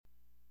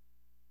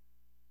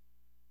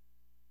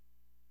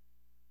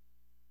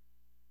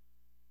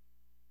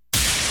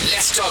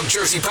Let's Talk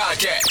Jersey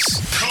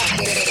podcast.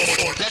 Come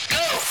on, let's go.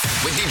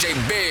 With DJ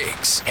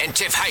Biggs and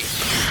Tiff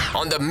Hype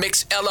on the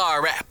Mix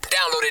LR app.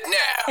 Download it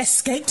now.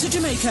 Escape to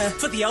Jamaica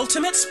for the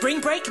ultimate spring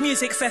break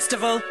music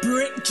festival,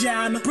 Brick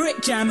Jam,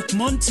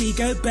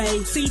 Montego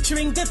Bay,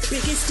 featuring the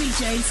biggest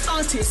DJs,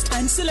 artists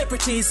and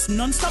celebrities,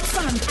 non-stop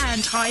fun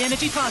and high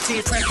energy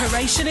parties.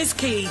 Preparation is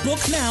key. Book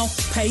now,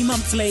 pay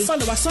monthly.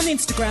 Follow us on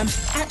Instagram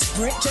at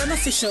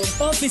BrickJamOfficial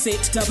or visit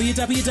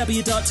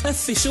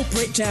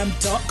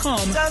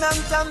www.officialbrickjam.com.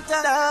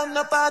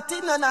 No party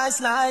no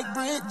nice like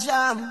Brick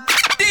Jam.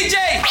 DJ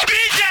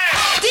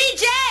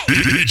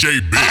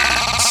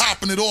Biggs.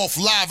 Popping it off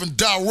live and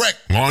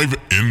direct. Live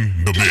in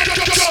the mix.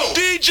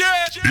 DJ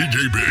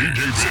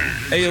Biggs.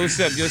 Hey, yo, what's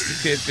up? Yo, it's the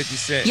Kid 50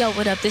 Cent. Yo,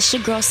 what up? This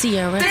your girl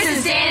Sierra. This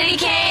is Danny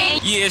Kane.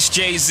 Yeah, it's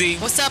Jay-Z.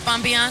 What's up?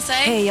 I'm Beyonce.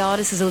 Hey, y'all,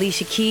 this is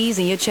Alicia Keys,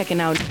 and you're checking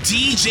out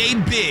DJ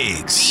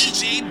Biggs.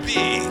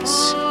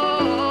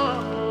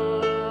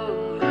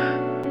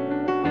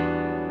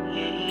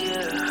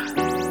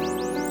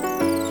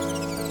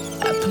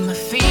 I put my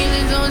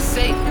feelings on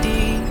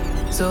safety,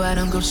 so I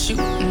don't go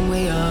shooting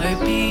where your heart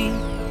be.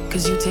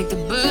 Cause you take the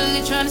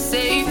bullet trying to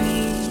save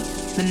me,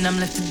 then I'm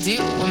left to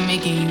deal with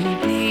making you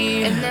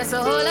bleed. And that's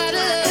a whole lot of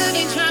love,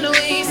 ain't trying to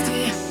waste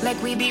it.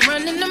 Like we be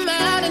running them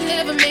out and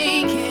never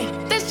make it.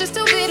 That's just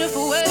too bitter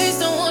for words,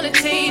 don't wanna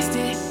taste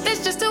it. That's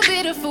just too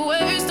bitter for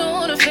words, don't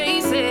wanna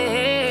face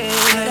it.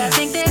 But I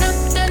think that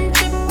I'm done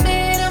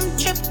tripping, I'm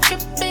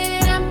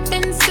tripping. I've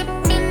been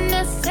sipping,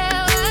 that's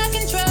how I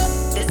control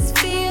this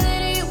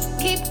feeling you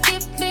keep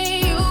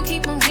giving, you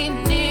keep on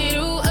hitting it.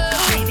 Ooh, oh.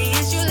 Maybe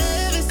it's your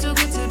love, it's too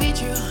good to be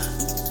true.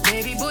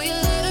 Baby boy, your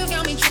love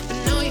got me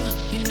tripping on you.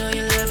 You know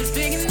your love is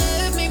big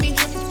enough, made me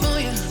tripping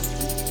on you.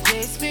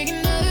 Yeah, it's big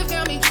enough,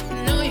 got me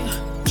tripping on you.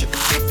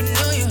 Tripping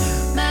on you.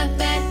 My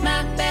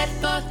bad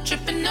for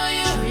tripping on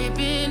you.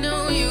 Tripping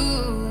on you.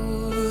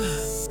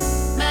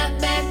 My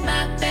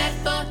bad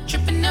for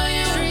tripping on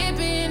you.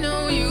 Tripping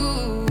on you.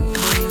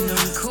 Boy, you know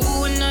you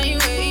cool when now you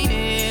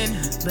waiting,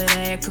 but I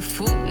act a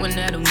fool when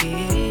I don't get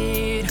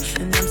it.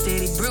 And I'm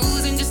steady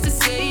bruising just to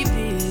save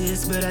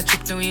this, but I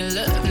tripped on your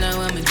love,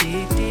 now I'm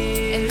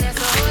addicted. And that's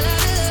a whole lot of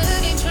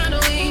love, ain't tryna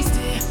waste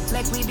it.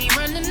 Like we be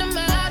running them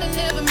out and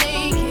never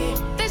make it.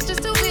 That's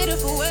just too bitter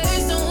for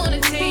words, don't wanna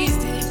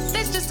taste it.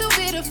 That's just too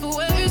bitter for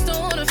words,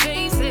 don't wanna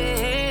face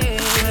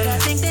it. But I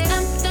think that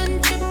I'm done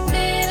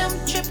tripping,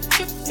 I'm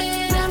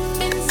tripping. I've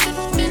been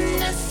sipping,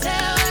 that's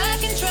how I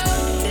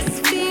control this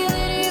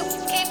feeling you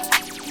keep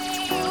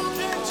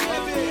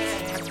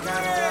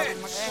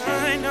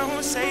Ain't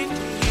no safety,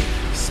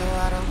 so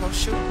I don't go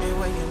shoot me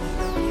where you need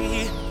to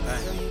be.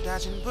 Girl, you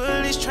dodging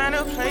bullies trying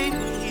to play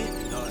me,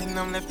 and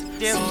I'm left to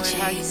deal with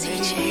how you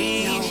make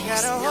me. You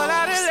got a whole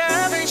lot of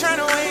love, ain't trying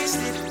to waste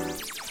it.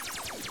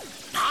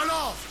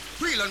 Hello,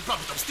 real and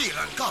profit of steel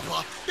and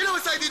copper. You know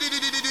what I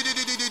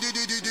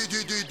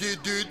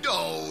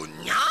down,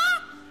 yeah?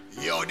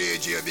 Yo,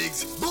 DJ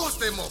Biggs, boost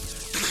them up.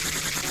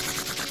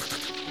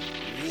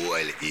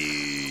 Well,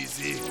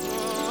 easy. I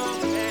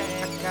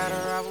gotta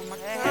ride with my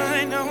gun,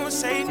 ain't no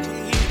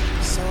safety,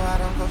 so I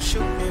don't go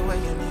shoot me where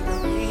you need to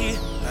be.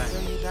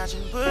 Girl, you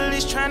dodging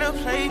bullies trying to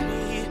play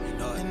me,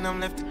 and I'm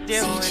left to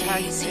deal with how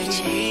you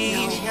make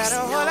me. You got a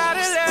whole lot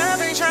of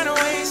love, ain't trying to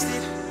waste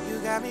it. You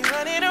got me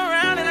running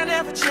around and I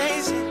never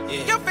chase it.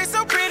 Yeah. Your face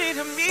so pretty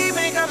to me,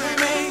 makeup and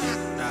make.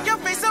 Your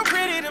face so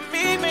pretty to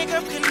me,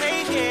 makeup can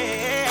make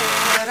it.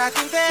 But I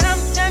think that I'm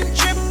done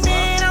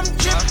tripping, I'm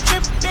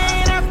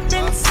tripping. I've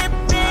been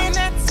sipping,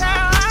 that's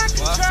how I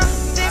control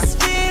this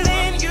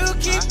feeling you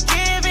keep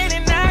giving,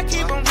 and I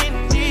keep on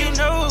hitting you. You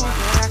know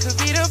that I could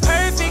be the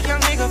perfect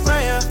young nigga for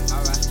you.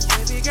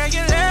 Baby girl,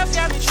 your love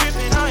got me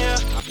tripping on you.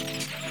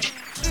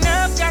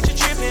 Enough got you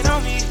tripping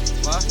on me.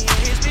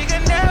 Yeah, it's big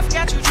enough,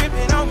 got you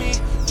tripping on me.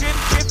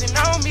 Tripping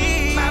on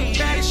me. My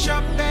bad is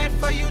sure bad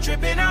for you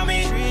tripping on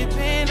me.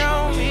 Tripping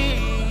on me.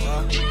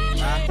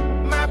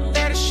 My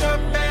bad is sure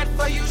bad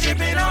for you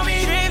tripping on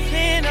me.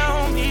 Tripping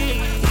on me.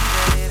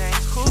 Girl, it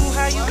ain't cool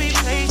how you be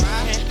playing,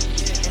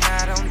 and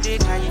I don't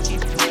dig how you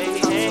keep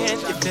playing.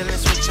 Your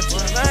feelings switch up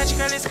too much,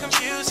 girl, it's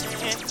confusing.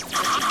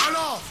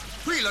 Hello,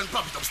 real and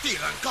profit of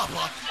steel and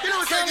copper. You know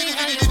what I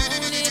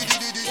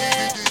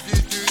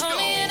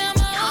Homie, and I'm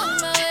on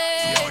my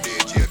way. Yo,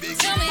 DJ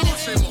Biggs,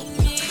 boost them up.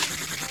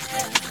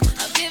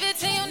 I'll give it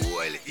to you.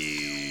 Well,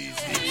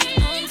 easy.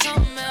 I'm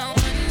talking about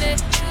Monday,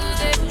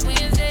 Tuesday,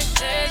 Wednesday,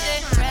 Thursday,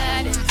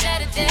 Friday,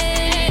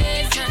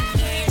 Saturday,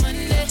 Sunday.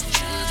 Monday,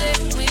 Tuesday,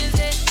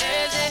 Wednesday,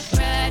 Thursday,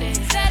 Friday,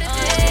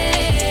 Saturday.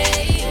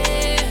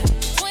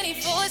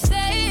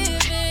 24/7.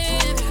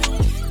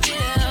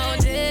 Yeah, all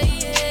day.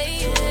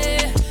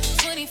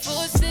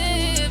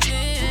 24/7.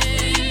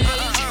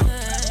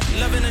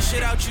 Loving the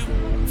shit out you,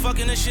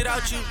 fucking the shit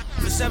out you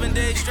for 7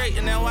 days straight,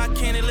 and now I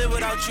can't live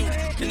without you.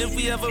 And if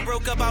we ever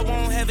broke up, I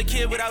won't have a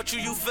kid without you.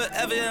 You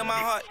forever in my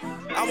heart.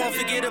 I won't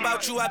forget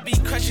about you. I be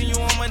crushing you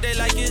on Monday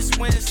like it's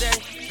Wednesday.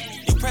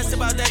 You pressed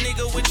about that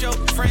nigga with your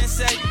friends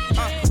say.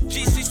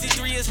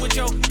 G63 is what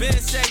your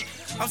business say.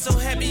 I'm so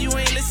happy you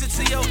ain't listen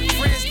to your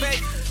friends,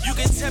 babe. You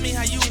can tell me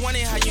how you want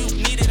it, how you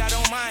need it, I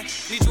don't mind.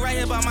 Need you right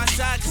here by my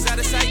side, cause out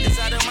of sight is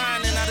out of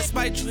mind. And out of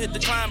spite, you hit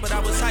decline, but I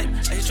was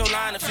hyped. I hit your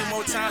line a few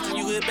more times, and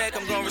you hit back,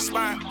 I'm gonna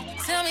respond.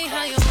 Tell me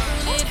how you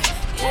want it,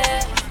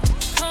 yeah.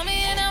 Call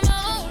me and I'm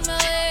on my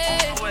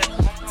way.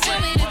 Tell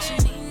me that you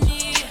need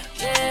me,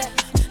 yeah.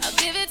 I'll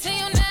give it to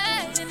you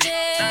night and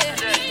day.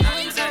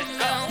 I'm talking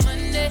about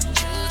Monday,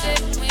 Tuesday,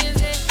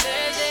 Wednesday,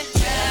 Thursday,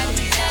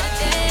 Friday,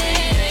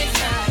 Saturday.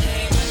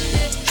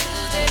 Monday,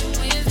 Tuesday,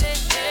 Wednesday,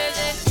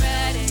 Thursday,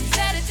 Friday,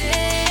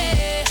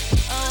 Saturday.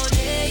 All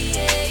day,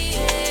 yeah,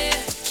 yeah.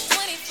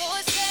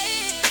 24/7.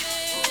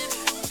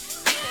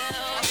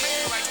 Yeah, all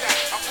day. Like that,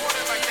 I want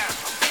it like that.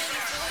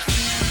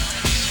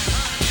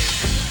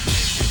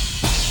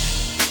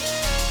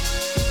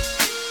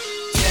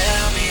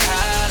 Tell me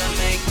how to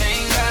make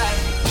things right,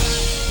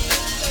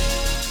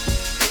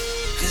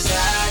 'cause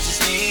I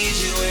just need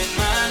you in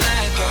my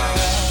life, girl.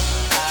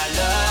 I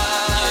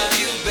love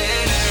you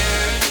better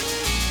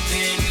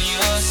than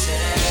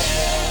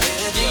yourself.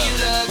 Better than you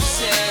love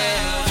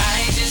yourself.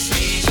 I just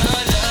need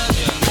your love,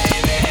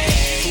 baby.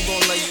 Who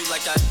gon' love you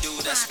like I do?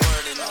 That's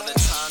word. And all the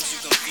times you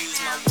confuse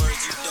my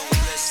words, you don't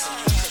listen.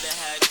 You could've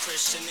had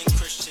Christian and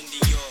Christian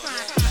Dior.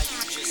 Now you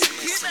just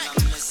listen, I'm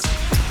missing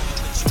you more.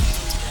 But you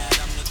knew that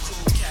I'm the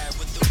cool cat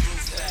with the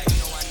roof back.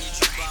 No, I need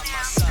you by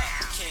my side,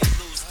 can't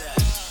lose that.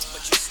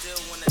 But you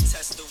still wanna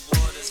test the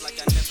waters, like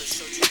I never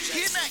showed you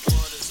Jackson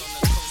waters on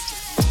the coast of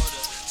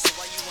Florida. So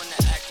why you wanna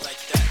act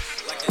like that?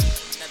 Like I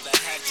never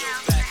had your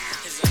back.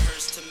 His and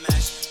hers to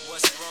match.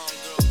 What's wrong,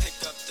 girl? Pick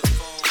up the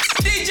phone.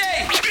 DJ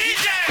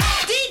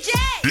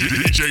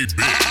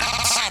Biggs.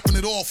 Popping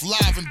it off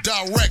live and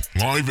direct.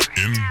 Live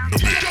in the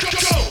mix.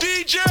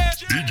 DJ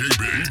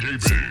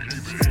Biggs.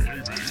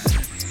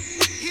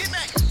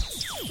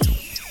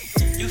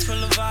 You feel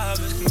the vibe,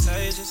 it's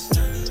contagious.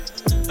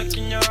 Look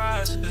in your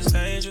eyes, it's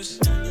dangerous.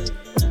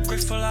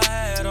 Grateful I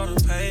had all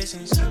the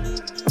patience.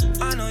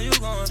 I know you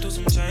going through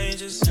some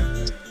changes.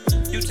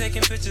 You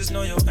taking pictures,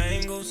 know your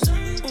angles.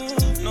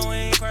 Ooh, no, we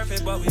ain't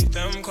perfect, but we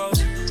them close.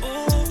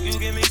 Ooh, you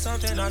give me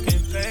something I can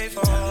pay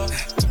for.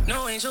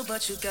 No angel,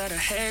 but you got a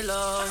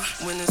halo.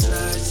 When it's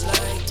nights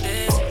like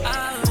this,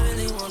 I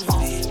really wanna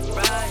be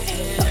right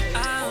here.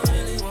 I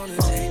really wanna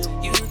take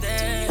you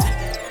there.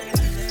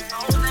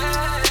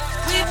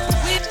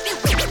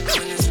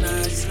 When it's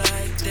nights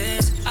like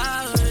this,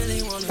 I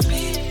really wanna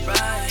be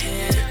right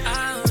here.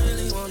 I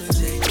really wanna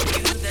take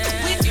you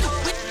there.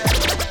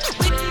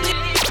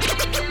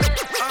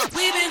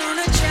 We've been on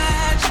a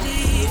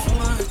tragedy for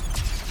months.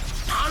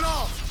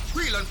 Hello,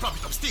 real and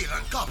profit of steel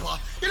and copper.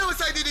 You know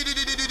what's I did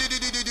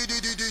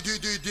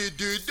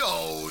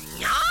down,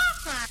 yeah?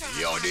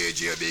 Yo,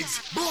 DJ Biggs,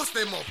 boost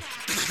them up.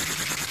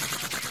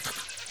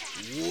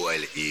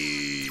 Well,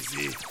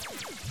 easy.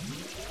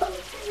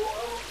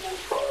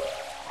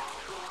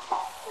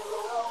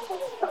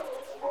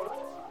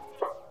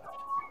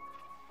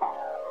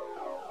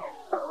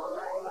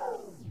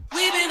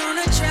 We've been on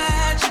a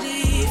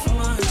tragedy for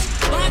months.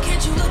 Why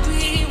can't you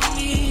agree with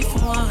me for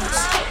once?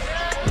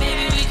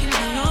 Maybe we can be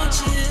on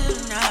chill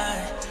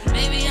tonight.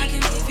 Maybe I can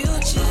give you a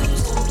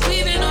chills.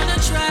 We've been on a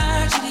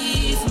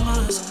tragedy for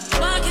months.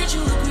 Why can't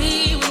you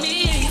agree with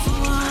me for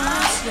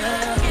once?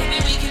 Yeah. Maybe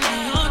we can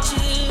be on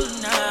chill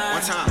tonight.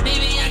 One time.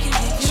 Maybe I can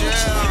give you a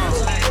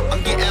chills.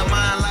 I'm getting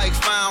mine like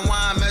fine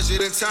wine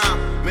measured in time.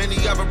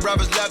 Many other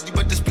brothers love you,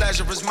 but this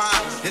pleasure is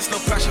mine. It's no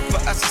pressure for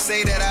us to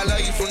say that I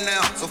love you from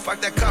now. So fuck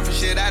that comfort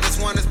shit, I just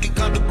want us to be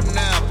comfortable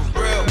now.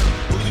 For real,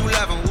 who you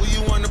loving, who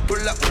you wanna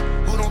pull up with?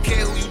 Who don't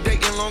care who you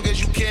dating, long as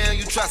you can,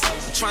 you trust me.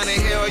 I'm trying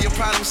to hear all your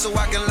problems so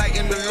I can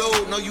lighten the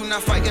load. No, you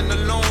not fighting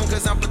alone,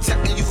 cause I'm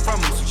protecting you from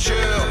them. So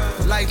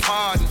chill, life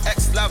hard and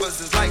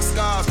ex-lovers is like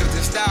scars. Cause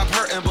they stop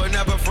hurting but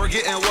never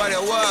forgetting what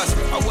it was.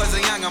 I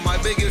wasn't young and my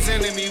biggest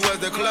enemy was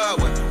the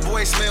club. With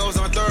voicemails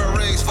on third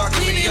rings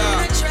fucking me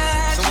up.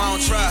 So I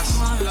don't trust.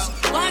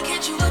 Why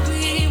can't you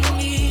agree with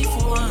me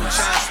for once?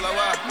 Try to slow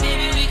up.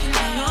 Maybe we can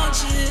be on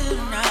chill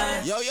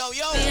tonight. Yo.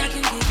 Maybe I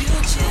can give you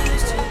a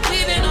chills.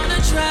 We've been on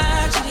a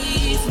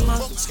tragedy for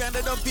months. Folks kind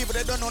of dumb people,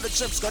 they don't know the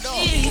trips go down.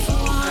 For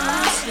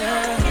once,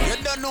 yeah.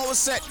 You don't know what's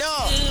set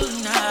down.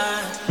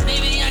 Tonight.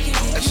 Maybe I can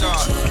give That's you a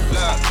all.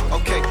 chills.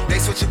 Look, okay, they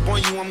switch up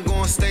on you, I'm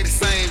gonna stay the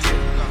same.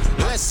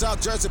 Yeah. Let's talk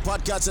Jersey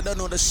podcast, they don't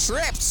know the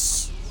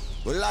strips.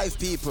 We live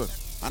people.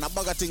 And a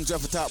bag of things you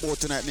have to talk about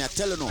tonight, me I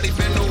tell you no. They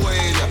been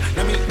away,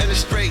 let me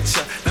illustrate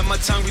ya. Let my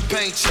tongue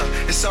repaint ya.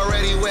 It's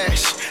already wet.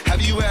 Have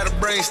you had a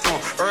brainstorm?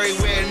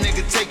 Everywhere a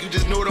nigga take you,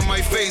 just know that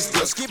my face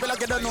good. Just keep it like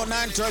you don't know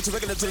 9:30.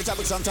 We're gonna to the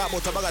topics and talk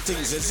about a bag of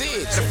things. You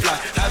see it?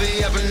 Have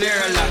you ever near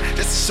a lot?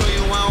 Just to show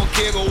you I don't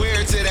care, go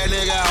weird to that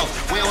nigga out.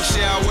 We don't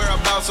share our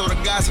whereabouts, so the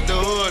gossip,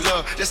 the hood,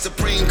 love. That's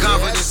supreme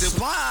confidence. Yes,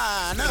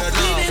 man. We've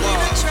been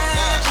in a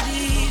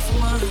tragedy for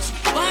once.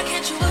 Why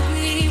can't you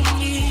agree with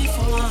me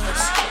for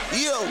once?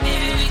 Yo.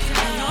 Maybe we can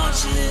be on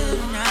chill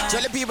tonight.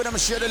 Tell the people them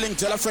share the link.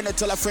 Tell a friend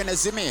to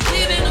see me.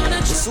 We've been on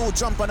a We so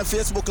jump on the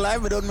Facebook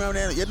Live. We don't know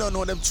them, you don't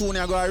know them tune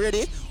here go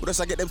already. We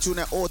just get them tune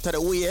out of the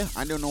way,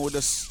 and you know we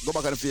just go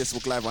back on the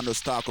Facebook Live and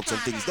just talk up some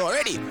things. Go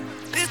ready?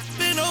 It's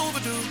been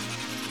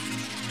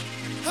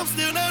I'm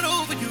still not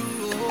over you.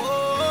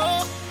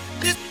 Oh,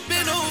 it's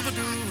been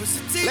overdue. It's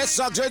a team. Let's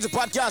Talk Jersey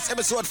Podcast,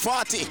 episode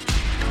 40.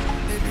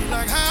 They be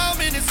like, how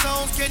many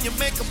songs can you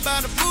make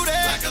about a booty?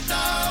 Like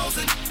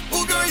 1,000.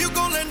 Oh, girl, you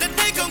gon' let the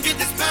day gon'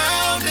 get this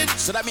pounded.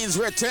 So that means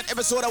we're 10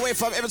 episodes away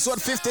from episode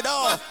 50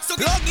 now. So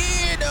plug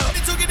in.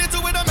 To get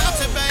into it, I'm out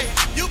to babe.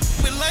 You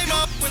with lame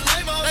up.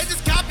 They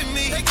just copy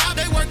me. They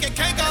work at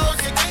Kango.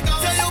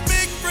 Tell your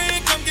big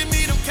friend, come give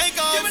me them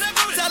Kango.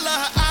 Tell her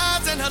her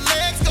eyes and her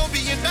legs gon'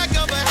 be in back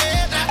of her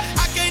head.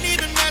 I can't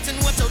even imagine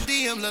what your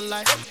DM look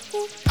like.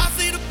 I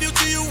see the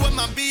future, you what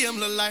my BM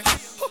look like.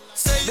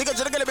 Because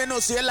you're gonna be no,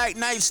 so you like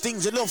nice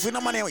things, you love for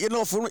no money, you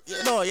know,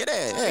 you're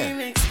there.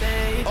 Yeah.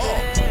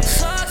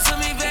 Talk to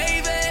me,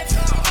 baby.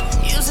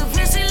 You're so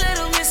pretty,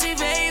 little missy,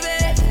 baby.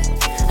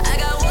 I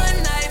got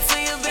one night for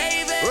you,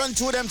 baby. Run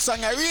through them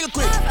songs real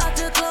quick. Pop out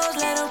the clothes,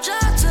 let them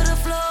drop to the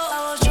floor. I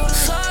want you to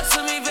talk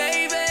to me,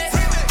 baby.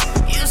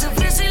 You're so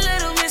pretty,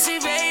 little missy,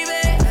 baby.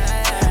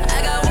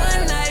 I got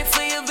one night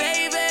for you,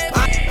 baby.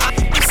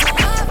 So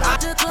pop out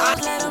the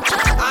clothes, let them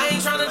drop. I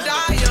ain't tryna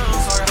die young,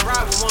 so I gotta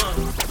ride with one.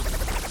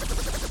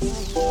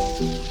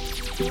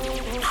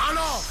 I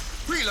know.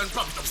 Real and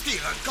pumped up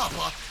steel and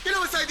copper. You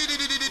know what I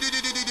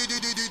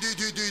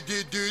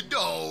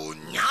down,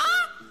 yeah?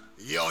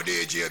 Yo,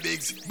 DJ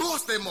Biggs,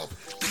 boost them up.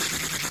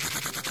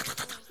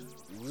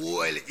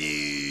 Well,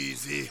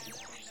 easy.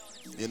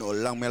 You know,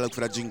 long me look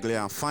for that jingle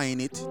and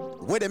find it.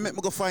 Where they make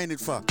me go find it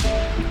for?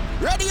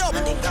 Ready up!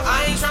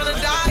 I ain't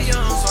tryna die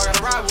young, so I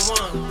gotta ride with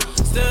one.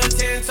 Stood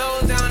 10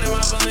 toes down in my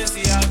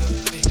Balenciaga.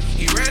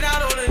 He ran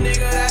out on a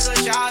nigga, that's a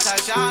shot.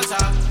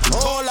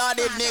 Oh, Lord,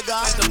 that nigga.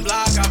 At the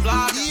block, I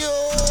block. Yo.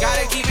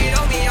 Gotta keep it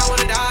on me, I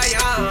wanna die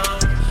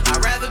young. I'd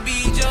rather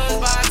be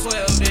judged by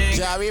 12 niggas.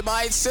 Jerry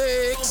by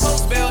 6.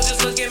 Post bell,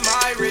 just look at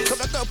my wrist.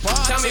 Come at the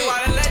party. Tell me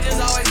why the legends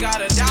always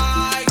gotta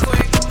die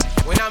quick.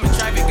 When I'm in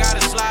traffic,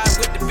 gotta slide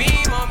with the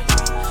beam on me.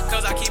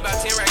 Cause I keep out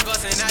 10 rack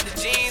bustin' out the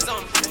jeans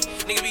on me.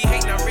 Nigga be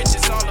hating, I'm rich,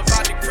 it's all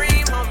about the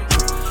cream on me.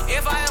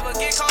 If I ever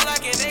get caught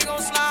like it, they gon'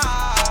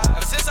 slide.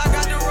 Ever since I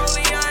got the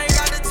rollie, I ain't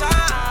got the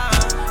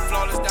time.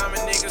 Flawless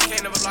diamond niggas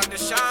can't never block the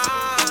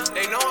shine.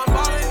 They know I'm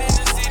ballin' in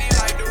the city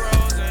like the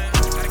Rose.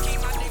 Gotta keep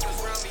my niggas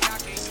around me, I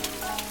can't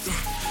do it.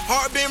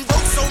 Heart been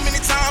broke so many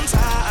times,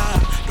 I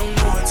don't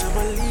know what to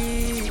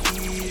believe.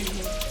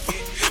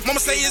 Mama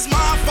say it's my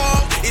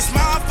fault,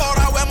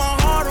 I wear my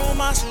heart on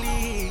my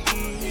sleeve.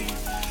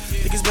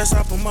 Think it's best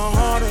I put my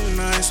heart on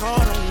nice,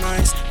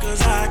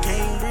 cause I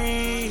can't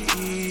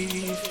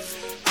breathe.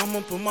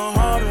 I'ma put my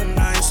heart on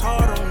nice,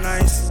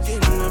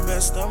 getting the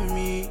best of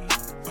me.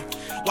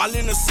 While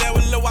in the cell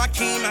with Lil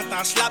Joaquin, after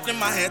I slapped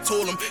him, I had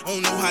told him, I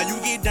don't know how you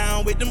get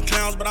down with them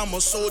clowns, but I'm a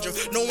soldier.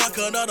 No one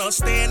could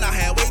understand, I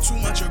had way too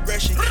much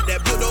aggression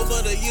that built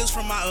over the years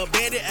from my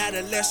abandoned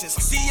adolescence.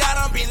 See, I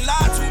done been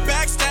lied to,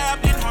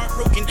 backstabbed, and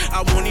heartbroken.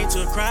 I wanted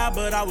to cry,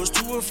 but I was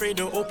too afraid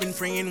to open.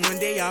 Praying one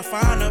day I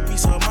find a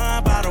peace of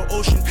mind by the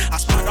ocean. I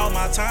spent all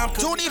my time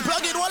Tony,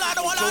 plug it, hold on.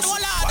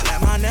 While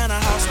at my nana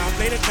house, I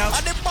play the couch.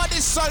 And the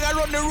body song I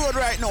run the road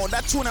right now.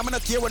 That tune I'm gonna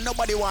hear when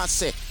nobody wants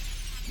to say.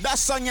 That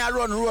song I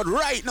run the road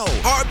right now.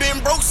 Heart been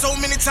broke so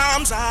many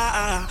times,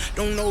 I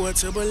don't know what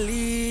to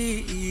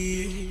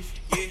believe.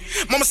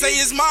 Mama say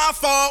it's my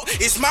fault,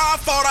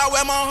 I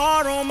wear my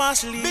heart on my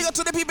sleeve. Big up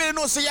to the people that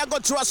know say you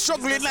got through a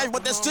struggle in life,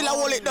 but they still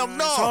hold it down.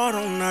 No. Heart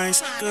on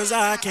nice, cause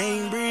I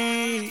can't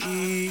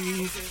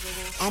breathe.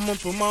 I'ma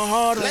put my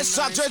heart on. Let's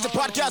Talk Jersey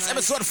Podcast,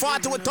 episode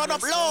 40 with Turn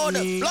Up Loud.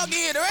 Plug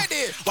in,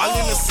 ready? While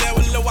in the cell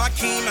with Lil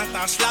Joaquin, after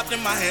I slapped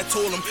him, I had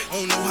told him, I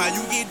don't know how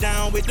you get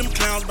down with them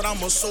clowns, but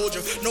I'm a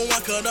soldier. No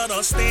one could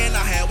understand,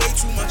 I had way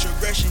too much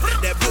aggression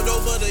that built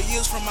over the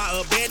years from my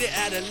abandoned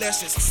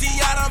adolescence.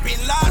 See, I done been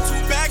lied to,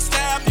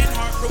 backstabbed, and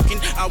heartbroken.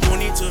 I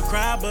wanted to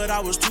cry, but I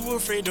was too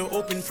afraid to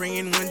open.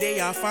 Praying one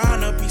day I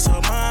find a peace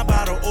of mind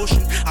by the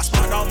ocean. I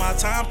spent all my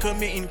time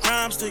committing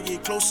crimes to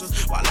get closer.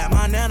 While at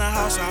my nana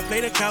house, I play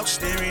the couch,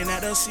 staring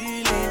at the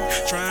ceiling,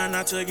 trying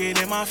not to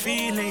get in my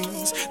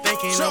feelings,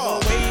 thinking of a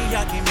way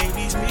I can make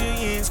these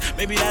millions.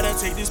 Maybe that'll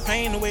take this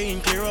pain away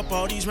and clear up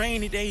all these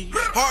rainy days.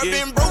 Heart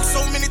been broke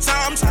so many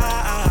times,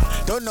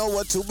 I don't know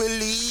what to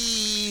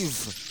believe.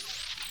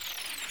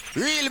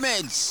 Real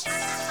meds.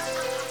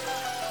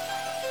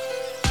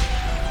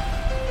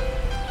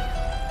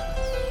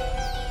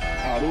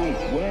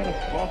 Where the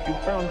fuck you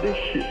found this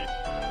shit?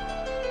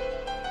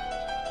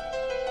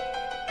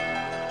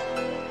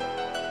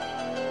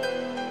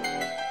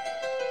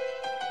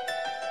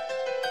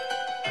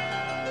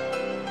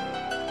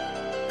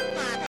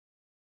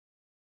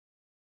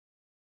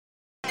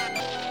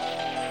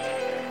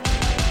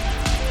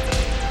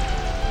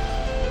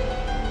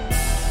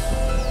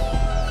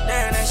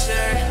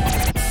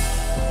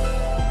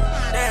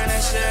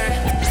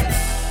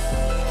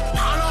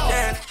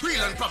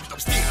 Real and pumped up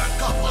steel and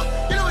copper.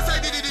 You know what I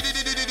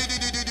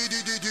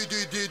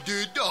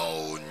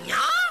down, yeah?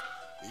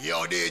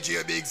 Yo,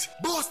 DJ Biggs,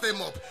 boost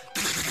them up.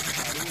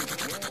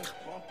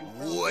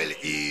 Well,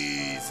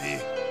 easy.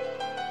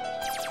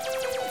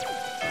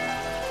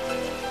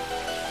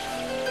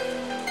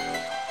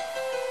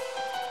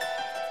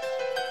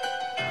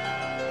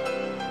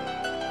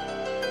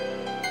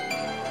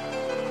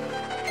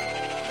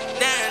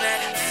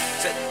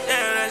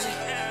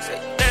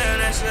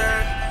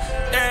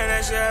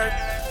 shirt.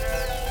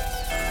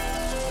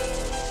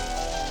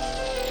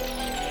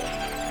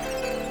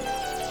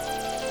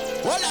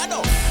 Well, I know.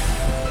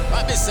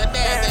 I miss a damn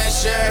that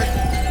shirt.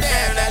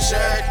 Damn that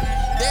shirt.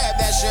 Damn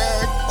that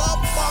shirt.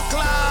 Bumper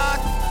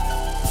clock.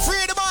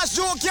 Free the boss,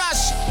 Joe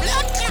Cash.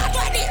 Blood clot,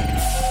 what it?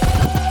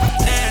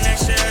 Damn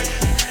that shirt.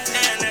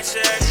 Damn that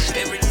shirt.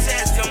 Every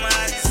text on my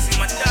eyes, see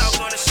my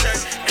dog on the shirt.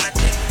 And I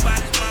think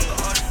about his mama,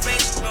 all the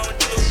things she's going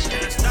through.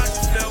 And I start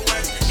to feel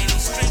worse. In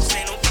these streets,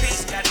 ain't no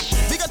peace.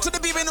 Big up to the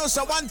people know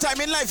so one time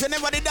in life you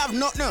never did have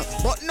nothing.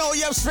 But now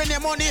you have spend your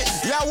money,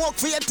 you have work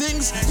for your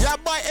things, you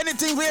have buy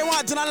anything we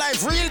want in a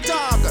life. Real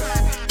talk.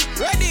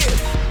 Ready?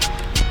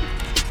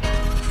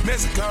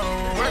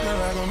 Mexicano, working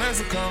like a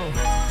Mexicano.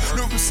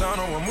 New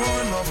Pisano, I'm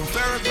moving off from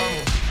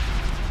Ferragamo.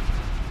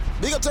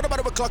 Big up to the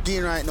bottom of the clock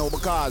in right now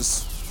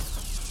because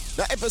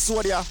the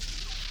episode here,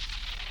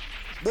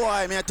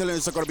 boy, me I tell you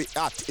it's gonna be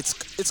hot. It's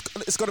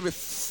gonna be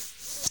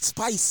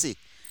spicy.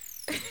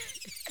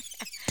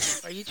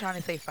 Are you trying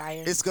to say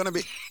fire? It's gonna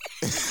be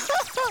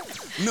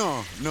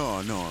No.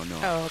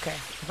 Oh, okay.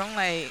 I'm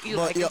like,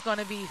 it's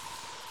gonna be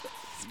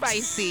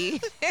spicy.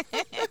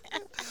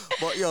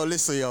 But yo,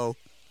 listen, yo.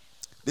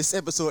 This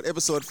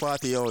episode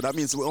 40, yo. That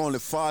means we're only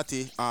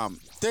 10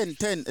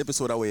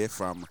 episode away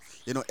from,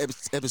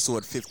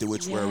 episode 50,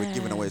 which where we're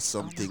giving away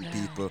something,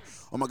 people.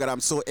 Oh my God, I'm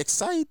so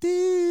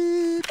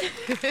excited.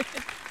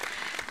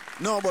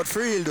 No, but for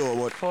real though,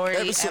 but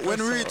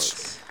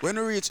when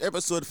we reach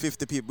episode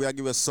 50, people, we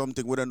give us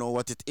something. We don't know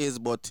what it is,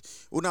 but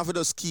we don't have to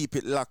just keep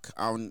it locked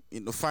and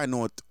find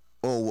out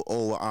when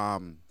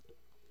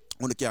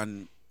we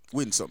can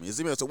win something. You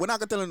see me? So we're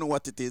not gonna tell you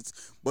what it is,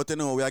 but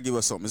we are give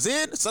us something.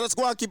 See? So let's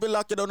go and keep it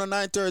locked down on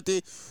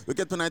 9:30. We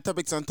get to 9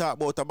 topics and talk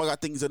about a bag of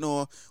things.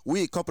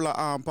 We couple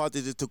of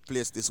parties that took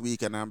place this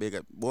week, and I'm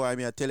big. Boy,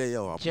 I tell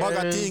you, a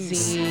bag of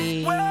things.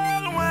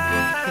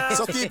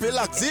 So keep it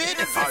locked. See?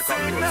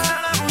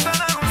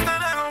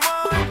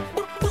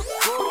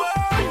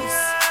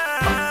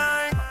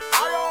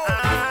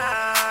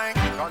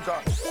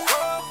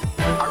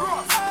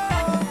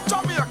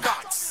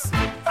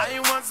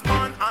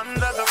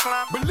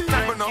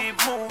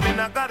 Keep moving,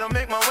 I gotta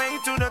make my way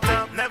to the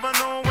top. Never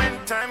know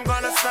when time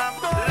gonna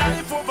stop.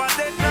 Life over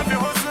dead, never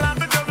hustle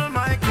and double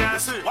my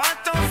cash.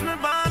 What else me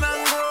born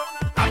and grow?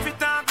 I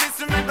fit out this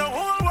to make the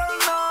whole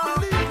world know.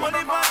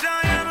 Money by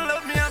giant,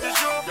 love me at the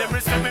show. Them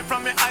respect me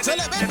from me eyes. Tell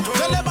them again,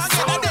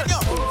 yo.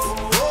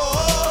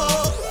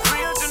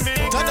 Real to me.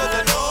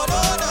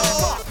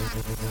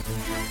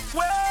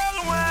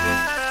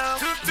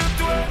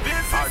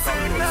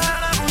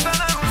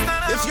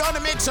 If you're on the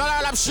mix,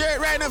 I'll share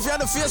it right now. If you're on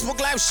the Facebook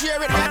Live,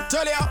 share it, man.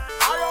 Tell you.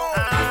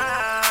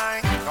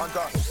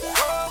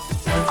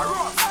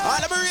 All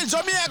of real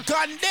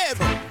Jamaican them.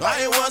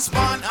 I was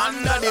born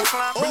under the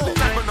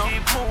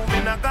Keep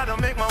moving, I gotta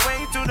make my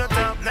way to the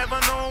top. Never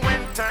know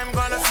when time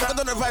gonna stop. Look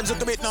at the vibes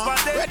up a bit now.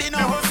 Ready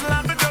now.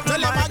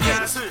 Tell them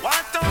again.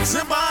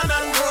 Sit born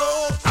and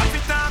grow. I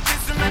fit out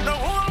this to make the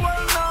whole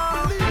world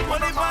know.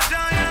 Money by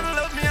giant,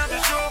 love me at the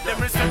show.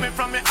 Them respect me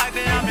from me, I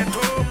they have me too.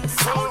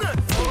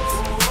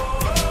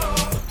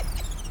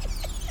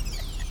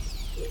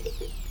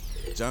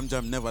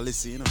 Jam never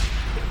listen,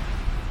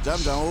 Jam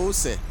who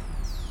say?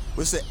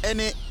 We say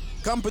any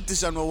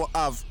competition we will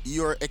have,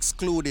 you're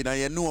excluded and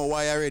you know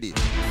why already.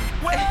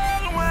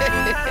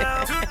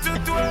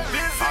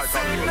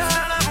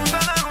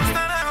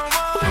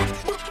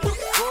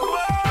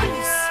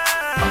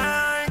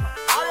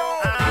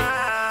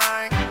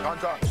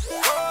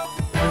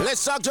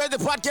 Let's talk to the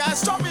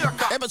podcast.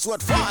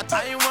 Episode 40.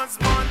 I was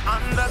born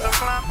under the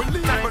clock.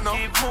 Time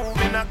keep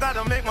moving, I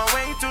gotta make my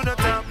way to the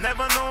top.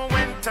 Never know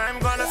when time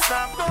gonna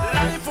stop.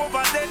 Life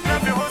over dead,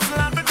 never hustle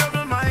and be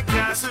double my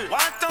cash.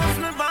 What else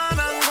me born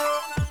and grow?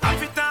 I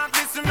fit out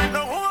this to make the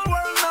whole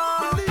world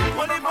know.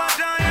 Money by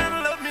giant,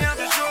 love me at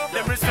the show.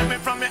 Them respect me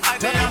from me, I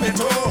they have me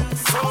too.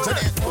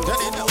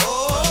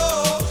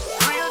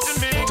 Real to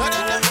me.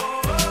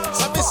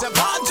 So this is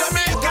born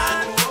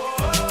Jamaican.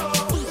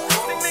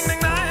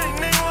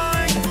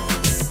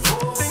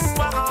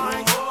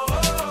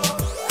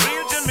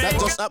 That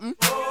just happened?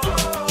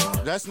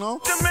 That's no?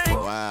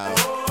 Wow.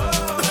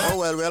 Oh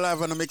well, we're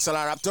live on the mix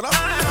rap to them.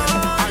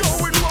 I know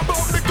we know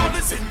about the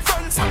guns in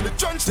France and the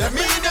trench. The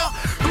media.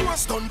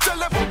 Roast don't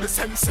tell about the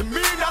sense of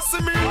media. See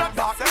me in a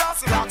dark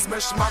glass, clocks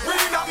mesh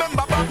marina.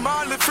 Remember Bob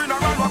Marley funeral,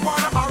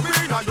 Wakwana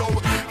arena. Yo,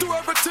 do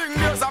everything,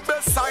 there's a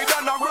best side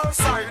and a worst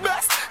side.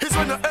 Best is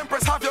when the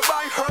empress have you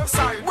by her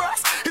side.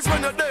 Worst is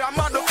when you're there, I'm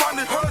mad up on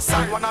the her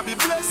side. Wanna be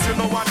blessed, you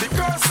know, on the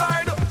girl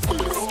side.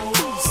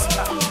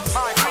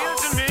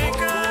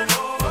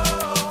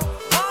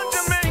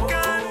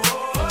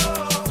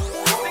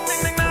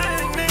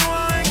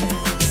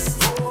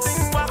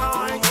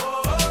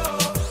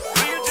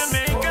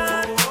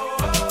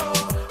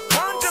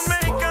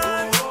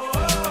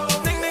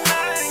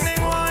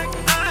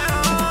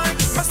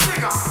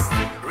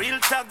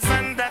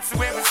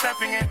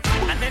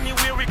 And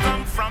anywhere we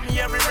come from,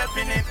 here we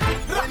repping it.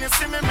 When you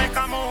see me make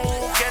a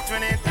move, get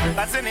with it.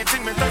 Cause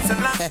anything me touch a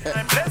lot,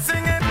 I'm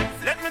blessing it.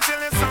 Let me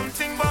tell you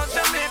something about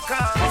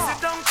Jamaica.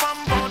 Sit down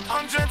from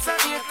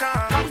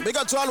Big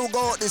up to all who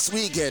go out this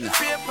weekend.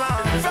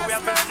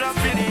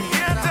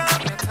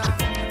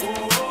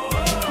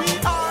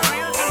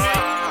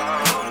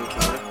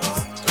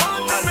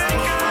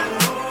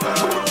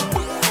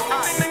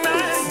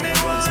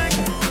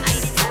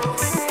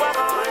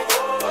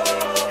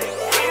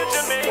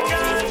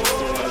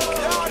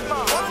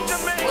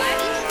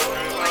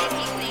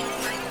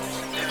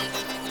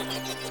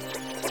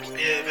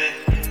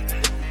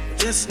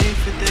 Just need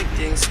to take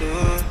things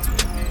slow.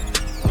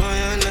 Oh,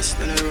 you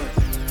understand the road.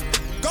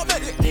 Go back.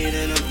 Need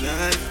enough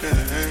life, girl.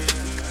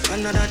 I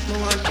know that no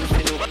one can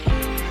feel.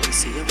 You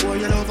see your boy,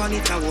 you love and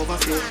it will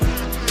overflow.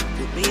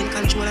 Put me in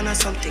control and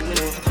that's something we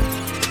know.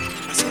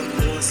 I saw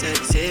no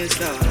sense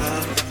love.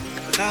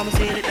 But I'm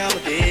feel it down a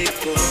big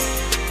go.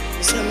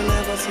 You say me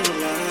never feel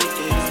like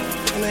it.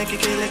 I make you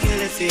kill it,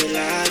 feel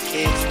like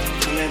it.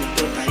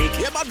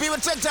 Yeah, but people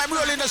take time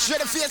rolling the share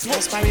the Facebook.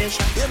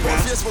 Inspiration. Yeah, bro,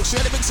 Facebook,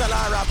 share the Mix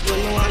Alarm rap.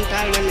 Don't know one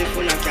time when me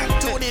full of can.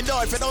 Tune in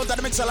now. If you don't have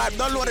the Mix Alarm,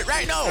 download it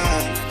right now.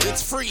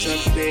 It's free.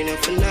 Just being a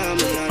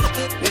phenomenon.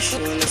 We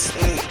should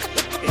understand.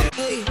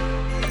 Hey,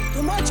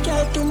 too much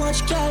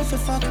girl for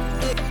fuck.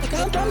 I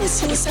can't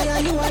promise you,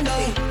 say you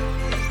alone.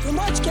 Too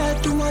much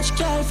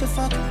girl for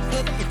fuck.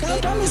 I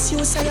can't promise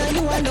you, say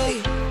you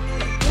alone.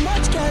 Too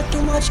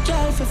much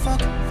girl for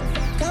fuck.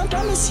 Can't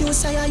promise you,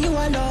 say you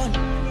alone.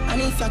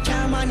 And if you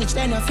can't manage,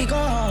 then you figure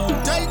out.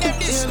 Tell them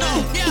this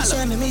now, yeah.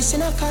 Say me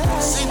missing a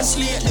car since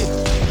lately.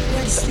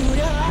 Ready to do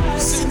the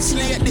hard since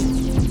lately.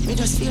 Me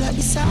just feel like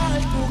this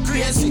all too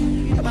crazy.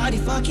 Your body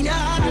fucking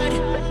hard.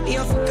 Me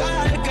off a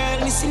call, girl,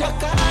 missing a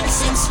car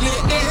since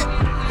lately.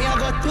 Me I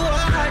got too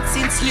hard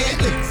since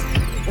lately.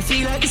 I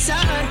feel like this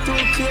all too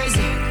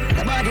crazy.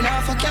 Your body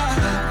not for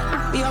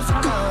car. Me off a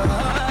call.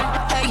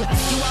 Hey,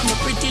 you are my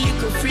pretty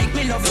little freak.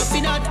 Me love you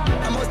for that.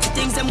 And most the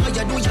things them what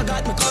you do, you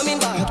got me coming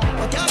back.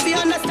 But you have to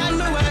understand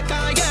me work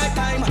all your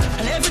time.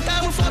 And every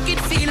time we fuck it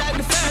feel like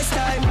the first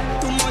time.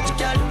 Too much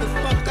girl to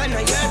fuck on a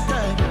your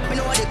turn. Me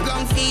know what the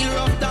ground feel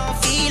rough, don't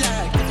feel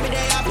like. Me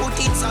there I put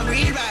in some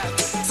real rap.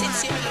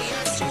 Since you're here,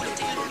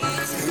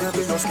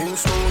 baby, your skin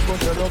smooth,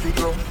 but you love it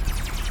grow.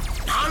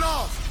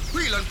 Now,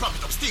 wheel and pump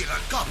it up, steel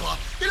and copper.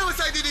 You know what's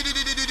like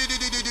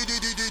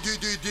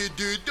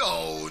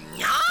down,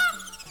 yeah?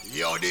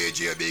 Yo,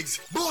 DJ Biggs,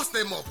 boost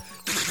them up.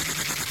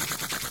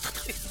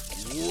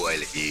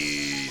 Well,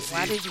 easy.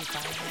 Why did you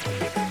find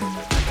that?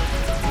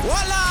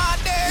 Voila,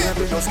 there.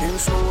 Baby, your skin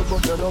smooth,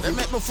 but you love it. They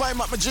make me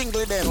find out my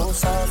jingle them. No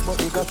soft,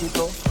 but you got it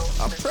up.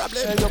 A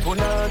problem. Hey, you put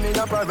on in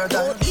a paradise.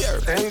 Oh dear.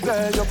 Hey,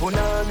 girl, you put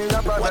on in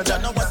a paradise. What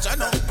you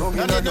know? Don't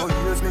you know your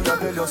ears, me a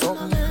tell you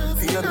something.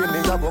 Feel me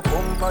a go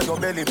pump on your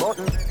belly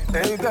button.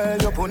 Hey, girl,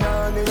 you put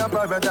on in a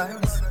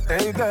paradise.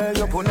 Hey, girl,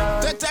 you put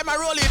on. Take time I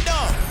roll it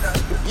down.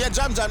 Yeah,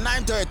 jams at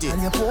 9:30.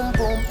 And you pum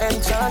pum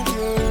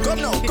enchanting. Come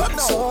now.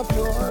 So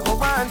pure,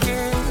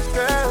 romantic,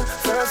 girl.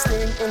 First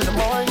thing in the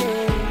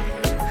morning.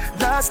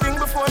 Last thing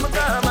before me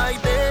go my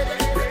bed.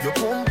 You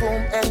pum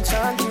pum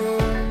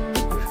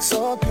enchanting.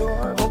 So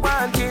pure,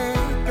 romantic,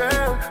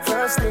 girl.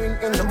 First thing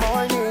in the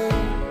morning.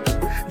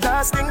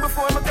 Last thing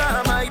before me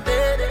go my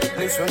bed.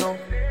 Listen up,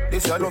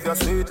 this I love your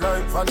sweet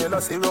like vanilla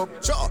syrup.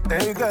 Sure.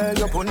 Hey girl,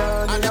 you put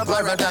on in a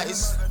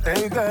paradise.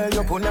 Hey girl,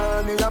 you put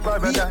on in a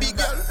paradise. Big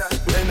girl.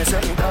 When me say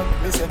it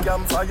up, me say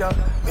campfire.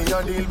 Me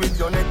a deal with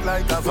your neck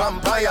like a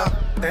vampire.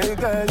 Hey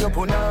girl, you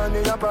put on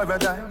in a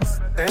paradise.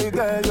 Hey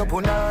girl, you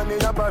put on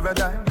in a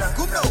paradise.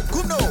 Come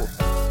now.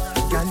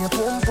 Can you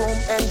pum pum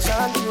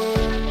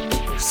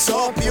enchanting?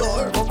 So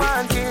pure,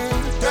 romantic,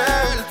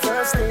 girl.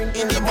 First thing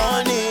in the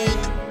morning.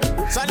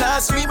 So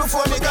last week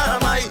before me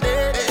got my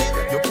bed.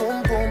 You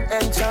pum pum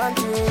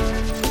enchanting.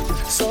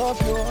 So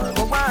pure,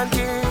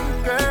 romantic,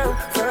 girl.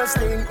 First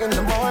thing in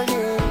the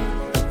morning.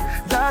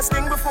 Last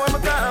thing before me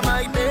got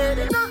my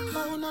bed. Not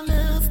wanna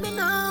leave me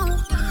now.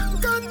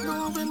 God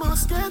know we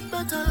must get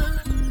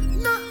better.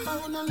 Not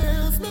wanna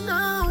leave me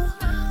now.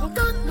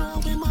 God know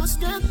we must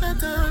get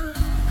better.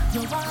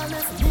 You wanna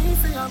left me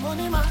for your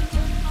money, man.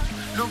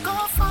 Look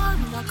how far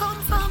me I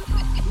come from.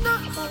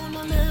 Not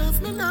wanna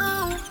leave me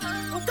now.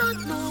 God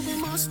know we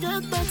must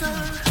get better.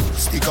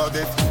 Stick of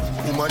it,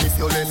 woman if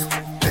you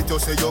left, let you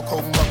say you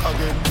come back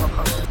again.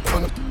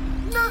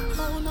 Not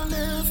wanna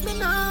leave me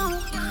now.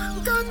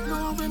 God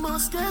know we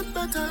must get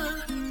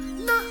better.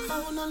 Not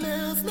wanna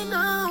leave me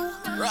now.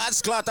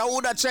 Rasclat, I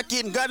woulda check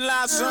in God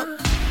last.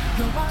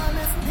 You wanna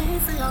left me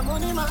for your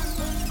money, man.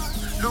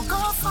 Look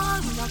how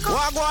far we are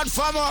coming. Walk on,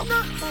 farmer.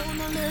 Not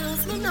wanna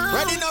leave me now.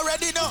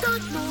 Ready now.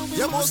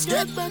 You must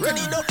get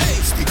ready now.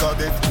 Hey, stick of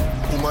it,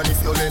 woman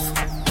if you left,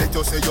 let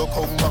you say you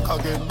come back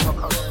again.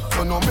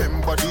 You no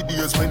remember the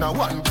days when I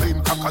one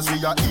clean crackers we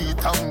a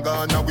eat and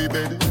gone away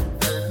bed.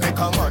 Make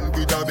a man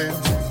with a Benz,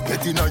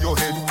 get in your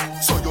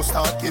head, so you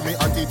start give me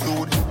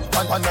attitude.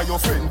 And one of your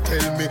friend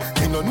tell me,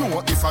 you no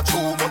know if I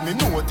true, but me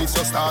notice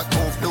you start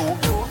move low.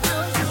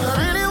 You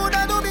really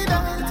woulda do me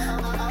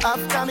that?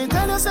 After me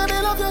tell you say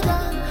me love you,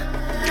 girl.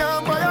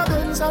 Can't buy a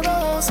Benz or a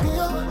house, me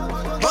up.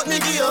 But me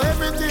give you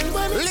everything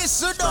when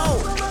listen now.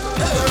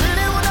 You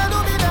really woulda do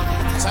me that?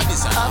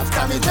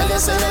 After me tell you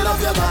say me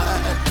love you,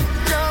 man.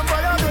 Can't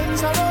buy a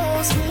Benz or a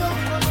house, me up.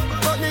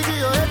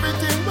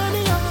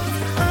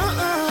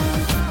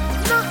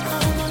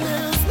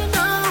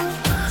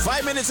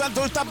 minutes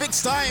until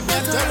topic's time. I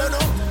tell you no.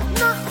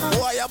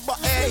 Why you but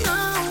hey?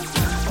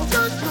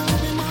 God know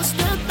we must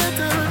get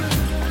better.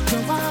 You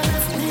wanna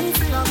left me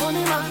for your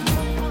money man.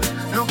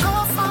 Look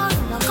how far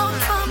you come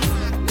from.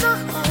 No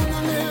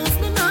one leave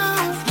me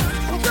now.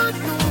 God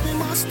know we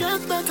must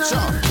get better.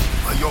 Sure.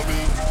 You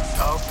mean,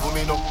 talk to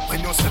me now. When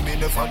you say me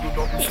never do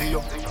nothing for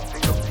you.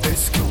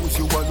 Excuse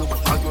you a look,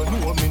 and you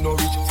know me no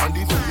rich. From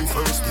the very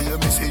first day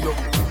me see you.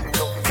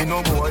 Me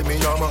no boy, me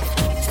a man,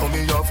 so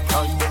me have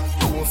time.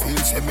 Don't feel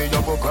say me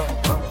a bugger.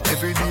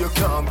 Every day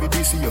can't be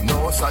the same.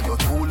 No, say you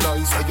too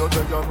lies, say you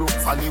there you broke.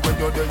 Folly when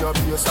you there you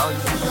be a side.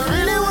 You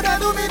really woulda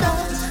do me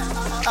that?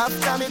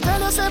 After me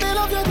tell you say me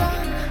love you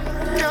that.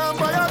 Can't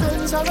buy a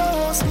Benz or a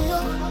house for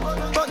you,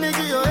 but me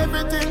give you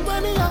everything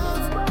when me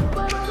have.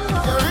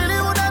 You really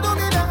woulda do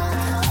me that?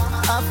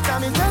 After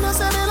me tell you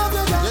say me love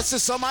you that. This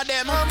is some of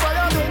them. Can't buy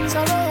a Benz or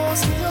a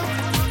house for you,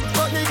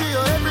 but me give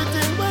you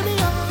everything when me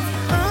have.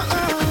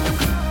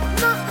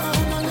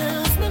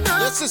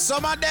 This is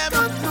some of them.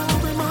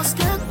 We must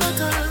get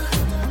better.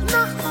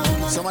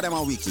 Some of them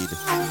are wicked.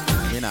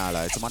 You know,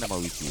 like some of them are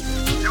wicked.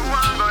 You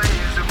want go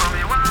easy, but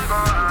me want go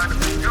hard.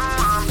 You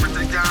want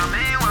pretty girl,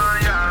 me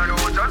want yard. You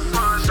just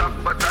want shop,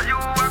 but you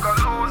want go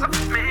lose.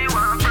 Me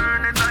want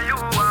burn it, and you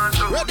want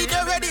to. Ready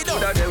there, ready though.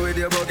 That day with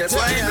your buckets,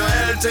 why you no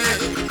healthy?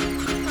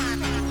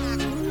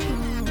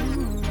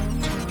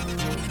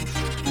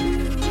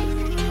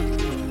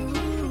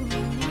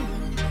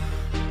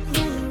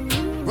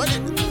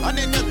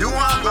 You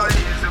want go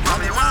easy, but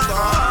me want go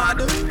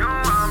hard. You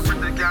want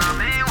pretty girl,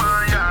 me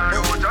want yard.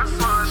 You just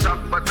want shop,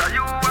 but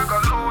you want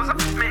go lose.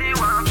 Me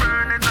want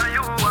burn it, and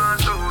you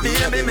want to.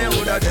 Baby, me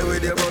woulda deal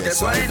with you, but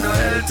guess why it no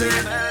healthy?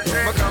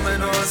 But come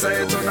and know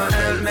say it no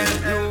help me.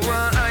 You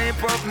want hype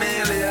up me,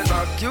 lay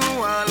back. You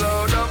want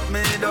load up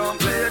me, don't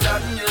play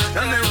that.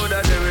 And me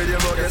woulda deal with you,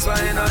 but guess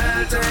why it no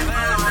healthy?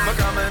 But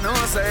come and know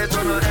say it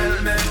no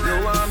help me.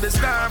 You want be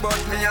star, but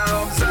me a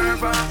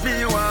observer.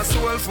 Me want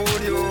soul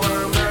food, you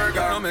want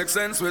burger. No make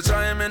sense, which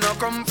I'm in no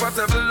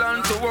comfortable.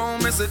 And to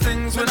home, me see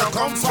things we no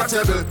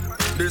comfortable.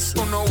 This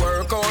will no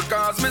work out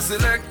cause me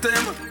select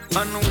him.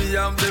 And we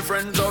have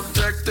different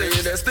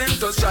objectives. Destined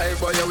to strive,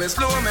 but you will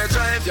slow me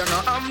drive. You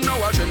know have no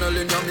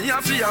adrenaline, you me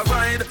have to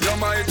avoid. You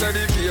might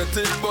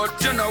educated, but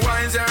you know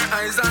wise. Your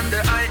eyes on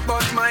the hype,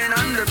 but mine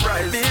on the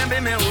prize. Baby,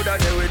 me woulda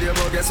deal with you,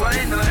 but guess why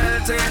it no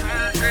healthy?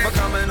 But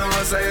come and know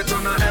say it to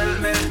no help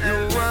me.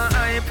 You want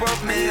hype up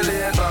me,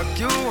 lay back.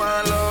 You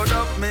want load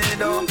up me,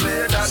 don't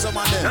play that.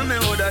 And me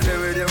woulda deal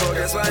with you, but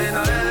guess why it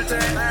no healthy?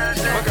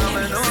 But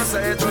come and know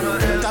say it to no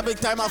help. Topic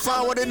time I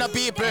forward in the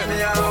people.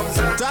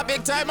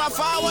 Topic time I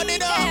forward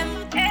it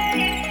up.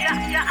 Hey,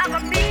 I go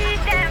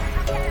beat them.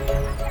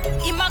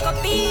 He go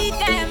beat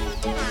them.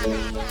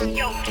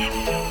 Yo,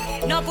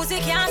 no pussy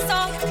can't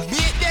stop.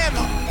 Beat them.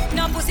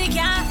 No pussy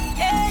can't.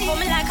 Hey, come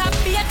like a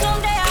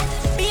bacon there,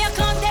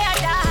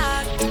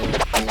 dog.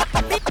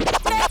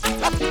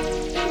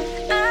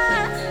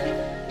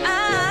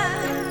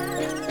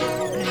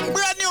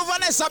 Brand new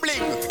Vanessa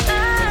Bling.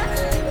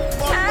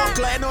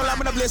 I know I'm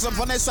gonna play some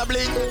Vanessa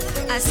Bling.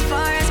 As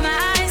far as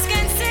my eyes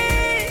can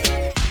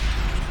see.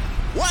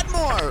 What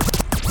more?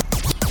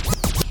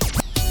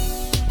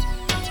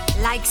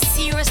 Like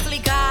seriously,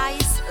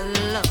 guys,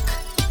 look.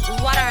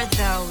 What are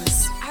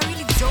those? I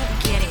really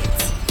don't get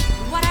it.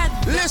 What are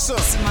those,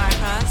 Listen,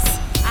 Marcus?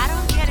 I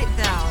don't get it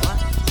though.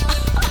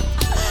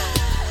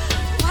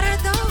 What are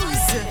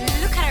those?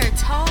 Look at her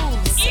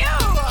toes.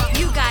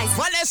 You guys.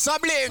 Vanessa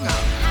Bling.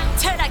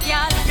 Tell a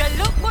girl you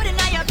look good in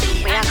your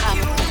BQ.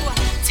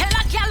 Tell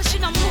a girl she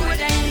no more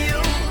than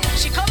you.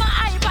 She come a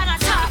hype and a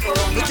top.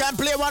 We can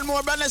play one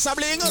more Vanessa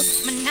Bling.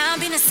 Me nah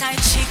been a side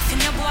chick for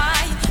your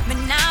boy. Me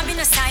nah been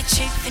a side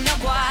chick for your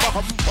boy.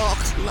 Oh,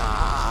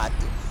 Lord.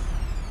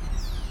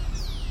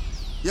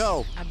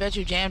 Yo. I bet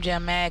you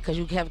Jam mad because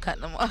you kept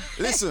cutting them off.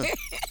 Listen.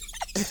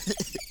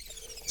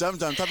 Jam,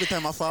 every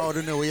time I forward,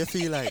 you know what you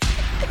feel like.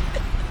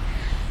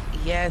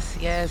 Yes.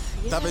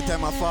 Every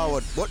time I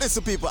forward. But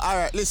listen, people. All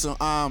right, listen.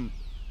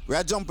 We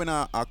are jumping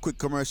a quick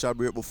commercial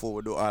break before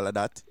we do all of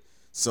that.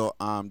 So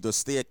just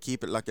stay,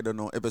 keep it like you don't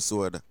know.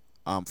 Episode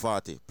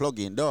 40. Plug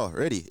in, door,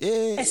 ready.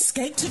 Hey.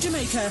 Escape to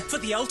Jamaica for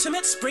the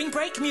ultimate spring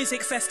break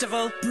music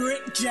festival,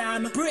 Brick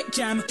Jam,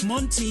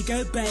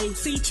 Montego Bay,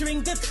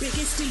 featuring the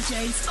biggest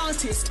DJs,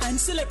 artists and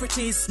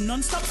celebrities,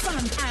 non-stop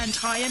fun and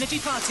high energy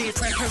parties.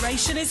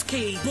 Preparation is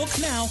key. Book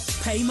now,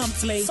 pay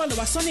monthly. Follow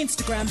us on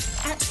Instagram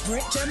at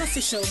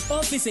BrickJamOfficial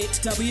or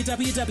visit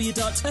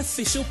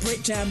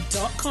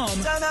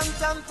www.officialbrickjam.com.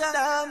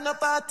 No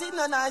party,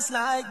 no nice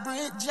like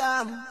Brick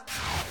Jam.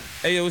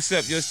 Hey, yo, what's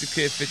up? Yo, it's the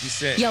Kid 50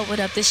 Cent. Yo, what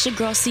up? This your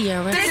girl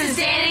Sierra. This is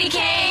Danny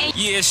Kane.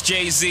 Yeah, it's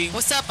Jay-Z.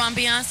 What's up? I'm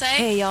Beyonce.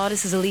 Hey, y'all,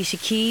 this is Alicia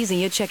Keys, and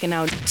you're checking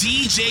out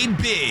DJ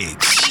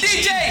Biggs.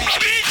 DJ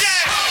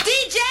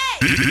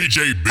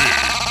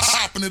Biggs.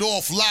 Popping it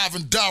off live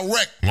and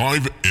direct.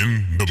 Live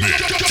in the mix.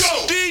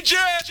 DJ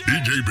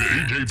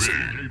Biggs.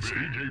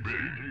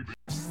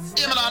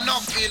 Yeah, man, I'm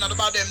not feeling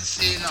about them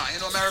saying, you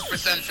know, I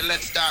represent for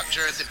Let's Talk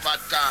Jersey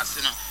podcast,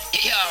 you know.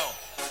 Yo,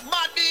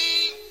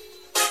 buddy.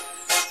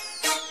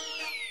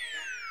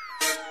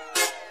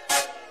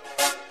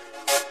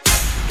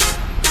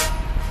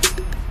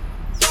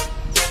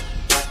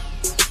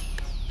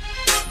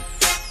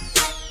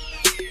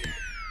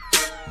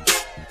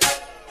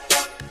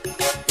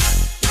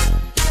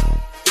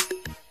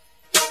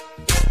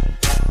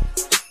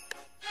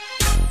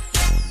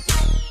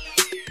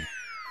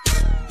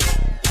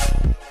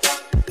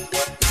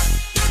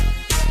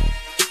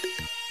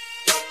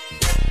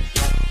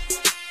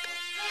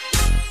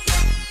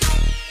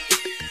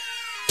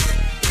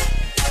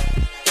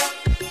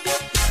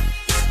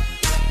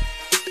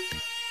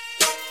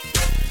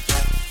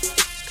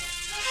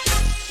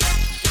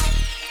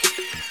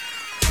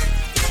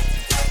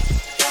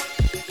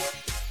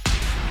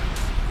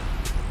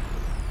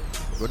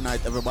 Good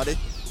night, everybody.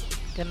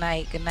 Good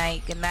night, good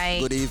night, good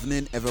night. Good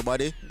evening,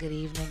 everybody. Good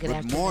evening, good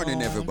afternoon. Good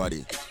morning,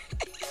 everybody.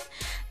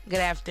 Good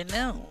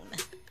afternoon.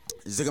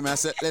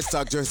 Let's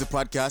Talk Jersey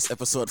podcast,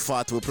 episode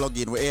 40. We plug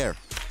in, we air.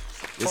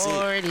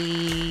 40.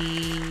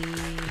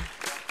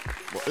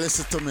 Well,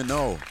 listen to me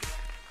now.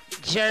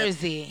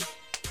 Jersey.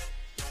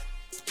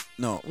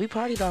 No. We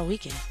partied all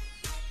weekend.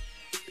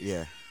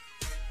 Yeah.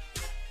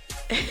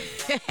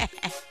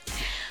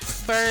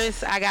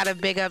 First, I got to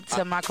big up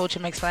to my Culture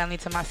Mix family,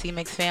 to my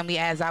C-Mix family,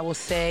 as I will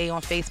say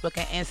on Facebook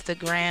and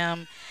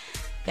Instagram.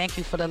 Thank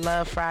you for the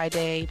love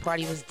Friday.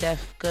 Party was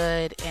def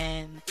good,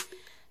 and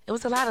it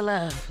was a lot of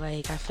love.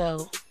 Like, I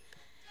felt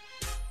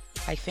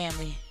like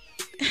family.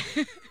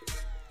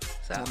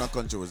 So.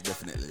 Country was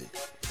definitely.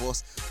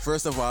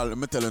 First of all, let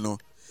me tell you now.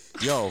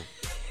 Yo,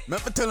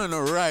 let me tell you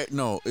now right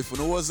now. If it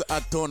was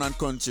at Town and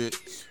Country,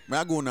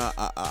 I'm going to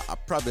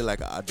probably like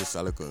just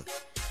a little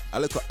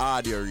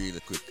audio really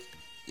quick.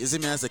 You see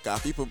me as a car,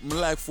 people me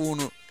like phone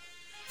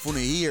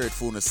hear it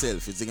for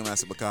yourself. You see me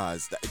as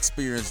because the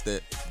experience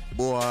that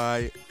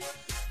boy,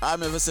 I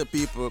never say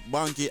people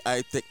Banky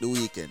I take the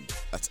weekend.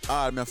 That's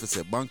all I have to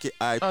say. Banky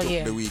I took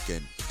the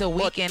weekend. The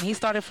weekend. He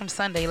started from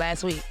Sunday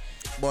last week.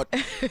 But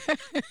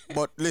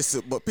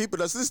listen, people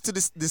just listen to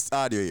this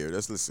audio here.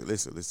 Just listen. You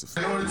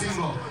know the thing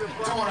go,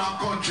 Town and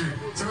Country.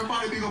 So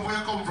everybody big up where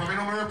you come from. You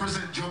know I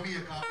represent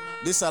Jamaica.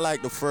 This I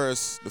like the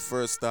first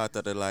start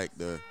of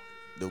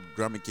the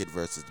Grammy Kid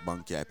versus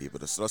Banky I people.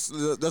 Just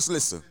listen.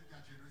 So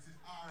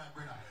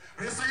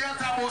you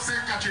talk about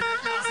saying catching, you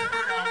can't say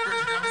brother and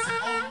bridge, you have to say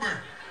hombre.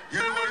 You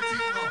know what the thing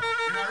go,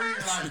 in a real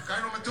life.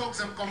 I know my talks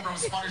them come from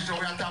Spanish, so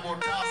we are talking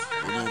about task.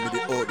 You know me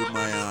the out with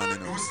my hand, you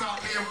know. We start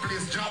playing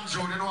place, jam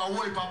show, you know I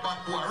wipe up bad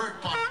boy, red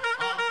pan,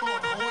 all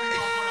thought, I wipe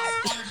up on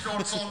a Spanish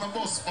down sound the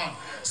bus pan,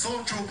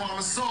 sound troop on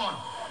my son.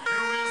 You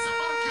know what I say,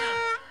 Banky,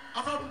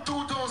 I'm from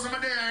 2000 a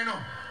day, you know.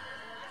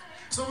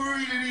 So we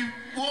really need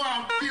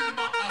more build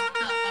back that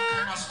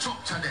kind of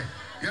structure there.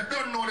 You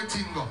don't know the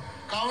thing go.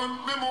 Cause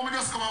remember when we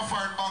just come and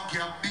find Banky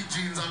and big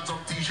jeans and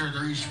some t-shirts to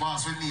reach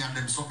fast with me and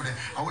them something there.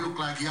 And we look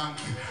like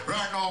Yankee.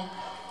 Right now,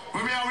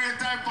 when we are wearing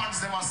tight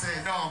pants, them I say,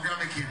 no,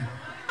 Grammy Kid.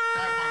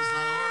 Tight pants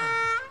not a word.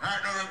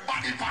 Right now, the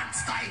body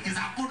pants tight is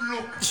a good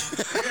look.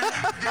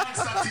 The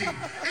answer thing.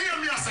 Hear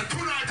me I say,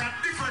 tonight a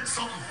different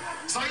something.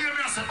 So hear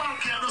me I say,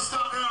 Banky, I just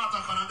start the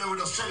attack and then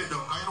we just shell it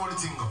down. Cause you know the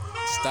thing go.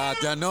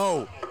 Start ya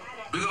know.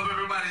 Big up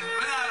everybody.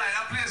 But I like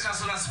that place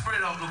just so that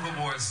spread out look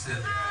board still.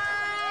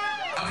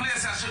 A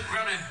place that should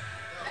Grammy.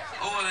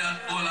 All I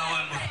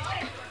want.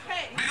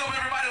 Big up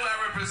everybody who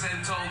I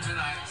represent town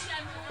tonight.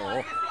 Oh.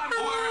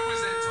 Who I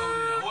represent town,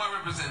 you know? Who I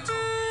represent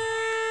town?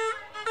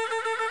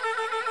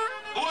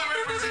 Who I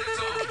represent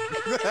town?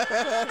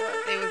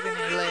 They was in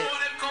there late. All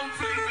them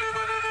conflict with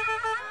money.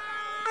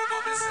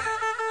 But they say, a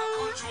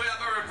country where I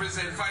go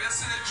represent. For you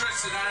see the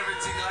dressing and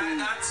everything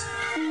like that.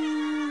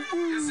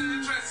 You see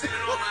the dressing, you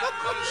know, man,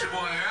 country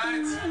boy,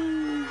 right?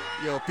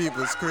 Yo,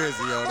 people's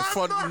crazy, yo. The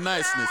fun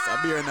niceness,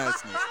 a beer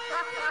niceness.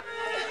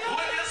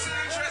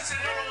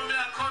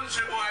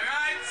 Country boy,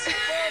 right?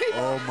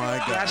 Oh my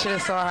God! I should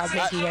have saw how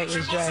Banky Hype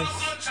was dressed.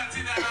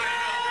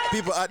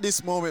 People at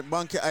this moment,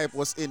 Banky Hype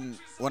was in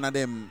one of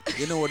them,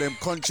 you know, them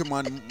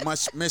countryman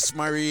Miss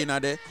Marina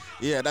there.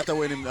 Yeah, that's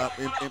when him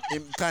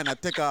kind of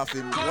take off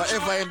him.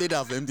 Whatever he did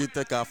have him did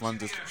take off and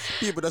just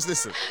people just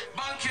listen.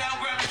 Banky and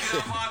Grammy to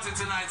the party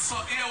tonight. So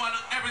here one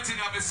everything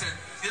I've been said.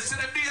 You see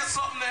the bass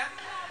something there?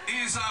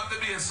 Ease off the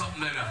bass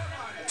something there.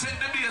 Take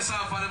the bass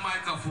off of the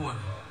microphone.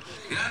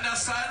 You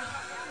understand?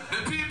 The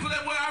people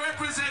that where I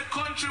represent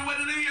country,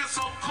 whether they hear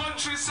some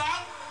country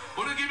song,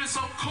 or they give me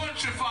some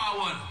country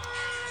forward.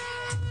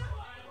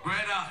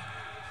 Brother.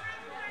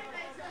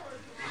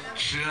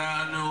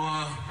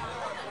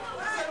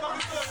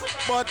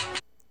 But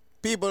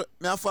people,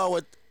 now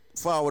forward,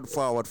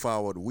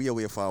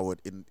 way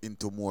forward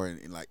into more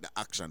in like the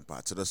action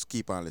part. So just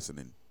keep on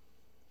listening.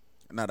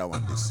 Another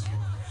one this.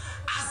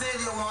 I said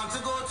you want to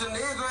go to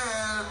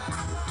Negril,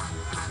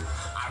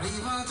 or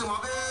even to my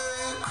bed.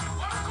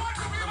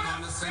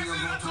 Send you go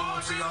to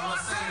Montreal,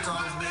 St.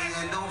 Thomas Bay,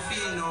 and don't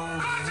feel no way.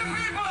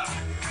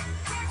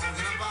 Open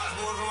the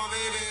passport for my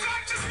baby.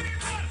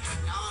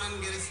 Down and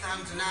get it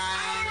stamped tonight.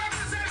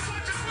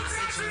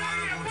 Said you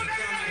wanna go to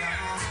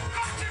Canada.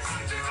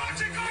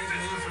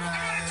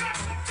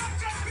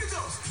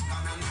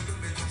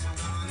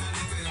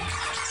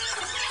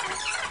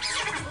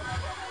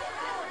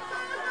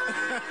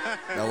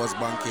 That was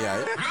Banky,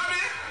 right?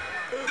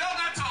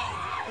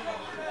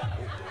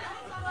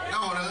 No,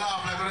 the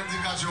laugh like when I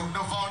think I joke.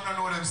 No found no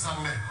know them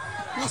song there.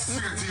 I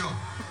swear to you.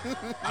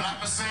 And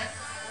like I say,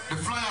 the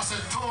flyer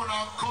said town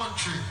and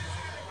country.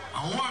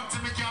 And one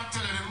thing I can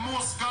tell you, the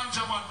most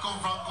ganja man come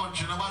from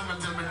country. Nobody can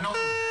tell me nothing.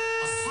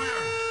 I swear.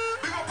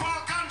 Big up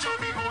all ganja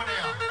people over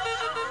there.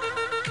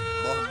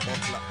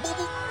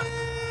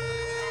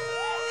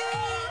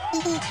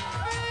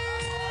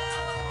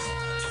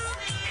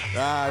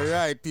 All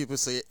right, people.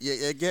 So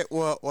you get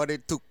what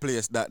it took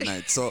place that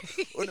night. So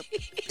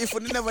if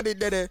we never did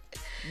that,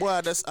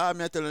 boy, that's all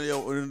me telling you.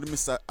 We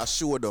miss a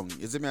showdown.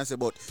 You see me? I say,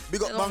 but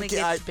big up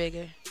Banky Eye,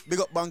 big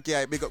up Banky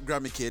Eye, big up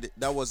Grammy Kid.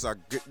 That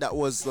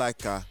was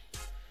like a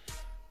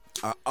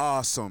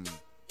awesome.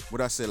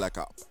 Would I say like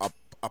a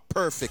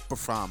perfect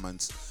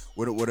performance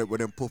when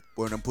them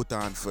put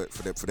on for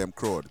them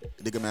crowd.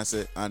 Dig me? I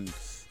say, and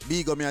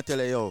big up me. I tell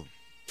you, yo.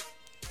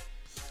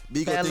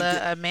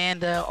 Bella,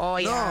 Amanda, oh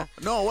yeah.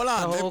 No, hold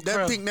on.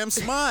 Them think them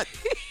smart.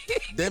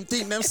 Them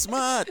think them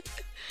smart.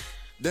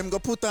 Them go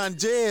put on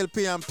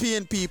JLP and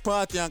PNP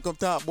party and come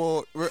talk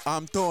about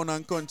town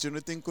and country. You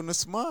think you're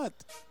smart.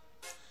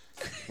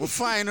 We're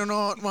finding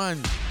out,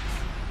 man.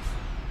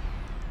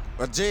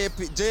 But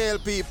JLP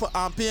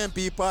and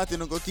PNP party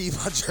no go keep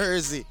a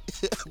jersey.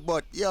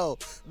 But yo,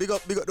 big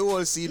up the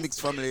whole C-Mix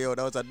family, yo.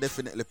 That was a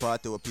definitely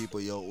party where people,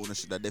 yo, who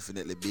should have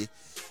definitely be.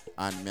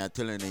 And me, I'm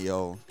telling you,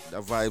 yo,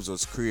 the vibes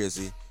was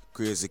crazy.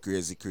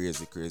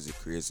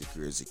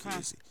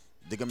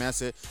 Dig me, I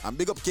say, and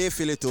big up K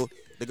Philly too.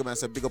 Dig me, I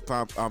say, big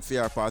up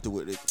Fair Party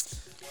with it.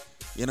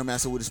 You know, me, I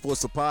say, we're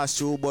supposed to pass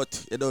through,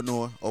 but you don't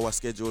know our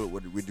schedule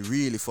would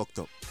really fucked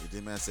up. You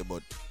know, me, I say,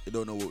 but you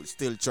don't know, we'll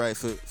still try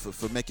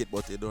for make it,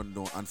 but you don't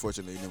know,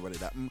 unfortunately, you never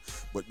did that.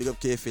 But big up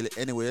K Philly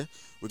anyway.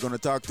 We're going to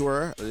talk to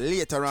her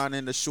later on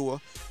in the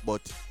show,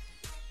 but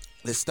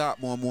let's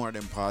start more of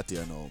them party,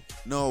 you know.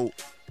 Now,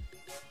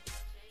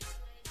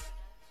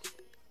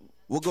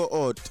 we'll go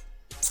out.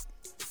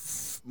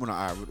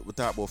 We'll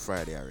talk about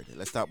Friday already.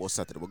 Let's talk about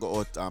Saturday. We'll go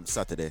out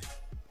Saturday.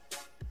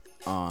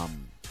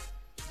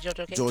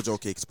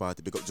 Jojo Cakes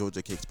Party. Big up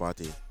Jojo Cakes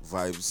Party.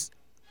 Vibes.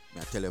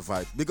 I tell you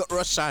vibes. Big up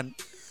Russian.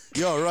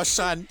 Yo,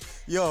 Russian.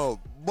 Yo,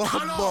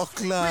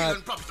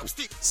 Buckland.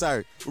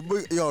 Sorry.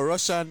 Yo,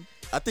 Russian.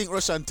 I think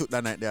Russian took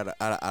that night there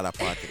at a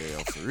party there.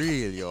 Yo. For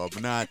real, yo.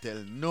 I'm not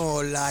telling no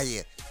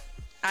lie.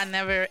 I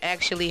never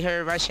actually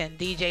heard Russian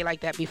DJ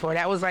like that before.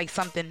 That was like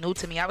something new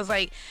to me. I was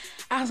like,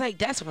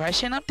 that's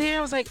Russian up there?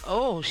 I was like,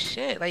 oh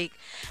shit. Like,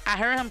 I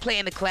heard him play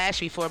in the Clash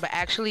before, but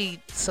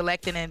actually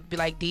selecting and be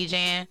like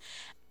DJing,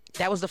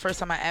 that was the first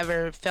time I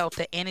ever felt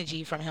the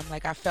energy from him.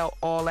 Like, I felt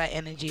all that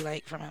energy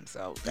like from him.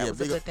 So that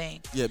was a good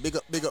thing. Yeah, big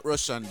up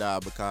Russian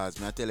dog, because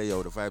man, I tell you,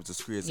 yo, the vibes was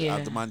crazy. Yeah.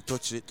 After the man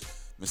touch it,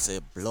 me say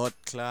blood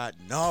clot.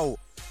 No.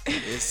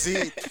 You see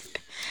it?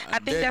 I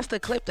think that's the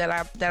clip that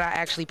I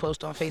actually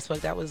posted on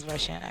Facebook. That was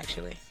Russian,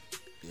 actually.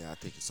 Yeah, I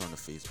think it's on the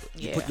Facebook.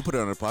 Yeah. You put it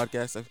on the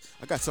podcast.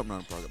 I got something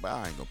on the podcast, but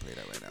I ain't gonna play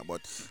that right now.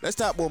 But let's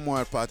talk about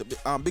more party.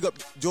 Big up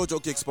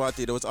Jojo Cakes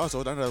Party. There was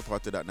also another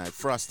party that night.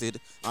 Frosted.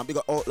 Big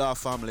up Outlaw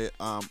Family.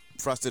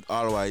 Frosted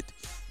All White.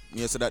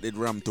 Yeah, so that did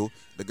Ram too.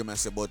 The game I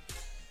said, but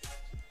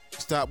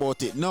start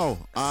about it. No.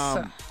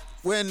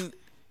 When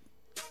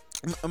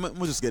I'm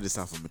gonna just get this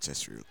off of my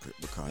chest real quick,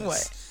 because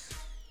what?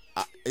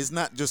 It's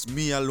not just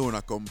me alone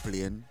I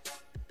complain.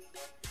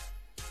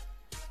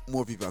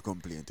 More people are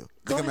complaining too.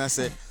 Because I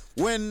say,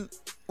 when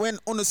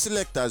on the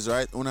selectors,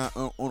 right, on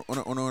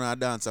a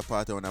dancer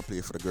party, when I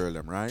play for the girl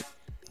them, right?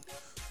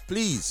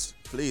 Please,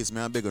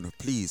 man, I'm begging you,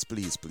 please.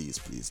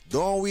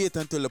 Don't wait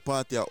until the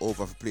party are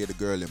over to play the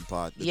girl them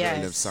part, the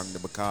girl them song,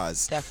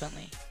 because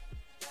definitely.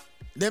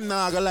 Them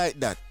not gonna like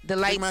that. The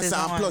lights is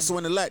on. Plus,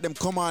 when the light them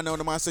come on,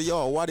 them I say,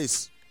 yo, what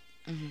is?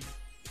 And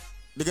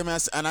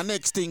the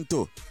next thing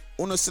too.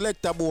 On a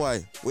selector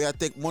boy, we are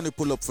take money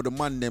pull up for the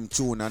man them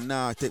tune, and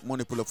now take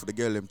money pull up for the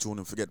girl them tune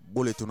and forget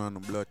bullet on the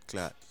blood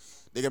clot.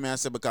 They get me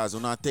answer because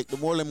when I take the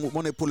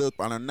money pull up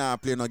and now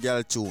play no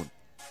girl tune.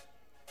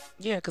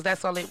 Yeah, because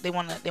that's all they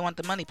want. They want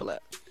the money pull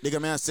up. They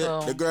get me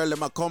answer. The girl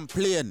them a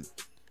complain.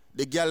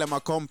 The girl them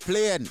a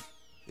complain.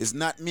 It's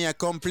not me a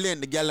complain.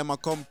 The girl them a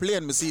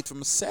complain. Me see it for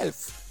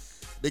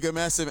myself. They get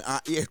me answer.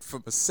 I hear it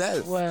for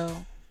myself.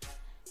 Well.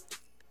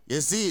 You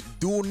see,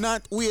 do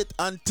not wait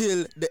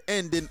until the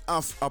ending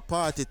of a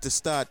party to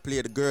start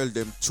play the girl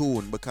them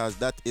tune, because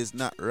that is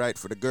not right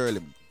for the girl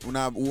them. We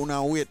not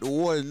wait the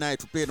whole night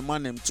to play the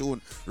man them tune.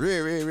 Oh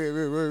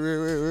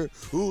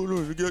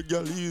no, you get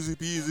girl easy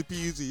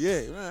peasy,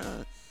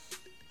 yeah.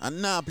 And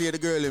now play the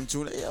girl them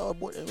tune. Yeah,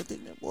 boy,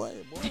 everything that boy.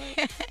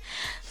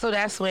 So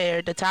that's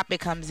where the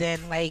topic comes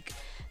in. Like,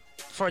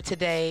 for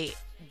today,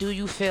 do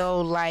you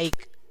feel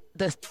like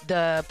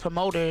the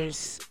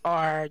promoters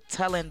are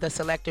telling the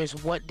selectors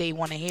what they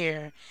want to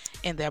hear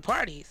in their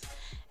parties?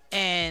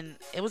 And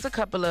it was a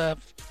couple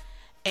of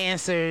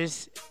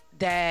answers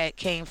that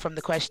came from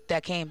the question,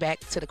 that came back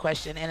to the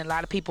question, and a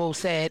lot of people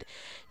said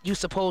you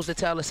supposed to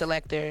tell the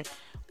selector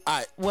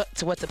what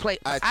to play.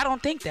 I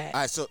don't think that.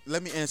 All right, so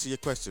let me answer your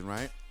question,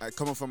 right?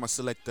 Coming from a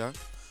selector,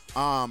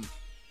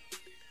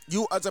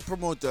 you as a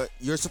promoter,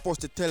 you're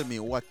supposed to tell me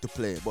what to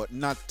play, but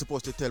not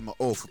supposed to tell me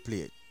how to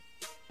play it.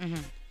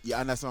 You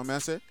understand what I'm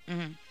saying?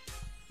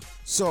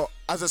 So,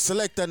 as a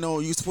selector now,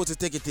 you're supposed to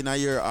take it in a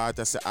year out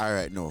and say, all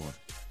right, no.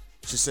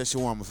 She said she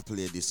want me to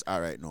play this. All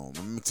right, no.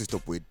 I'm mix it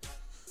up with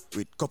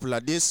couple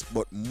of this,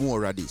 but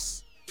more of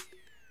this.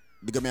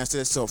 Because I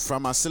say, so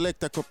from a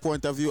selector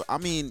point of view, I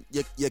mean,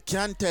 you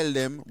can tell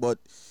them, but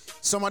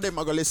some of them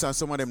are going to listen,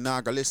 some of them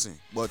not going to listen.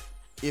 But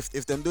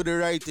if them do the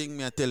right thing,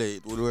 me I tell you,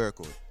 it would work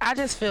out. I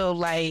just feel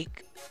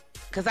like,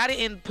 because I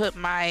didn't put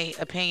my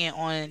opinion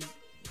on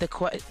the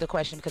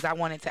question because I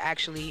wanted to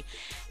actually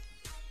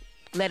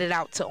let it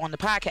out on the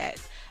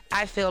podcast.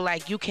 I feel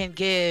like you can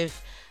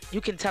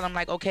tell them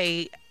like,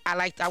 okay,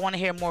 I want to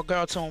hear more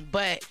girl tune,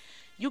 but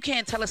you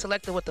can't tell a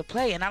selector what to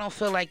play, and I don't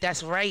feel like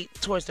that's right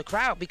towards the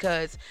crowd,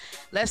 because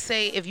let's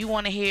say if you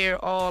want to hear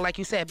all, like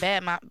you said,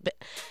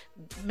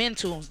 men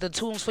tunes, the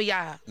tunes for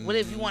y'all. What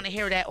if you want to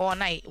hear that all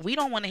night? We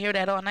don't want to hear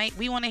that all night.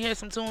 We want to hear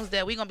some tunes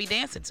that we're going to be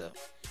dancing to.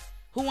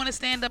 Who want to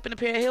stand up in a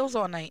pair of heels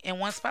all night in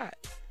one spot?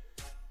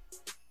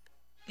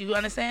 You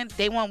understand?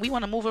 We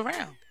want to move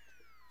around.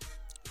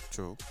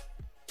 True.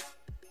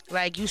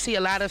 Like, you see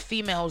a lot of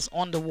females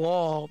on the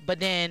wall, but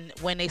then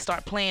when they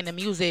start playing the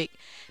music,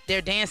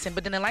 they're dancing,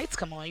 but then the lights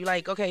come on. You're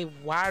like, okay,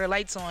 why are the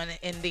lights on?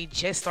 And they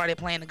just started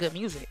playing the good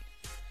music.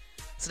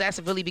 So that's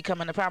really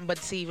becoming a problem. But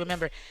see,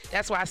 remember,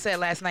 that's why I said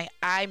last night,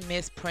 I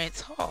miss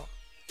Prince Hall.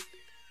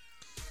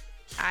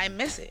 I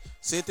miss it.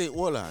 So you think,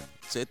 hold on.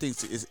 So you think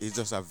it's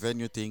just a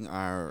venue thing,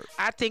 or?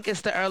 I think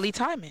it's the early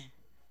timing.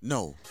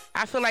 No.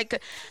 I feel like the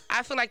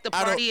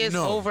party is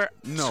over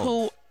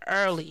too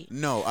early.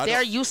 No,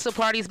 they're used to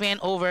parties being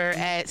over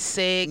at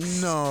 6,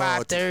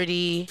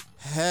 5:30.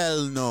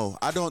 Hell no.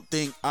 I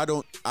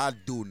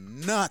do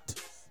not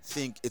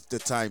think it's the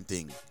time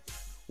thing.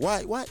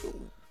 Why?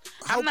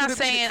 I'm not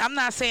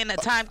saying the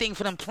time thing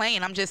for them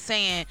playing. I'm just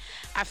saying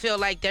I feel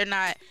like they're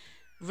not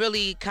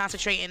really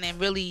concentrating and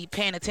really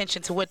paying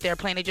attention to what they're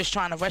playing. They're just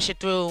trying to rush it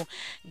through,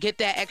 get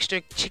that extra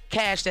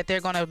cash that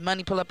they're gonna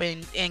money pull up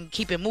and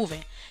keep it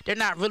moving. They're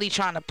not really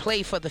trying to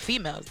play for the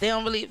females.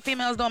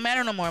 Females don't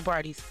matter no more in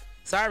parties.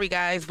 Sorry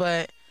guys,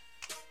 but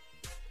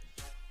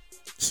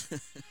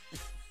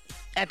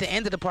at the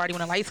end of the party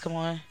when the lights come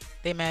on,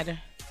 they matter.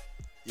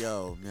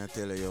 Yo, me I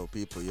tell you,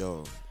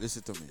 people,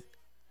 listen to me.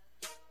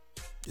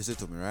 Listen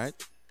to me, right?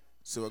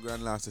 So what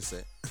Grand Last to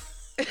say.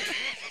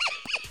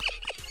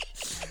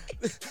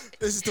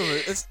 Listen to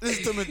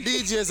me,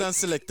 DJs and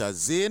selectors.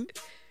 Zane,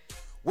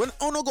 when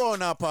I go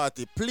on our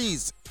party,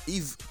 please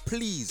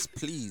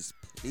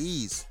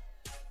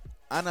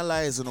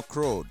analyze on the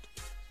crowd.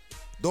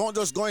 Don't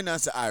just go in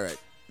and say, all right,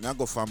 now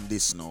go from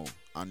this now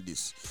and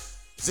this.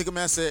 See,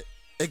 me I say,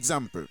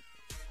 example.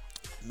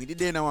 Me the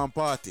day now one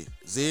party,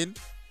 Zane.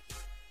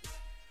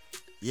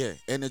 Yeah,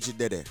 energy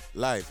there,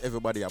 live,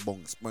 everybody are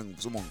bunks.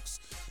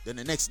 Then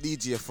the next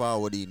DJ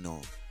forward,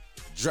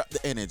 drop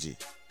the energy.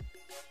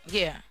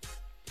 Yeah.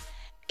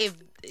 I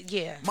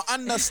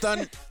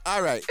understand.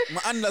 All right.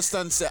 I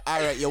understand. Say,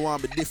 all right. You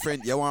want to be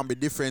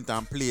different.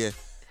 And play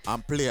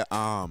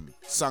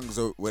songs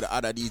with the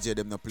other DJ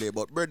them not play.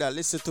 But brother,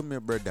 listen to me,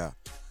 brother.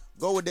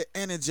 Go with the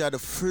energy of the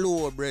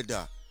flow,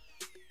 brother.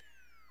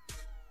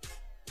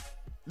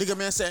 Nigga,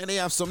 me say they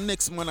have some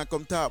next man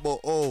come talk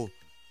about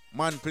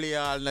man play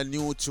all the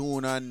new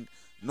tune and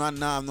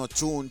no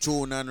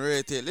tune and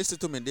rate it. Listen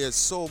to me. There's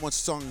so much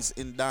songs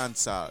in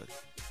dancehall.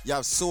 You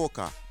have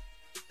soca.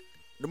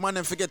 The man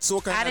didn't forget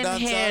soca in the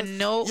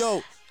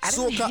dancehall.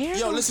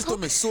 Listen to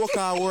me.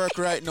 Soca work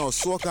right now.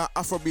 Soca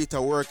and Afrobeat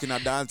are working in a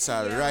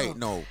dancehall right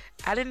now.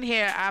 I didn't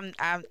hear. I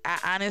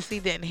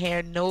honestly didn't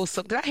hear no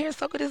soca. Did I hear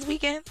soca this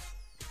weekend?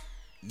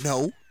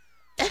 No.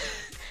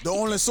 The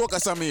only soca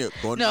song here.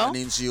 No.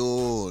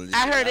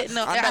 I heard it.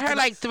 No, I heard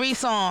like 3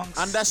 songs.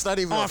 And that's not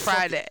even on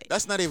Friday.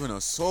 That's not even a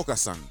soca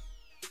song.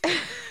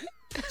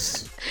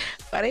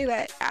 But they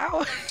like,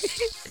 ow.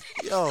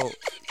 Yo.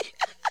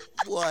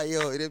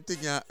 Boy, them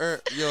thing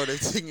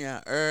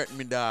hurt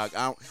me, dog.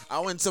 I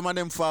went some of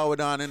them forward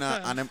on and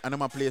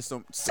them play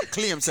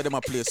claim said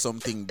them play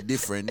something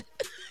different.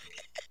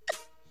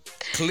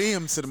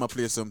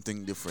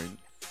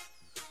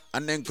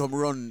 And then come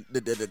run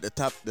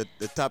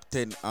the top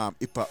 10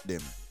 hip hop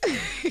them.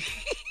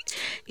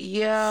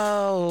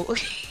 Yo.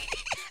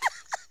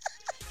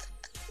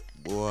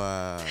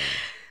 Boy.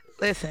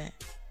 Listen.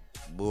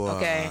 Boy.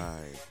 Okay.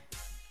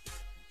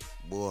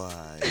 Boy,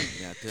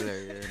 I tell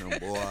you,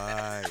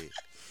 boy.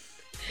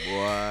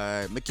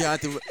 Me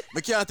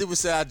can't even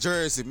say a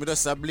Jersey. Me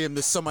just blame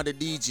some of the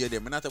DJ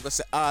them. Me not going to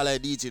say all the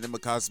DJ them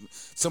because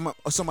some of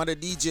the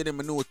DJ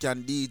them I know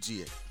can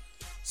DJ.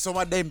 Some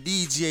of them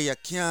DJ you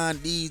can't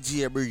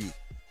DJ, bro.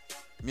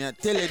 Me I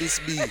tell you this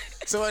be.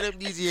 Some of them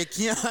DJ you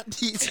can't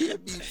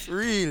DJ, be for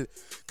real.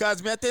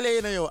 Cause me I tell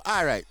you,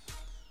 all right.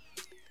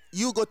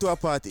 You go to a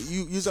party.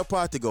 You's a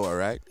party goer,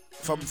 right?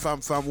 From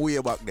way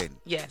back then.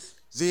 Yes.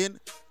 Zane,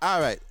 all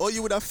right. Or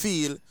you would have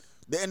feel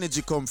the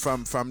energy come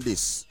from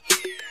this.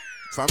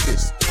 From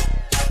this.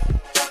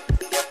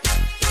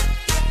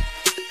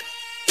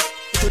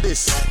 To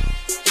this.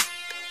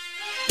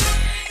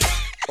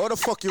 How the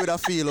fuck you would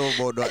have feel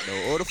about that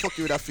though? How the fuck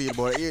you would have feel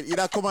about it? You'd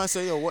have come and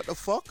say, yo, what the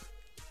fuck?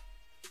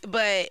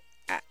 But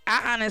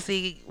I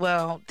honestly,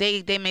 well,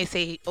 they may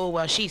say, oh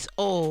well, she's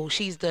old,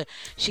 she's the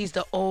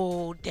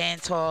old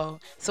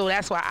dancehall, so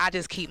that's why I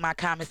just keep my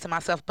comments to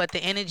myself. But the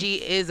energy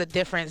is a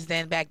difference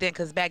than back then,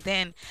 because back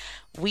then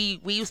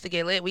we used to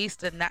get lit, we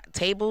used to knock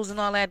tables and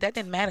all that. That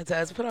didn't matter to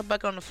us. We put our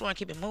bucket on the floor and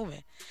keep it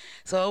moving.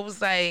 So it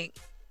was like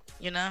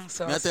You know,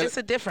 so Me I tell- it's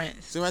a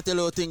difference. So I tell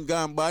you thing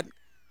gone bad.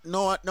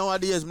 No,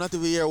 nowadays, I'm not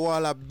even hear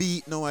Wall a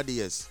beat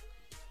nowadays.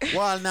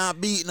 Wall not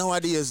beat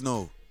nowadays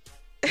now.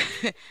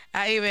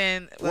 I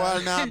even Wall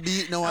not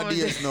beat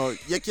nowadays now.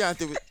 You can't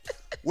even.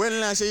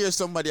 When last you hear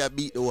somebody a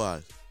beat the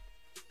wall?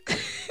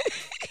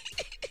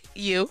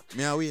 You.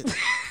 Me I wait.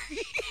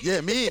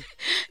 Yeah, me.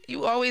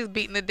 You always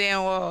beating the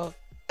damn wall.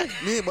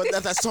 Me, but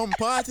that's at some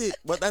party.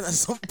 But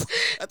that's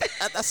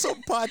at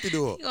some party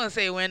though. You gonna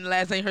say when the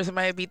last time you heard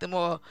somebody beat them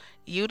all?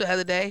 You the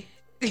other day.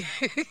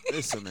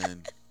 Listen,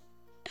 man.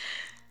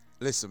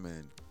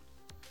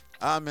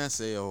 I'm gonna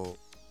say, yo,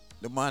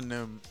 the man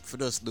them for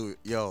just do it.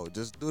 Yo,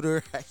 just do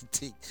the right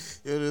thing.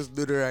 You just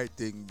do the right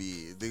thing,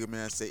 B. They me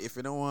say if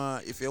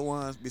you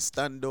want to be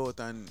stand out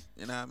and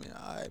you know what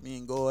I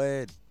mean, go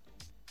ahead.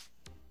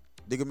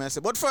 They me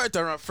say, but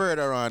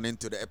further on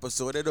into the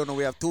episode, they don't know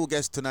we have 2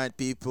 guests tonight,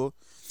 people.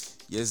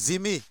 You see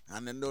me,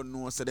 and they don't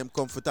know so them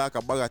come for talk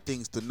about of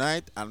things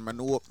tonight, and man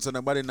hope so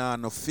nobody now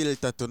no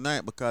filter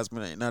tonight because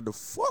me not the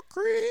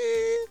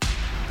fuckery.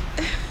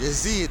 You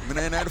see it, me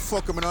not the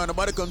fuckery. Me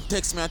nobody come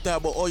text me and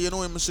talk about, oh you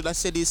know me should have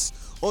said this,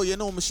 oh you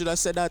know me should have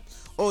said that,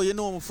 oh you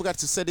know me forgot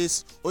to say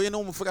this, oh you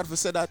know me forgot to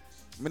say that.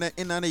 Me not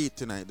in on it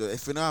tonight. Though.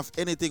 If you don't have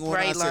anything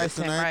want to say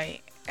Larson,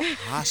 tonight, right.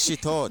 hash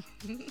it out.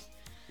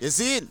 You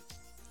see it?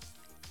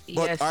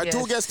 But Yes, our 2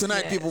 yes, guests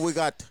tonight, yes. people, we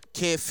got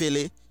K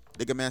Philly.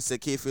 The guy say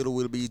K Philly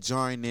will be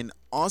joining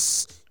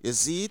us. You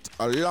see it?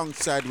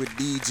 Alongside with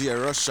DJ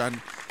Russian.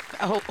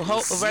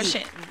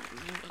 Russian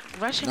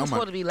No, was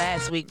supposed to be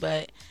last week,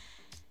 but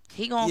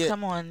he gonna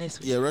come on this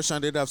week. Yeah,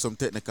 Russian did have some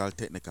technical.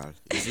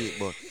 You see it?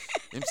 But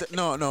him say,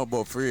 no,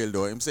 but for real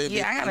though. Him saying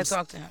Yeah, I gotta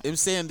talk to him. Him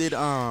saying did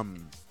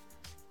him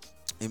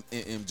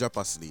drop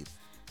asleep.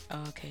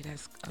 Oh, okay,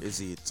 that's okay. You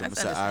see it? So I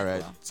That's say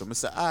alright. understandable.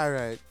 So I say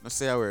alright. No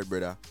say a word,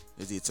 brother.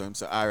 You see it? So I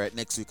say alright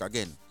next week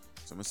again.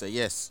 So I say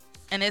yes.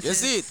 And this You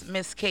see is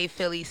Miss K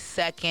Philly's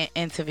second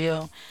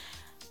interview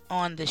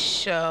on the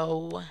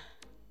show.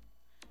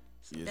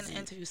 It's You been see an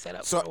it? interview set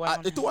up So for a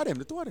while. the two of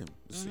them.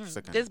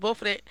 Second. This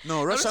both of it.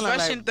 No, Russian and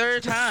Russian like-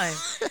 third time.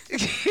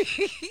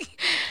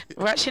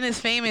 Russian is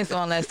famous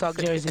on Let's Talk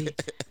Jersey.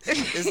 You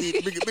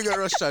see, bigger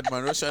Russian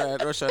man, Russian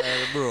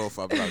bro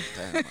for a long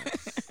time, man.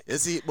 You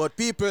see, but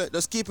people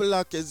just keep it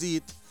locked. You see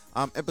it,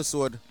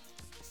 episode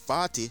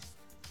 40.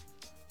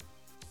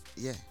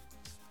 Yeah.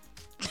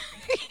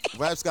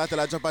 Vibes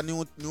Cartel drop a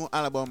new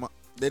album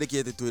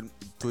dedicated to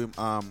him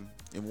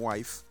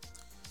wife.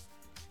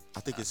 I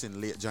think it's in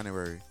late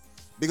January.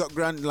 Big up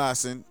Grand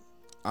Larson,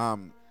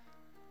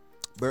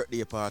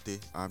 birthday party,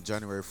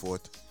 January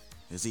 4th.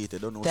 You see it, I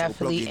don't know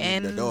Definitely so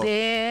in the in door.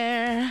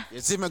 there. You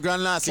see my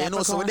Grand Larson, you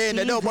know so we're there in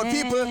the door. But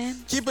people,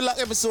 keep it like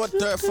episode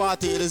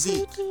 40, you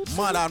see,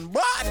 mad and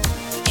bad.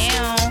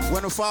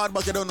 When we forward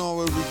back, you don't know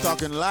we'll be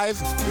talking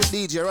live with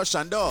DJ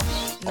Russian door.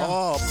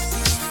 Oh.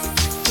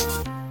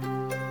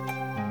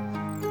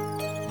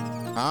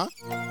 Huh?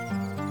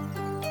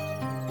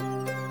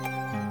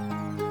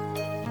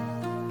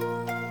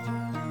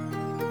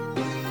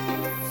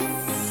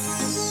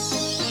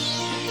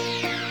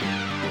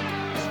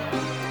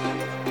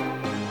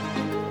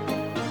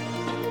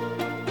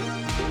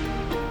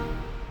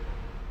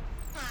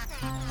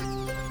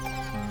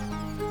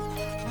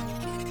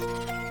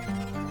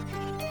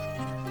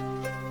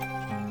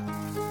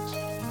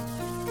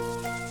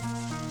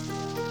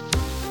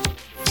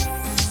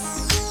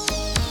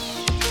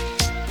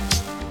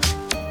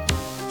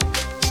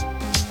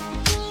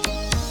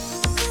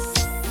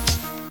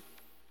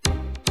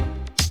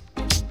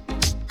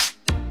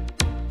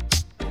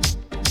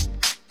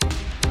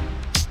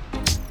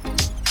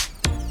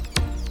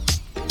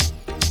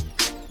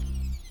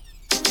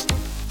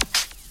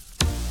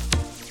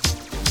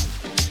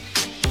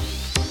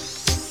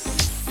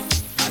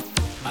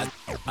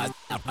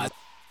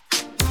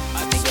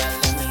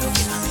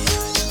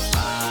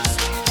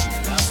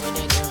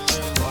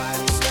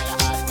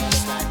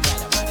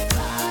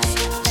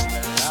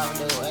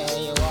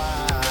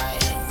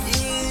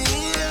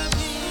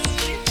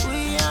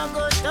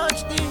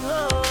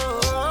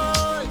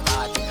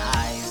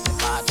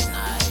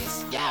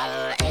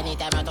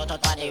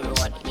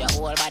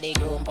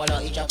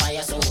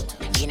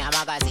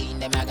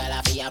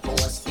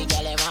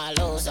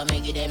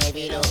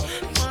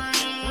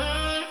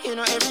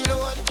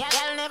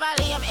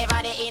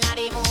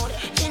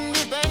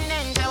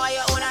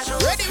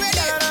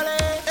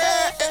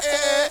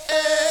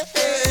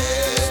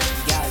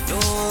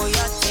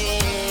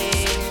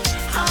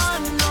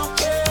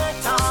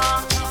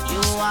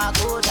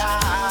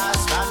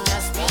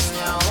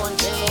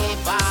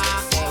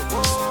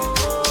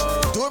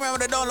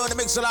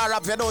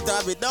 Rap, you don't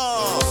have it,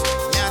 no.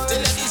 Yeah, tell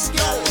you this,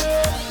 yo.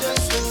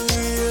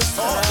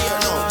 Oh, dear,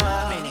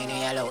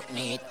 no.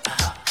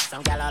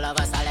 Some girl all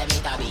over, so let me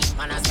to beat.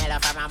 Man, I smell her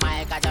from a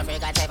mile, cause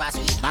Africa type of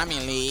sweet.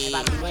 Family.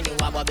 When you a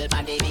bubble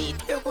pan the beat.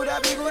 You coulda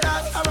be good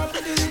at, I want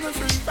to do the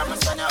free. From a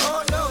son,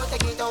 oh no,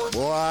 take it out.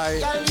 Boy.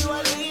 Girl, you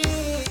a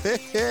lead.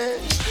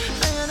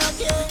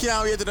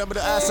 Can't wait to them with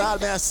the ass all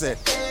me I said.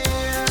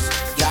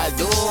 Girl,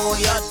 do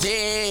your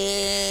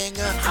thing. I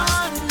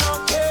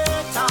don't care.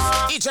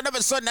 and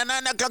every Sunday,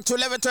 9 o'clock to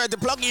 11:30.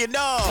 Plug in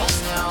now.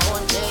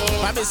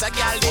 My miss a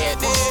girl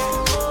lady.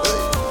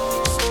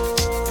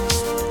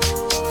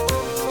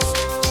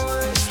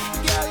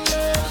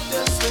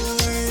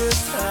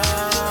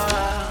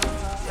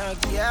 Your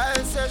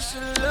girl says she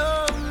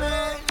love me.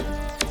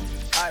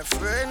 Her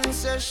friend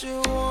says she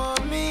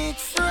want me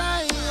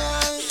fry.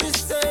 She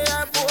say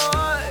her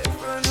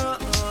boyfriend no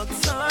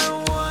ask her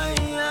why.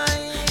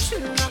 She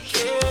not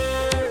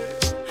care.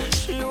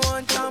 She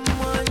want a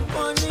man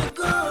when it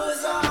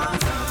goes on.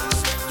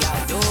 You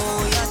do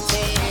your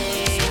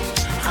thing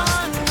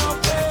and no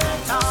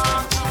better.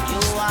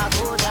 You are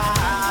good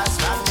ass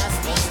from the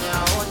spin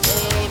your own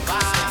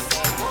paper.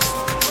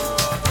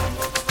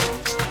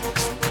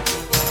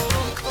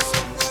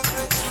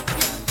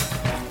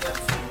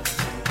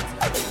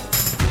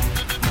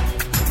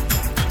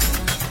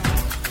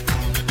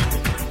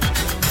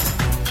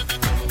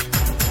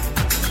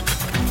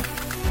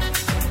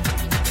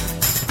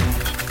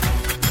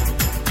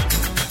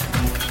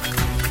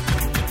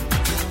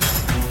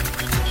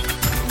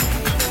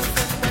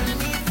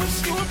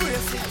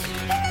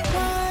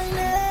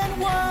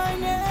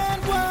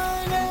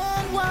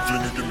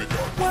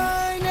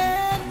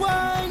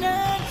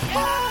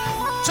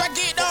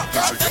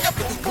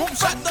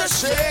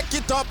 Shake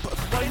it up,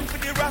 wine for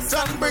the rest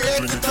and break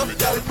it up,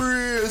 girl.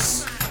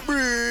 Brace,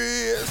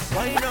 brace.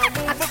 Why not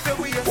move up your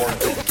waist?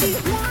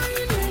 Keep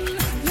whining,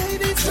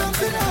 ladies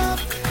jumping up.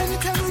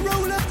 Anytime we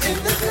roll up in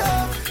the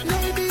club,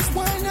 ladies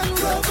whine and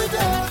roll it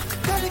up.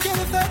 Gotta get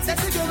it back,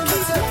 sexy girl.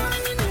 Keep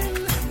whining,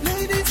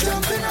 ladies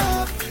jumping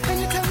up.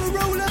 Anytime we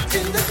roll up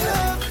in the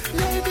club,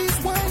 ladies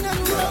whine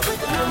and roll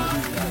it up.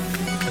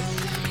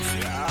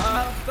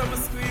 After me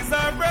squeeze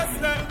her breast,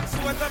 she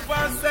went up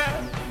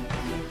herself.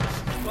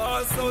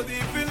 Fall so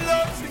deep in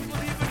love, she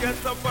could even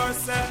get up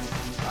herself.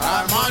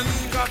 Man,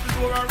 got the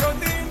door and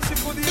running, she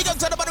could even. You don't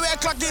tell the way I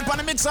clock deep on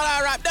the mix all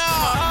right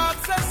now.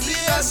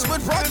 Yes,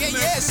 with Rocky,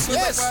 yes.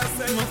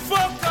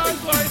 Fuck her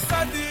twice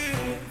a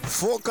day.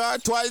 Fuck her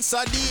twice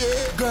a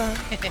day. Girl,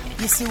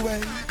 you see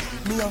when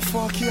me a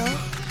fuck you?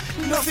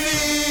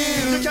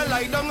 Nothing. You can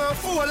lie down on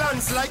four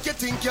lands like you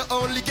think you're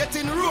only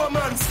getting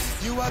romance.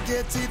 You are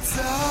get it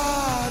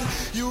sad,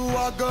 you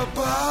are go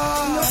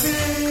bad.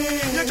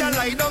 Nothing. You can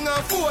lie down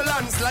on four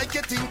lands like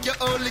you think you're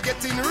only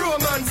getting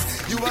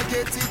romance. You are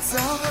get it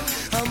sad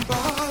and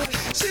bad.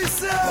 She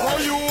said, oh,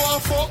 you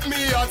want fuck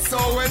me out, so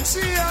when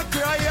she a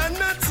cry and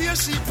not tear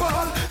she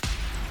ball.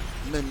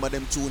 Remember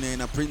them tune in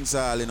a Prince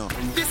Hall, you know.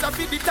 This a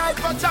be the type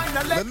of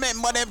China leg.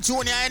 Remember them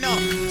tune in, you know.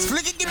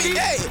 Flick it, give me,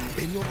 hey.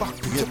 Bend your back,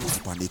 put your pussy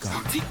on the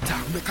car.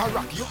 Tick-tock, make a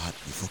rock you.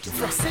 Fuck your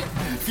Frost it,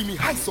 feel me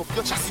high up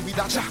your chassis with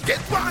a jack.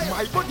 Get why?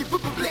 My body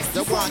bubble bless.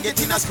 You want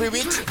get in a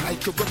spirit?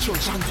 Like you go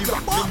church and the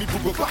rock. Let me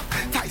bubble back.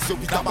 Ties you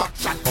with a back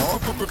shot.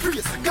 Bubble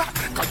praise God.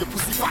 Cause your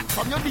pussy fat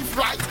from your leaf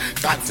right.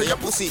 God say your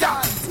pussy.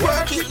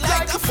 Work it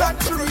like a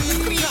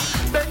factory.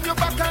 Bend your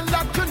back and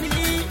lock your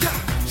knee.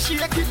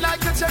 Shake it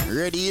like a check.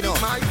 Ready, you know.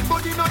 My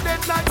body not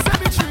dead like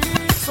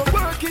cemetery. So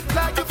work it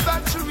like a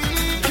factory.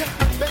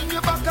 Bend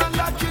your back and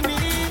lock your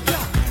knee.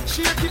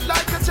 Shake it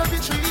like a cherry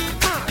tree.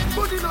 My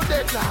body not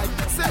dead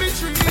like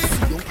cemetery.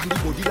 Sit down on the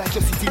body like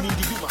you're sitting in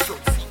the room. Feel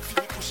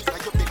me push it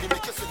like your belly,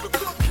 make yourself a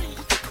blood clean.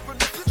 Run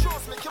up your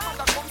jaws, make your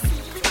mother come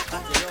see me.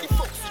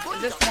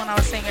 Is this one I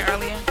was singing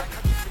earlier?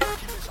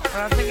 I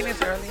was singing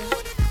this earlier.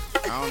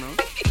 I don't know.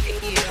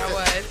 Yeah, I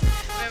was.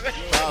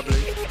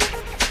 Probably.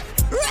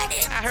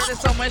 I heard it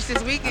so much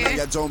this weekend. And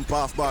you jump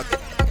off back.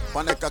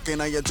 Panic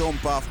and you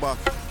jump off back.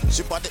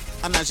 She put it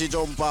and then she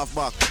jump off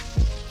back.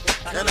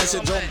 And then she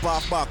jump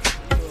off back.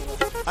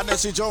 And then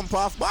she jump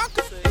off back.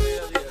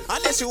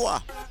 And then she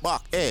what?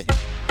 Back, eh?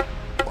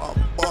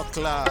 Back,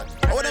 lad.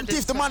 How them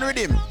thief the man with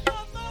him?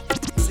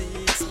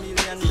 $6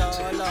 million.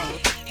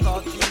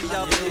 Cocky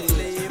up the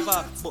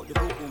flavor. But the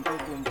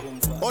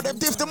boom. Oh, them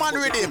thief the man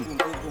with him.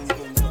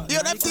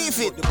 You them thief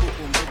it.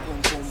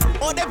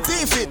 Oh, them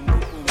thief it.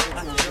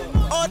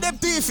 Oh, them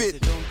thief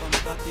it.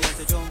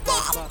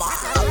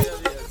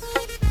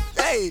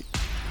 Hey.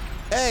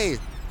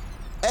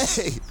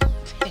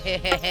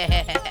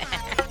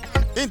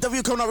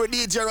 Interview coming up with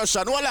DJ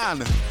Russian. Hold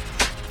on.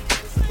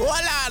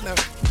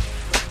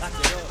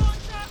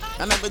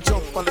 And then me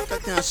jump on the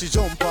cocky and she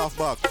jump off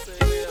back.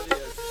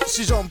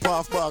 She jump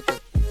off back.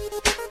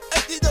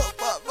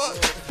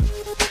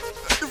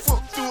 The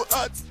fuck too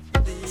hot.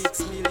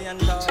 $6 million.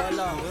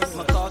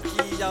 My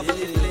cocky have the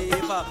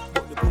flavor.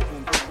 But the boom.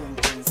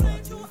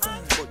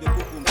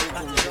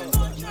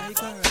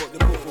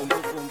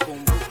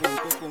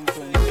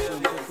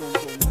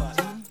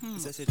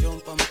 Say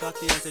jump on my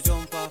cocky and say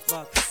jump off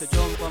back. Say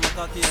jump on my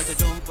cocky and say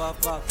jump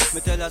off back.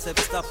 Me tell her say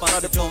stop and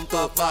say jump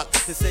off back.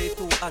 She say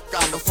too hot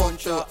and the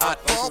front show hot.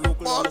 She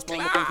look around the spine,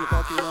 me come to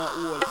cocky in a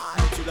hole.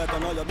 She like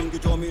another bingy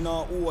drum in a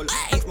hole.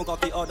 Push my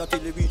cocky harder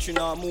till it reach in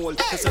a mole.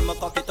 She say my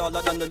cocky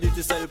taller than the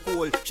little cell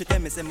pole. She tell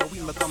me say my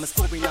wheel me come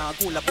score in a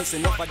goal. A pussy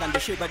enough than the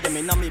shape of them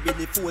in a me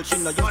belly fool. She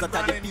no use that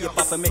the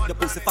paper to make the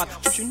pussy fat.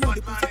 She know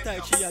the pussy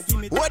tight. She a give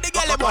me. What the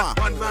girl want?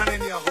 One man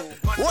in your hole.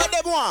 What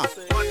they want?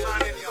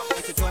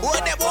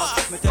 What they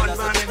want? Me tell her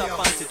say stop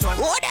and say jump.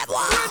 What they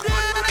want?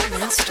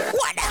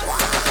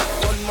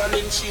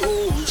 she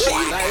hold, she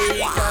like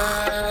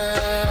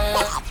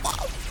that.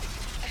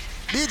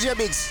 DJ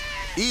Biggs,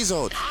 he's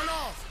out.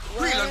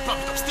 Real and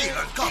proper, steel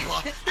and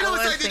copper. You know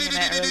what I'm saying?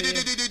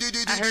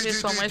 I heard it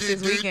so much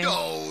this weekend.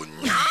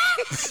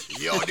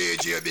 Yo,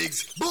 DJ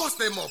Biggs, boss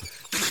them up.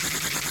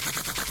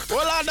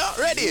 Hold on now,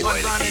 ready?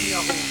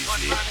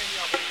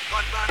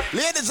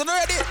 Ladies, are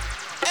ready?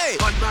 Hey!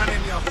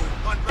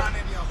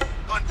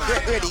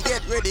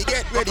 Get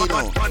ready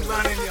now.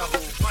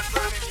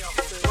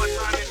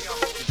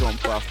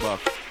 Jump off back.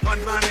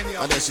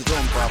 And then she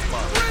jump off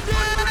back.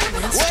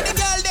 What the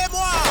girl them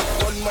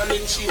want? One man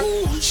in she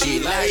hold, she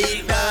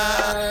like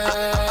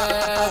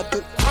that.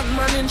 One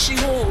man in she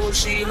hold,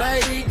 she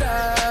like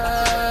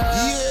that.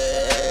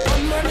 Yeah.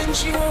 One man in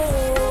she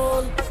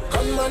hold,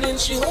 one man in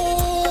she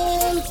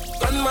hold,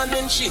 one man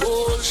in she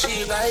hold,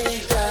 she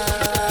like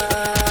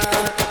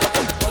that.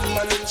 One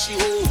man in she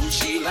hold,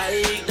 she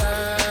like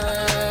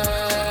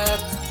that.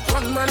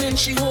 One man in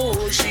she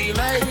hold, she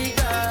like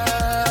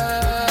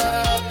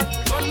that.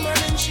 One man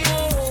in she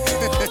hold,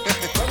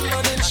 one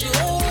man in she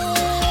hold,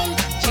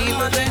 one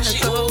man in she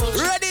hold.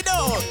 Ready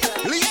now,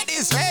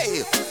 ladies,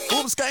 hey,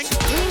 boom skank.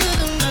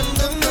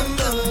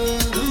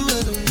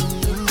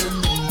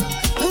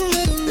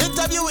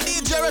 Interview with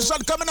DJ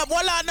Russian coming up.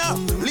 Hold on now,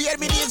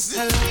 ladies.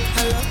 And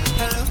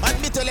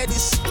me tell you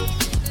this.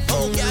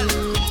 Oh, girl.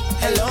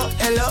 Hello.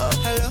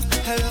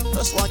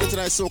 Just want to get to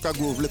that soca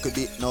groove, look a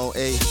bit now,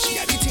 hey.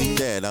 Thing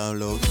there down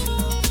low.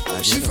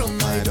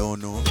 I don't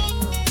know.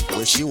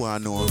 Where she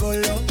want know.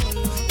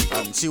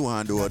 And she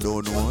want do, I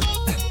don't know.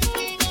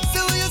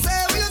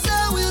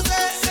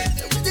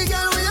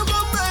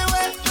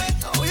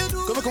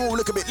 Come on,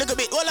 look a bit,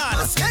 hold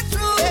on.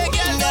 Hey,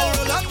 girl,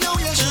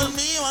 show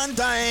me one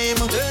time.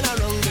 Turn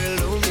around, girl,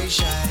 don't be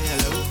shy.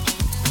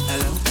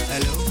 Hello.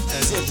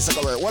 See if this is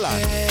going hold on.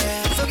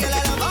 So, girl, I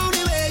love the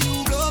way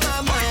you blow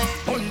my mind.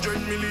 $100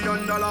 million.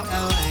 Dollar,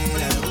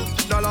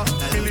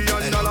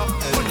 million dollar.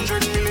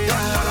 $100 million.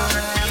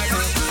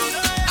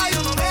 Are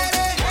you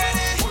ready?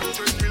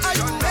 Are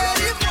you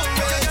ready for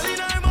it?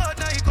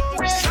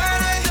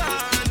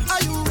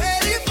 Are you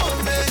ready for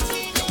it?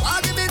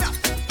 I'll give it up.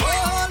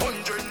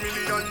 $100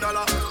 million.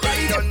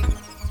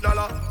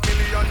 Dollar,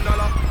 million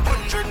dollar.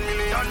 $100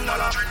 million.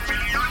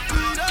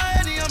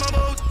 Any I'm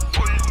about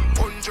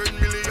 $100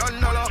 million.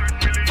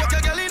 Fuck a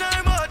girl in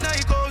her mouth,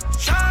 night out.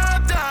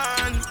 Sharp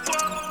down.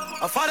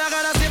 A father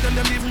gotta save them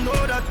even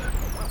know that.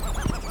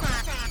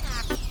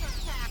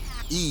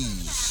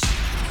 Ease.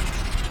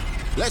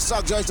 Let's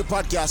Talk Joyce the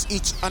podcast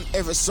each and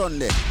every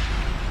Sunday.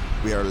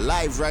 We are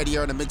live right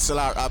here on the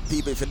MixLR app.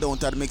 People, if you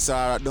don't have the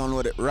MixLR app,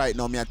 download it right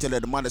now. Me I tell you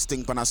the mother's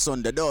thing on a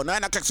Sunday. Though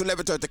 9 o'clock to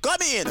 11:30.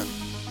 Come in.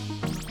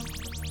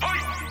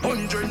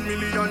 $100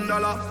 million.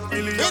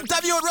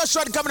 Interview with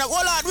Russian coming up.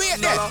 Hold on, wait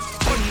there.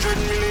 $100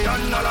 million.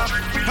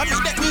 I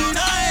mean that we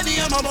know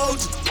any I'm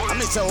about. I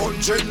mean say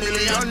 $100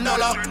 million.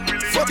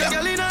 Fuck a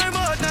girl in her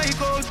mouth,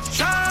 night out.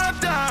 Sharp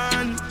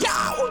down.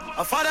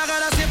 A father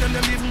gotta save them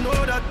even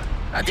know that.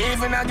 Not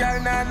even a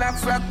girl nah knock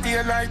flap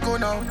tail like you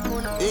know.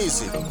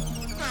 Easy.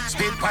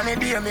 Spit pan the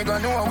day, me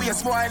gon' know a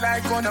waste boy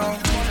like you know.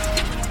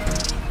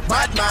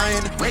 Bad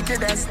mind.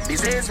 Wickedest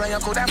disease when you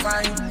coulda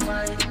find.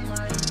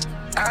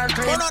 All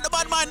clean. Hold on the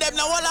bad mind them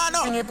now, hold on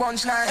now. Sing a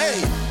punchline.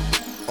 Hey.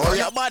 Oh,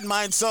 your bad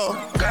mind, so.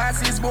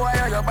 Glasses boy,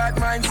 or your bad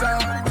mind, so.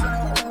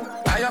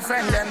 Are your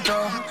friend them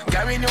too?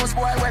 Gary News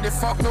boy, where the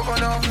fuck do you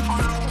know?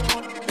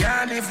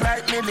 Can't live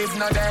like me, live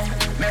no day.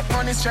 Make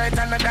money straight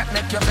and that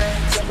make your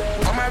face.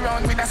 Come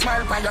around with a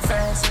smile on your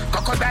face.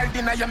 Crocodile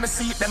dinner, you me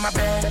see them a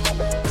bed.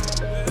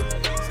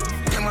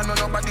 Them a know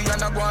nobody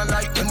and a go on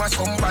like them a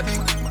somebody.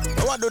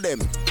 How I do them?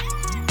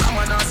 Come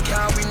on, ask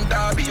can't win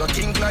derby, you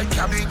think like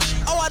cabbage.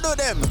 How I do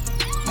them?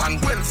 Man,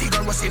 well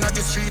figure was in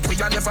the street, we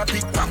a never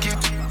pickpocket.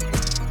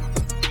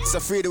 It's a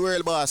free the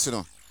world boss, you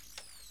know.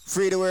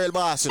 Free the world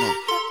boss, you know.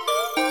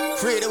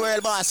 Free the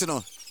world boss, you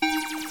know.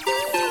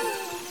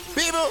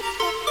 People,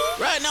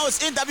 right now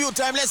it's interview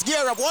time. Let's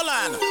gear up. Hold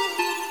on.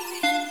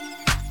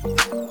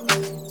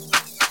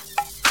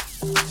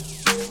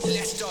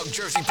 Let's Talk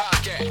Jersey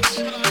podcast.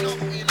 You know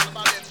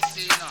about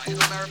MC, you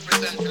know, I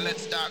represent the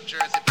Let's Talk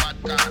Jersey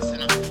podcast, you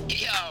know.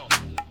 Yo,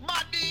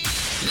 buddy.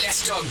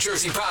 Let's Talk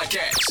Jersey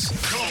podcast.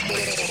 Come on.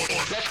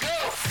 Let's go.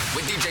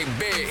 With DJ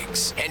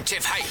Biggs and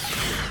Tiff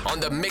Hype on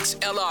the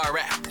MixLR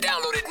app.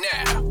 Download it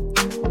now.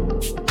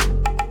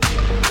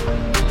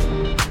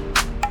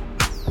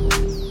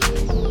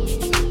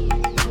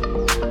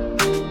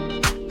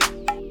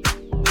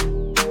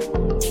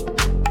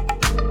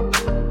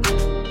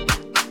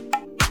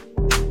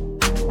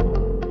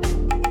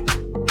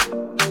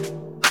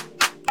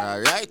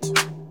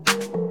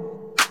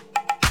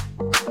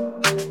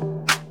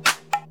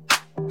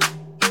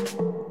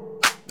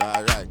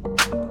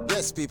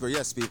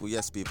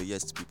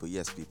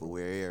 Yes, people,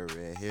 we're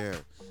here.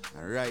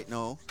 And right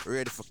now,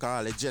 ready for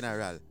call the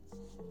general.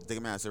 Take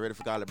a man, so ready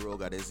for call the bro,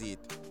 got his it.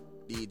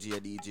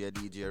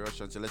 DJ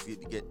Russian. So let's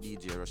get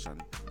DJ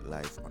Russian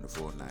live on the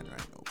phone line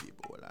right now,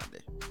 people. Hold on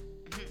there.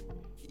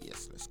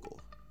 Yes, let's go.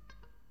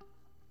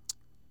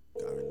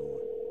 Gary,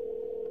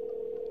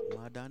 no.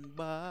 and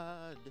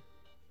bad.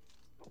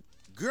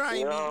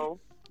 Grimy. Yo.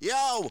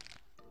 Yo.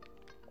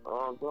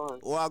 Oh, go on.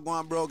 Oh, go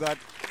on, bro, God.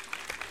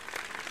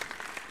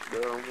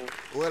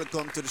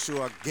 Welcome to the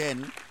show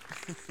again.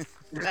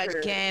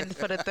 Again,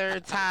 for the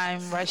third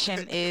time,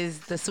 Russian is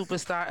the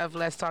superstar of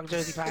Let's Talk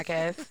Jersey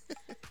podcast.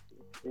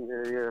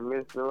 Yeah,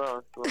 Mr.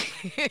 Ross.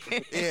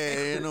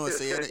 Yeah, you know,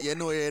 so you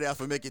know you have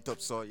to make it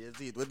up, so you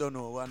see it. We don't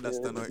know, we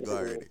understand how it go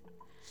already.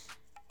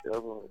 Yeah,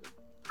 bro.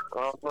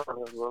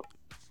 Bro.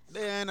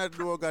 They ain't a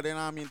do God, you know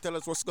what I mean? Tell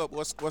us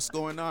what's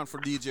going on for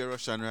DJ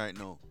Russian right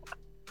now.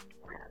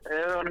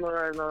 I don't know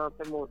right now,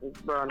 promote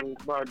this brand new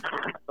bad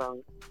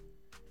song.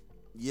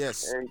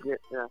 Yes. And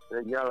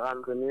the girl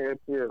Anthony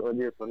here, or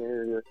the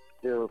Anthony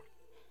still,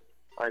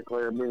 like,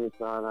 where you bring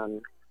it on,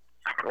 and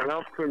we're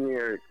not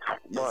premiere it,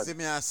 but... You see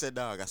me, I said,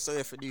 dog, I saw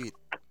you for do it.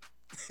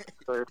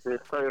 So if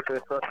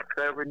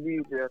every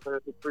DJ, so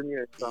if the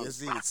premiere song. You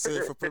see, so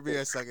if a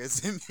premiere song, you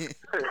see me?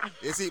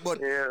 You see, but...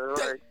 Yeah,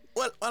 right.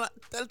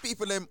 Tell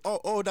people them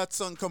how that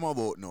song come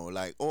about now.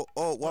 Like,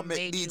 what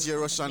make DJ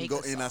Russian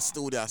go in a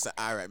studio and say,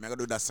 alright, I'm gonna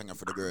do that song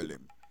for the girl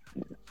them.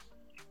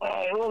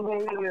 It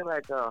wasn't really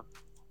like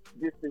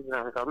this is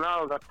like I'm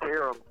now got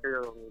clear on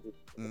music.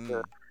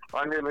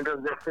 And then we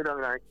just sit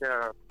down like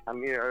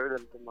I'm here, I heard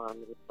them come on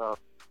and stuff.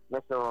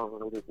 Mess around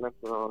with it, mess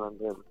around and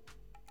then.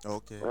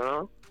 Okay. You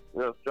know?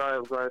 Just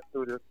drive right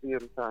through the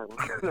same time.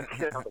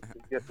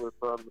 Get with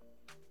problem.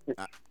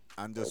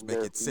 And just make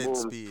it set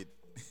speed.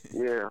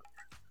 Yeah.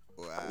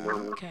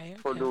 Wow. Okay.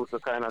 Producer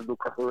kind of do a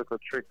couple little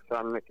tricks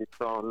and make it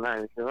sound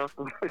nice, you know?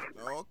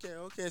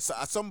 Okay. So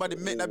somebody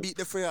make that beat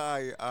the for you,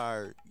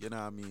 or you know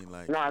what I mean?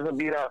 Like. No, the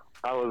beat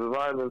I was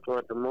vibing to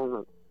at the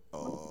moment.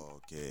 Oh,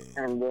 okay.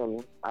 And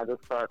then I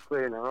just started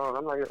playing around.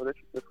 I'm like, yo, this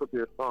could be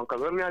a song.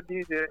 Because when me a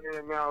DJ,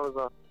 I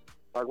was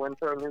like when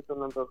certain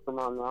instrumentals come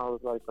on, I was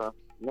like,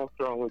 what's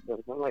wrong with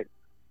them? I'm like,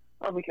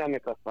 oh, we can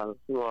make a song,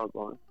 see what I'm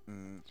going.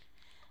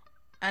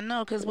 I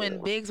know, because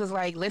when Biggs was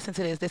like, listen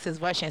to this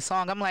is Russian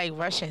song. I'm like,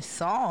 Russian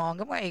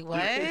song? I'm like, what?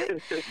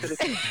 And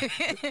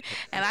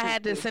I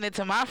had to send it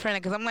to my friend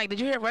because I'm like, did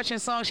you hear Russian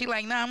song? She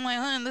like, nah. I'm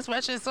like, this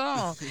Russian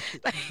song.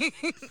 You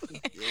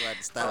had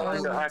to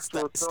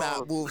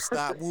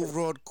stop move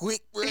road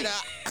quick, brother.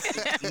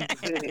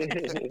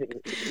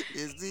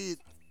 You see it?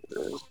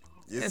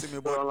 You see me,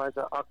 boy? Like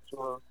an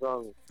actual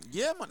song.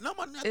 Yeah, man. No,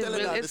 man, I tell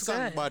you that the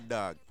song bad,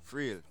 dog. For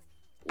real.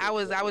 I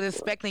was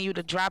expecting you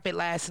to drop it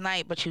last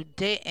night, but you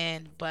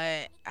didn't.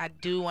 But I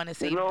do want to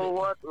say, you know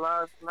what?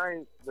 Last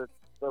night,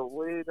 the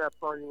way that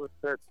party was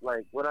set,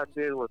 like what I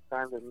did was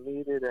kind of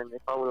needed, and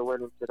if I would have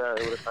went into that,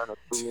 it would have kind of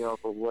threw me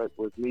off of what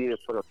was needed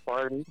for the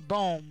party.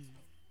 Boom.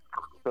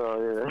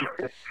 So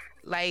yeah.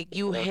 Like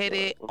you hit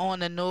it on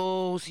the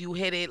nose. You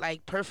hit it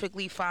like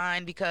perfectly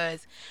fine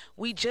because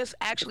we just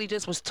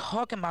was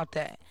talking about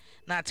that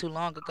not too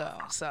long ago.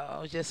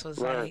 So it just was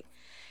like.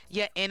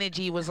 Your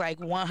energy was like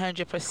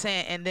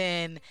 100%, and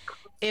then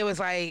it was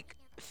like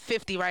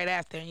 50 right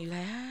after, and you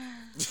like,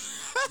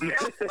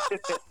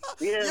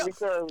 Yeah,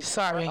 because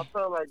sorry. I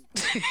felt like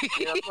that's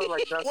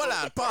hold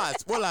on,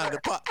 pause.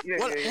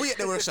 Wait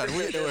the Russian.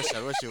 What's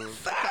your?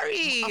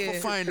 Sorry. I have to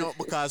find out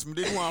because we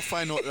didn't want to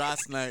find out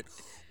last night.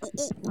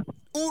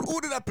 Who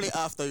did I play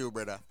after you,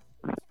 brother?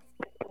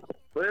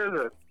 Where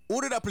is it?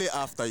 Who did I play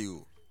after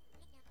you?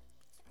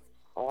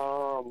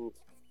 Who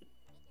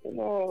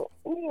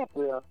did I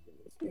play after?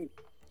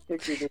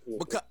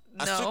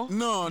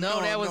 No,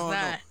 that was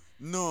not.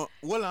 No,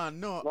 well on,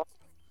 no.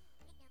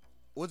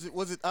 Was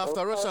it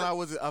after Russian or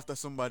was it after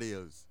somebody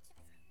else?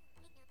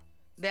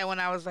 That one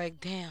I was like,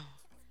 damn.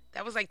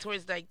 That was like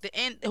towards like the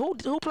end. Who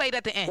played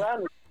at the end?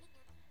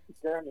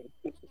 Johnny.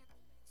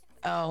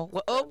 Oh,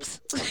 well,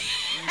 oops.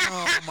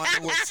 No, man,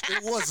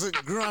 it wasn't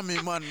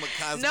Grammy, man.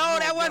 Because no,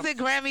 that wasn't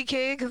Grammy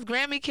Kid, because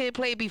Grammy Kid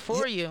played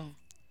before you.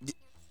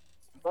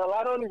 Well,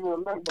 I don't even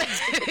remember.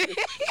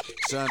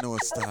 Shano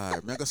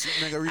Star. Mega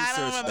research. I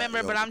don't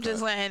remember, but I'm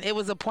just letting. It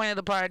was a point of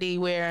the party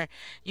where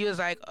you was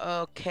like,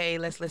 okay,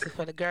 let's listen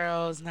for the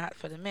girls, not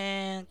for the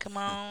men. Come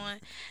on.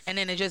 And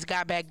then it just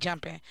got back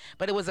jumping.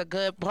 But it was a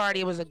good party.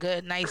 It was a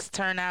good, nice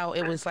turnout.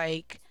 It was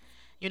like,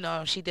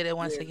 she did it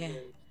once again.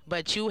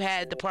 But you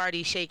had the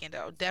party shaking,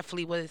 though.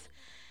 Definitely was.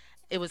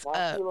 It was up.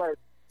 I feel like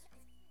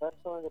that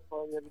time of the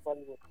party, everybody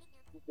was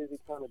too busy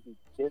trying to be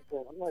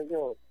different. I'm like,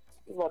 yo.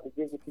 We're about to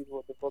give the people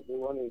what the fuck they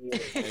want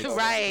to hear.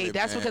 Right.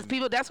 That's what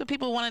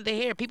people wanted to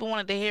hear. People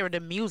wanted to hear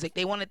the music.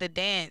 They wanted to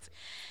dance.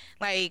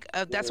 Like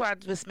that's why I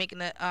was making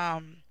the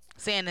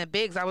saying the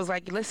Biggs. I was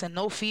like, listen,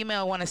 no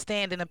female want to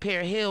stand in a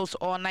pair of heels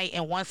all night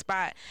in one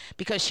spot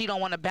because she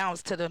don't want to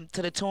bounce to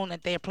the tune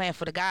that they're playing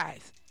for the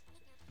guys.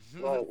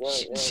 Right.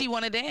 She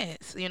want to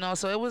dance,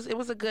 So it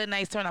was a good,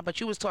 nice turnout. But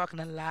you was talking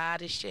a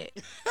lot of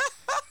shit.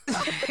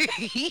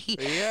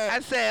 Yeah. I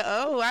said,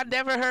 I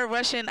never heard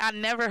Russian. I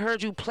never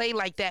heard you play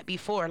like that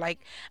before. Like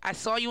I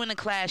saw you in the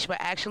Clash, but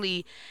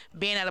actually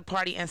being at a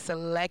party and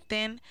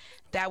selecting,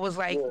 that was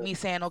like me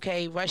saying,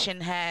 okay, Russian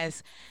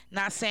has,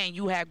 not saying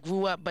you have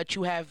grew up, but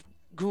you have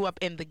grew up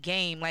in the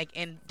game, like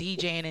in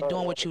DJing and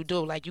doing what you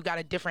do. Like you got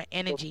a different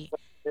energy.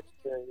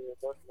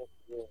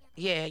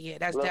 Yeah,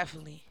 that's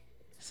definitely.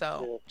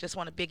 So just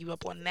want to big you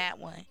up on that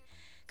one,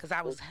 cause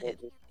I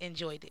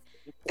enjoyed it.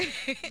 No,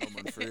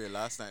 man, for real,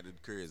 last night was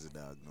crazy,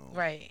 dog. No.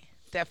 Right,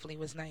 definitely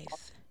was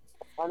nice.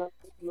 I don't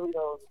think you know in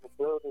the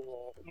building,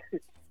 man.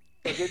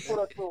 They put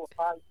us through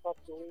 5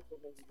 steps away from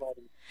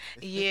everybody.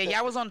 Yeah,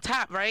 y'all was on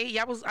top, right?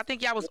 I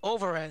think y'all was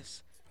over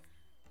us.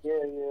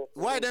 Yeah.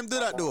 Why them do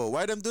that though?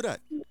 Why them do that?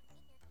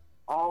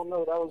 I don't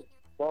know. That was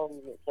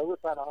dumb. So we're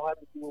trying to hard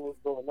to see what was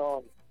going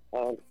on.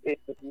 If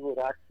you would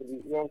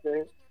actually, you know what I'm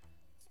saying?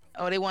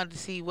 Oh, they wanted to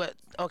see what.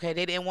 Okay,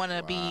 they didn't want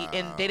to be,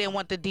 and they didn't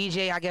want the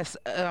DJ, I guess,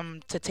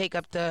 to take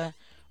up the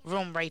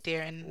room right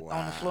there and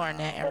on the floor in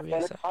that area.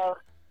 And So.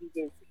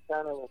 it's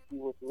hard to see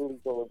what's really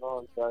going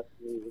on. So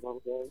actually, you know what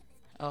I'm saying?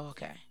 Oh,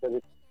 okay. So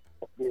it's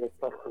a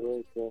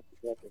frustration.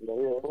 But yeah,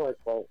 it was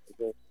fun.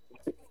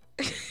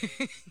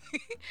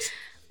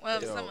 Well,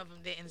 some of them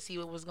didn't see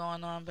what was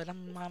going on, but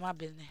I'm mind my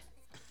business.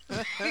 Yo,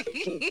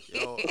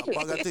 a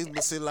bag of things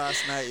we see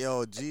last night,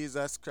 yo.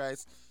 Jesus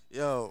Christ.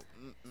 Yo.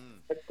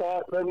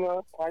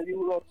 Are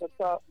you up the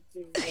top?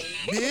 Me?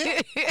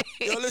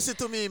 Yo, listen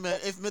to me, man.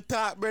 If me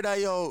talk, brother,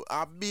 yo,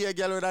 I be a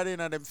girl with that in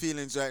them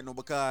feelings right now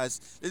because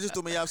listen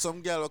to me, you have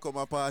some girl who come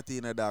a party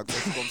in a dog.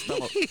 Just to come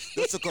stand up.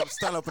 Just to come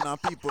stand up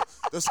and people.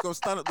 Just to come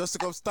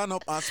stand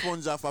up and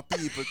sponge off for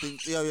people.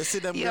 Think, yo, you see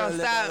them girls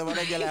that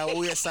girl like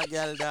waste a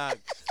girl, dog.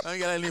 That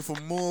girl need to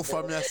move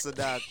from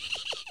yesterday, dog.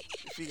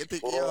 If you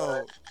think,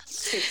 yo.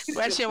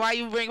 Question, why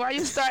you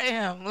starting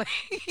him?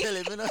 Tell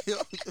him, you know, yo.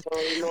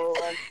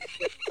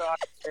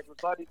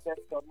 Everybody can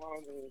come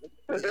on.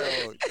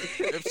 Yo,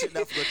 them shit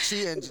have got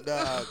change,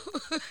 dog.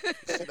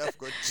 Shit have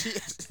got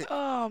change.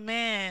 Oh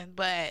man,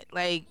 but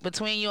like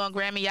between you and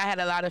Grammy, y'all had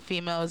a lot of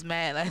females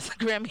mad.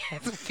 Grammy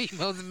had some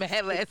females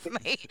mad last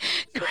night.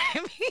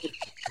 Grammy.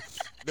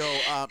 No,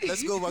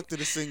 let's go back to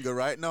the singer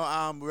right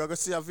now. We're gonna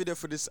see a video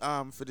for this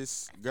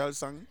girl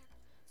song.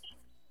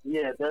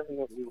 Yeah,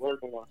 definitely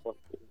working on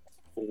something.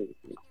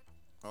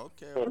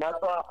 Okay. So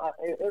that's why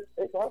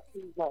it's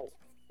actually like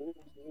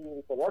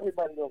because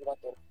everybody knows about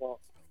that song.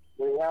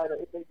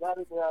 If they got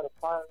it, they had a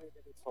pirate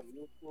it from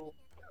YouTube.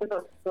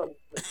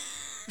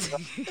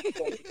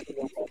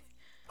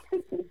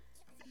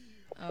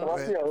 I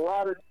see a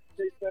lot of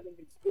they sending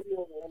me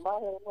videos in my head.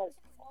 I'm like,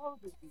 oh,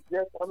 this is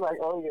just. I'm like,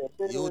 oh yeah.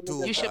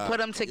 YouTube, you should put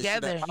them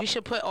together. You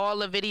should put all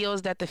the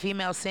videos that the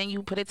females sing.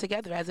 You put it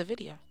together as a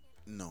video.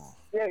 No.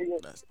 Yeah.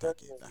 That's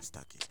tacky.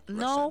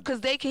 No,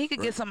 because he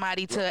could get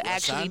somebody to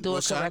actually do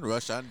it correctly.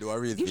 Russian, do a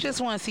real video. You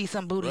just want to see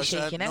some booty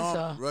shaking, that's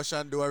all.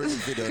 Russian, do a real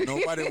video.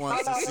 Nobody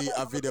wants to see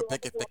a video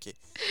pecky.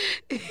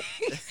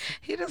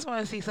 He just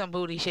want to see some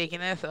booty shaking,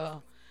 that's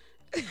all.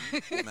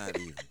 Not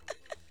even.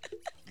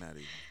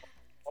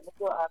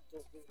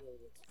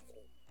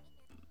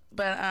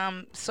 But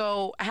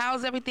so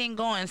how's everything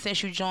going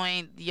since you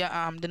joined your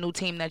the new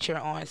team that you're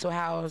on? So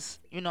how's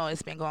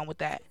it's been going with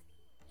that?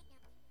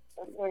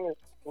 Everything is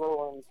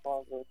slow and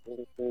progress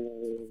and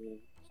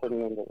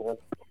putting in the work.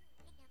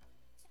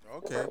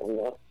 Okay.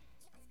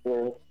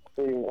 Yeah,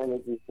 saving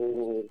energy,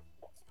 saving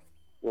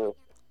it.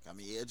 Come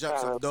here,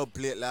 dropped some dub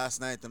plate last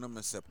night and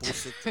I said,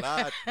 pussy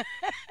clot.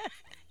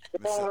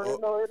 Mr.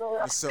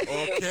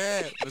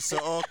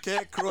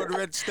 Okay, Crowd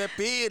Red step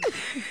in.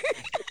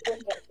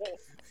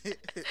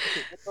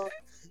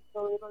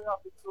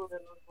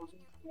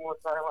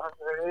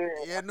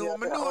 Yeah, no, I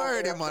know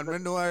already, man. I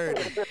know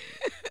already.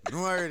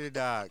 No already,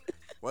 dog.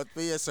 What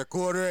for you, Sir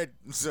Code Red?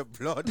 Mr.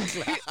 Blood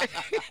clot.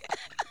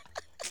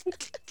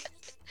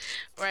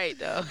 Right,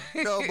 though.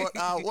 No, but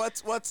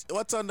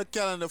what's on the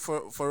calendar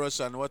for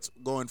Russian? What's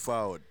going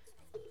forward?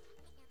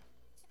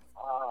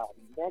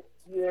 Next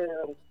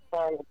year, I'm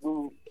trying to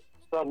do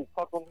some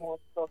couple more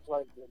stuff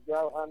like the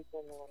Gal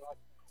Anthem and like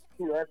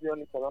too heavy on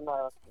it because I'm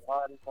not an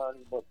artist,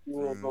 but few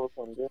will go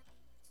from this.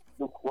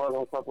 Do a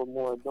couple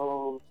more of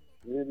those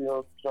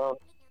video stuff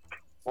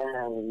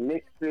and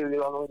mixes. I'm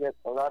gonna get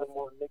a lot of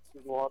more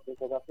mixes more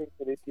because I think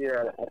for this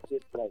year I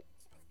did like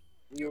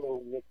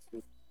 0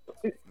 mixes.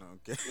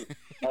 Okay.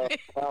 I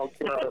don't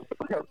care.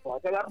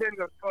 Because I've been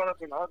caught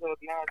up in other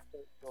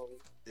nonsense, so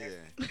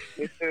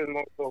it's still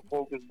more so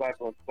focused back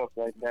on stuff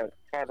like that.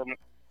 Kind of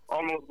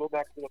almost go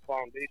back to the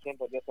foundation,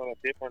 but just on a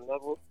different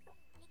level.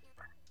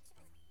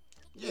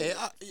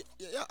 Yeah,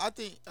 I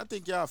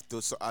think you have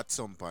to at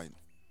some point.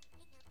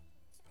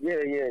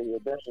 Yeah,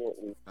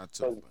 definitely. At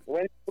some point.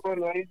 When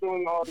you're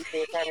doing all this,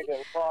 kind of get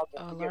involved.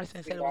 Oh,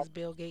 Larson said it was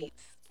Bill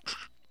Gates.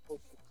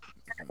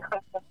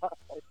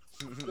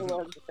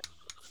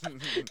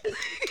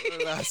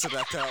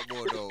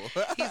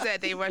 He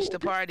said they rushed the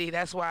party.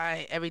 That's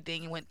why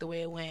everything went the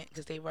way it went,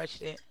 because they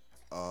rushed it.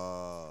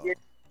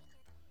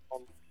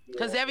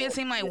 Because it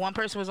seemed like one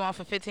person was on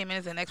for 15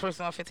 minutes, and the next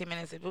person was on 15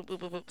 minutes, and boop, boop,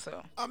 boop, boop,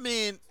 so. I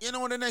mean,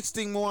 the next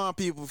thing we want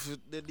people,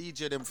 the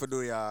DJ them for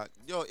do, yeah.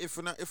 Yo, if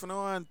you don't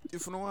want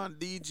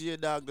DJ,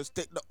 dog, just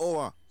take the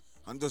hour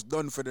and just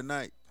done for the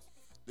night.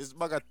 This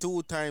bag a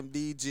 2-time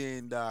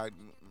DJing, dog.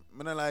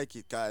 I don't like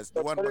it, guys.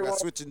 The one bag a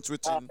switching.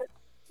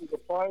 The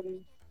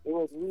party, it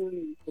was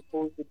really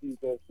supposed to be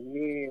just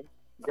me,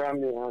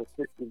 Grammy, and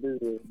 60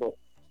 business, but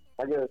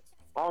I guess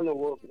I don't know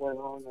what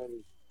on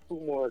and 2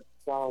 more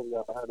songs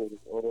that I added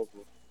or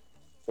whatever.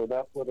 So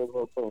that's what it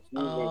was for.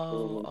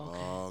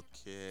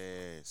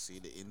 Okay. See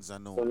the ins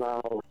and outs. So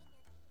now,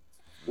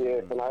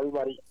 yeah, so now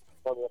everybody,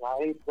 I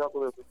hate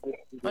double.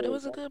 But it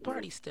was a good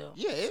party still.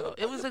 Yeah, so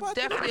it was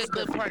definitely a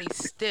good party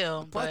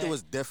still. The party but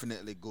was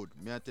definitely good.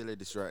 Me I tell you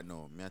this right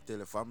now. Me I tell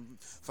you, if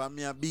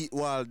me a beat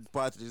wild, the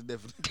party is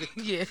definitely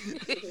yeah.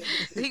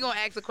 He gonna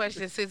ask a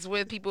question since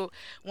when people,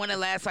 when the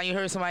last time you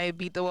heard somebody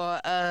beat the wall?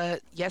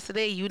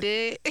 Yesterday you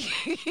did.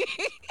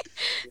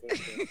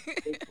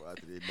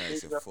 Party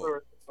nice and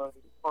fun.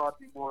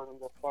 Party morning,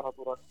 the fun of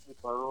what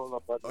I roll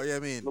up. Oh yeah, I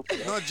mean,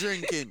 not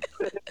drinking.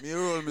 Me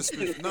roll me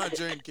split, not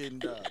drinking,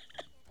 dog.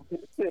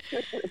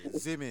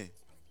 See me?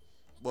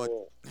 But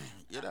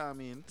you know what I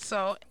mean?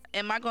 So,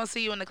 am I gonna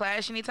see you in the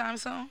Clash anytime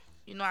soon?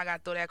 You know I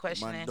gotta throw that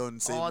question Man in done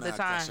say all the nah,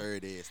 time. Clash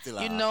every day.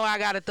 Still You know I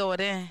gotta throw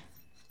it in.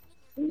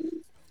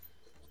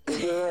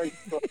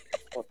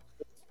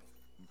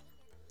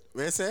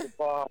 What you say?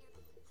 I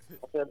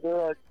said,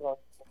 they're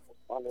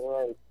on the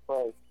right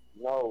price.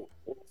 No,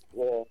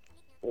 yeah.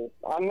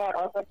 I'm not,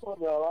 I told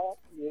you, I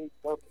hate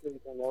something,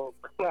 you know.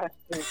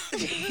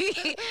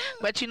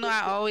 But you know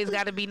I always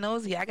gotta be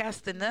nosy. I got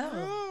to know.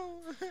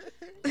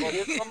 But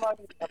if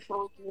somebody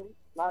approach me,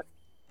 not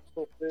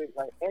so big,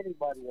 like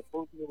anybody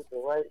approach me with the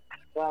right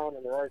sound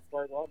and the right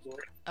price, I'll do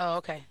it. Oh,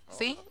 okay.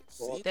 See?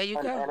 There you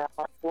go. And I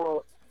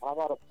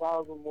got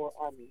 1,000 more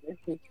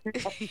ammunition.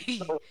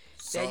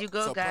 There you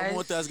go, so guys.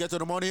 Promoters, get to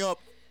the money up.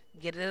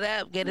 Get it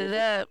up, get it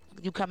up.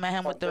 You come at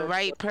him with the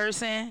right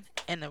person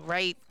and the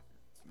right.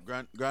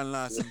 Grand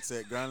Larson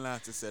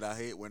said, I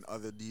hate when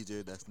other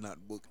DJ that's not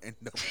booked end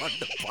up on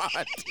the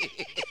party.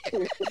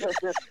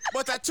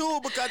 But I too,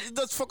 because it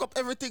does fuck up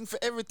everything for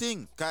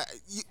everything.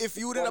 If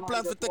you did a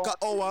plan to take an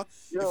hour,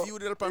 you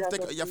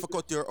have to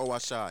cut your hour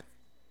short.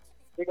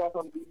 They got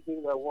some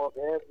DJs that walk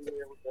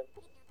everywhere with them.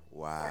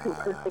 Wow.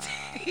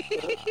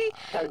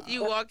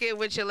 You walk in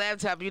with your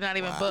laptop, you're not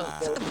even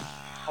booked.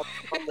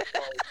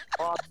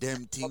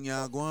 Them thing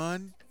you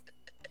going?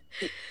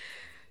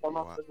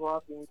 Wow.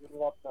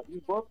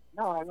 You booked?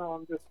 No,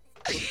 I'm just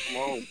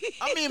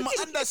I mean,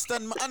 I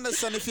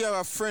understand if you're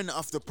a friend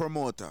of the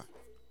promoter.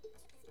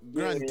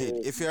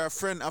 Granted, if you're a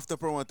friend of the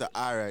promoter,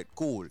 alright,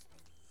 cool.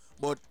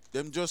 But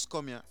them just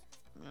come here,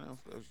 you know,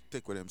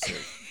 take with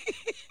themselves.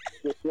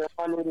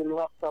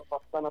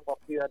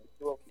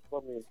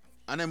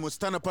 And then we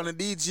stand up on the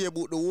DJ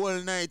boot the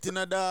whole night in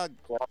a dog.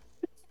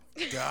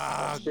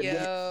 Dog.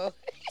 Yo.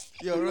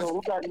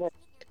 Who got next?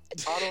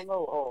 I don't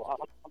know. Oh, I'm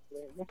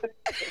playing.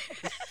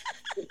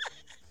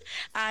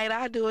 Alright,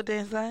 I'll do it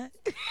then, son.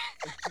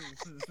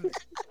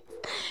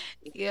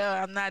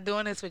 Yeah, I'm not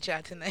doing this with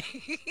y'all tonight.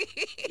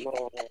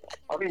 No,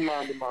 I'll be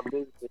minding my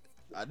business.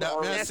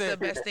 That's the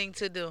best thing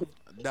to do.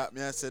 That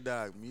me I said,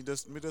 dog. Me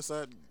just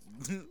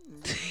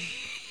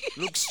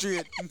look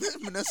straight.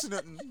 Me not see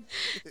nothing.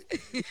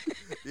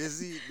 You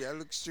see, me I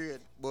look straight,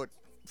 but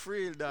for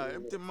real, dog.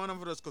 Everything man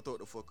of us cut out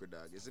the fucker,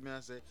 dog. You see me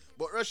I say.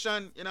 But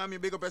Russian, you know what I mean,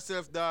 big up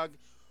yourself, dog.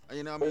 And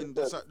you know what I mean,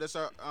 that's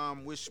a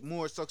wish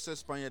more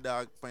success for your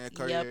dog, for your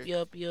career.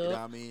 Yep. You know what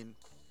I mean?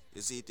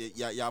 You see it,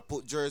 you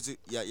put Jersey,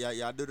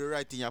 you do the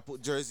right thing. You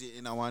put Jersey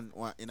in a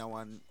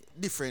one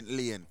different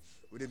lane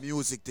with the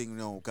music thing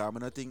now. Cause I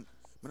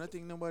don't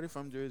think nobody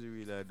from Jersey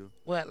really do.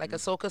 What, like a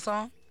soca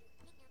song?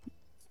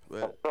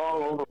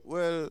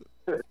 Well,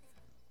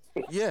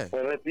 yeah.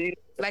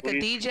 Like a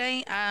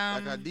DJ?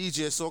 Like a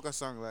DJ soca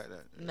song like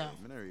that. No.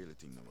 I don't really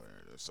think nobody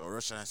do. So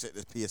Russian, I set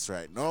the pace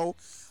right now.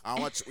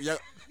 And watch.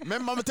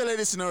 Remember me tell you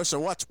this in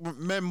Russia.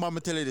 Remember me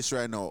tell you this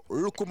right now.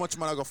 Look how much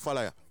man I go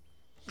follow you.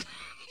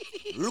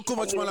 Look how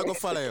much man I go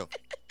follow you.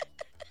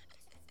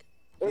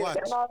 Watch.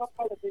 I'm not gonna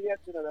follow me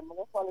yesterday. I'm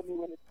gonna follow me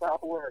when it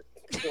start work.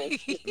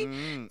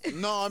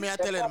 No, I mean I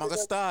tell you, I'm gonna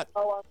start. I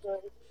want to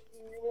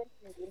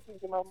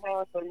see my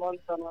mom and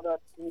months and all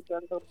that. You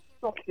can do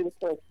something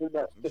first with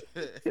that.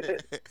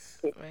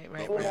 Right.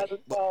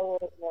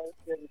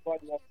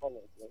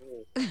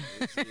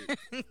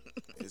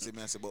 You see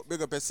me, I say, but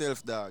big up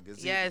yourself, dog.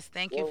 Yes,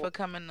 thank you for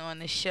coming on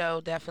the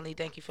show. Definitely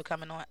thank you for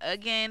coming on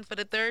again for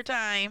the 3rd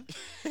time.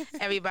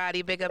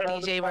 Everybody, big up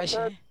DJ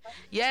Russian.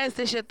 Yes,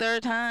 this your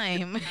 3rd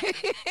time.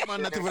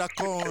 Man, not even a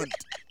count.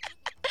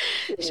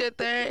 It's your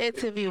 3rd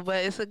interview,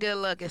 but it's a good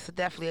look. It's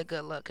definitely a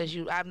good look because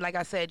I'm like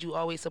I said, you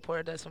always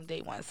supported us from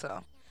day one.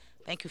 So,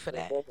 thank you for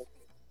that.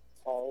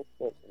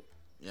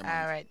 Yeah,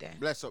 all right then.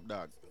 Bless up,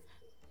 dog.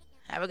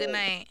 Have a good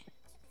night.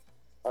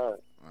 All right.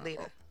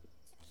 Later.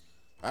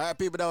 All right,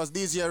 people. That was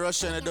DJ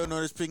Russian. I don't know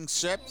this pink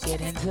ship.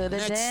 Get into the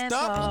dance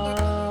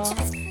hall.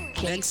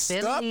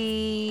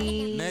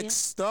 Next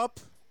stop.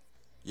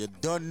 You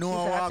don't know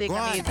how I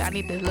think I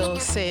need the little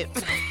sip.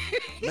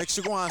 Make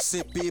sure you go and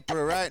sip, people,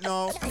 right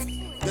now.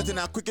 Getting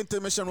a quick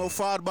intermission real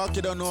far back,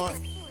 you don't know.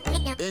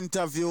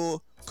 Interview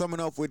coming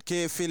up with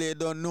K Philly, you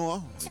don't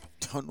know.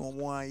 Don't know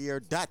why I hear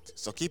that.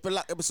 So keep it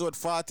locked, episode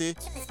 40.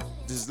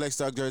 This is Let's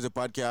Talk Jersey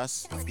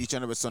podcast. Each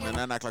and every Sunday,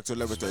 9 o'clock to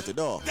 11:30.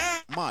 Door.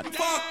 Mad.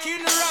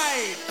 Fucking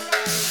right.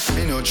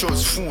 Me no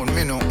trust phone,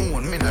 me no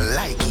own, me no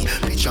like it.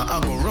 Picture I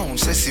go round,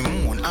 say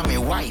Simone, I'm a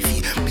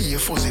wifey. Be a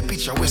fuzzy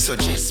picture we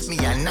suggest me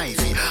a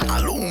knifey.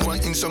 All over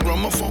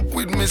Instagram, I fuck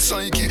with me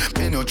psyche.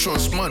 Me no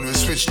trust man, we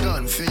switch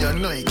down for your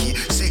Nike.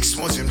 6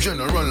 months him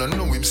general, I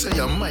know him say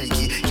I'm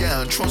Mikey.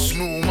 Can't trust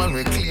no man,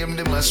 we claim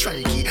them as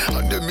strikey.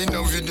 And them in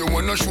a video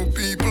wanna show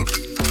people.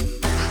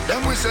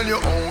 Them we sell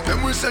your own,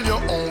 them we sell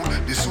your own.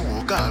 The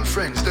so-called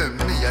friends, them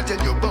me I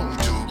tell you about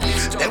to.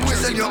 Them we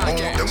sell your own,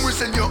 them we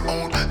sell your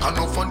own. And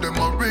no fun them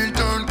a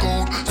return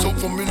code. So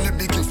for me,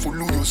 be careful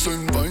who you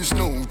send vice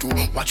now to.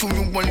 Watch who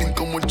you want and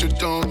come what you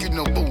talking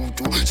about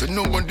to. So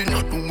nobody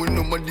not doing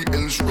nobody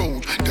else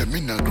road. Them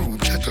in a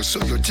group chat,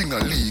 so your thing a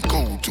leak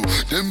out to.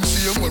 Them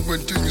see a man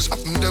when things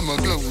happen, them a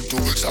glow to.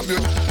 Stop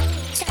your...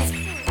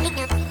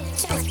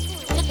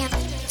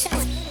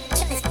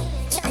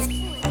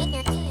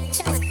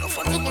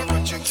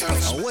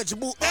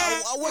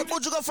 Where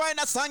would you go find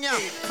that song, yeah?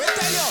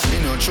 Me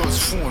no trust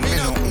phone, me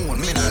no own,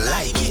 me no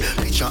like it.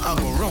 Picture I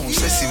go round,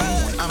 say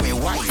Simone, I'm a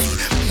wifey.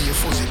 Be a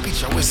fuzzy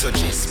picture we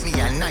suggest me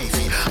a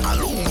knifey.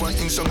 All over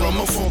Instagram,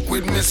 I fuck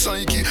with me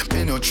psyche.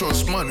 Me no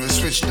trust man, we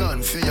switch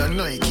down for your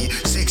Nike.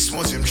 6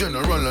 months him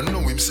general, I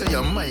know him say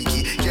I'm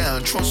Mikey.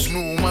 Can't trust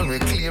no man, we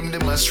claim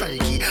them as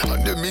strikey.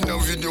 And them in a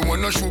video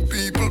wanna show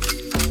people.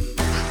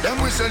 Them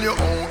we sell your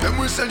own, them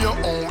we sell your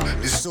own.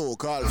 The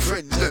so-called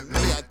friends, them me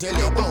I tell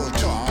you about.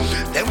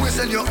 Them we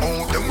sell your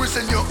own, them we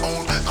sell your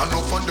own. And no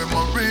fun them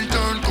a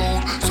return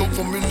code. So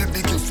for me,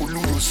 be careful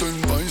who you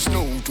send vice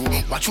now to.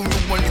 Watch who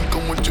you want and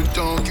come what you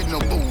talking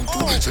about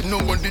to. So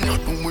nobody not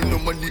doing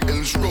nobody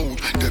else road.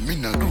 Them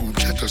in a group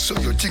chat, so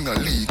your thing a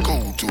leak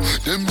out to.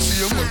 Them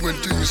see a man when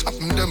things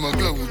happen, them a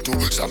glow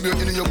to. Stab you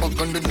in your back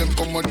and then them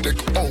come and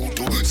take out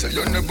to. Say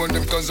you never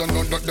them cause I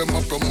know that them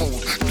a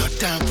promote. Not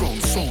that wrong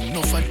phone,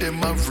 no for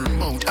them a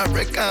remote. I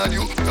record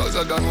you, cause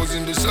I done was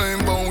in the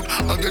same boat.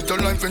 I get a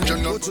life in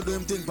general. What you do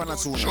him think,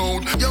 Panatuna?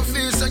 Shout your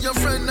face and your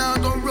friend now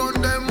go run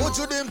them. What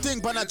you do him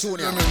think,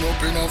 Panatuna? Me no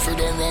pin off with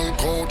the wrong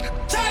code.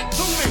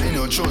 Me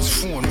no trust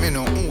phone, me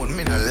no own,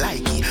 me no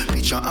like it.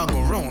 Picture I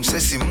go round, say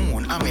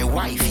Simone, I'm a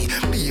wifey.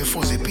 Be a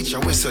fuzzy picture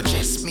we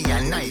suggest me a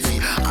knifey.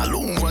 All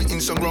over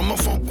Instagram, I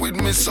fuck with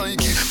me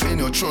psyche. Me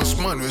no trust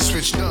man, we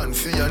switch down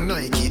for your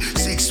Nike.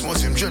 6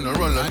 months him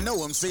general, I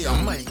know him say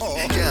I'm Mikey.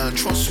 Can't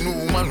trust no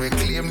man, we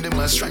claim them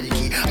as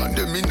strikey. And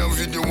them in a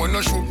video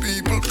wanna show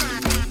people.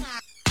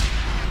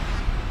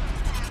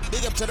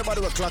 Big up to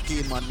everybody who clock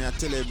in, man. Me I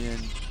tell you, man,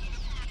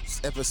 this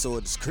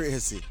episode is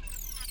crazy.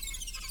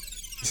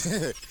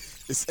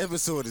 This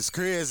episode is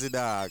crazy,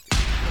 dog.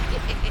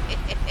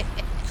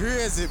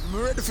 Crazy.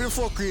 I'm ready for the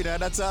fuck reader,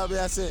 that's all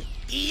I say.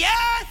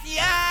 Yes,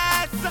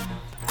 yes.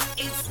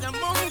 It's the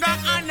Munga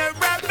and the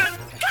Rebel.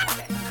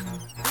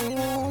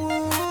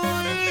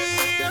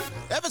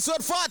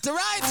 Episode 40,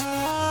 right?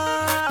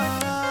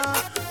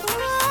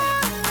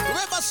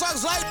 Remember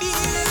songs like these?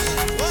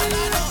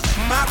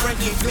 My brain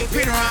keep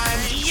flipping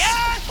rhymes.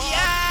 Yes,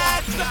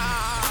 yes.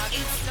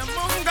 It's the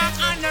Munga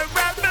and the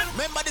Rebel.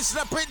 Remember this is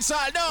the Prince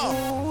Aldo.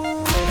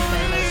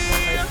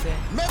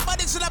 Remember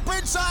this is the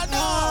Prince Aldo.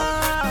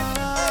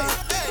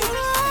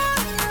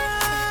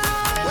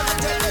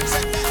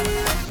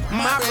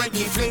 My brain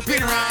keep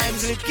flipping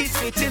rhymes, lip keep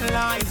spitting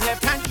lines,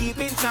 left hand keep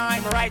in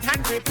time, right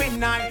hand gripping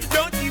knife.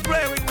 Don't keep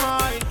wearing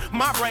mine.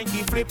 My brain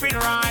keep flipping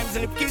rhymes,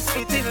 lip keep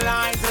spitting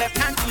lines, left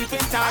hand keep in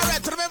time.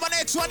 Alright, remember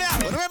next one now.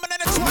 Remember the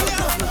next one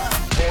now.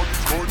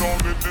 Party's going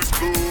on in this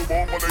club,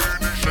 all my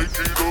ladies shake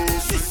it up.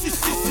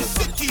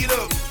 Shake it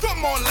up,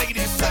 come on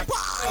ladies.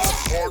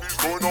 Party's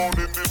going on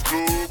in this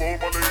club, all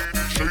my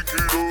ladies shake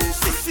it up.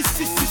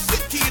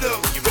 Shake it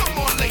up, come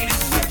on ladies.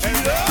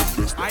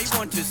 I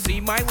want to see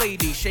my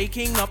ladies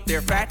shaking up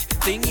their fat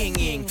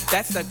thinging.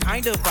 That's the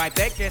kind of vibe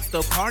that gets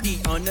the party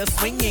on a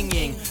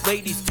swinging.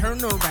 Ladies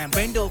turn around,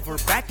 bend over,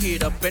 back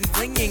it up and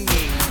flinging.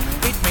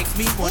 It makes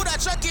me want them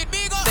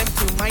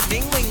to my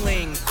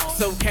ding-ling-ling.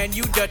 So can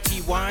you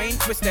dirty wine,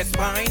 twist that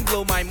spine,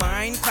 blow my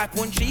mind, clap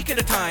one cheek at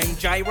a time,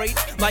 gyrate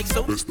like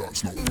so.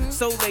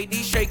 So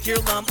ladies shake your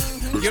lump,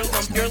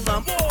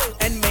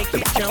 and make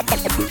it jump,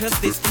 cause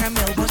this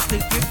camel wants to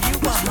give you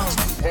a hump.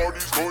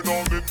 Party's going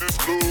on in this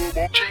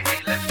club,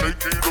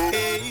 shake it up.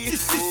 Hey,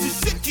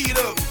 shake it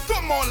up,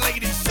 come on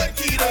ladies,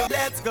 shake it up.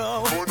 Let's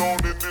go. Going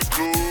on in this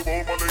club,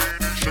 all my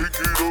ladies shake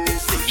it up.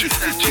 Shake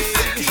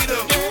it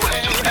up.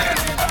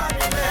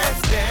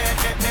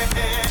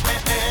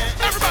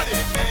 Everybody,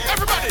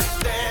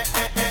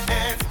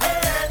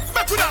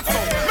 make we dance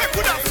now, make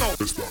we dance now.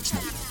 Let's dance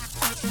now.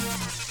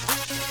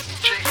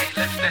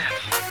 Let's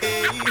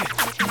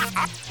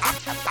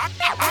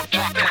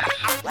dance.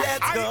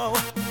 Let's go.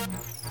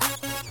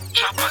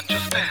 Chop and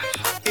just dance.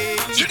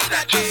 Just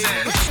that, just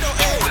dance.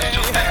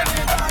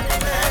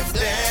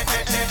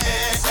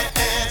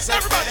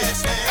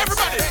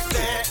 Everybody.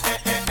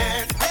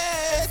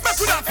 Make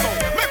we dance now,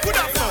 make we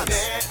dance now.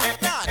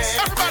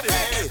 Everybody.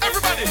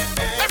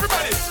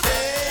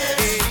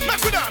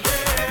 Make we dance.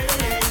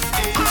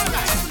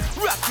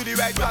 Rock to the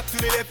right, rock to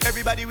the left.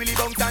 everybody really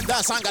bounce and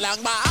dance and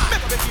galang ba. Make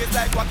up a face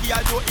like Wacky,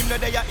 although him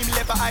no there, him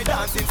left I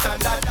dancing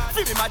standard.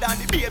 Free me mad and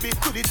the baby,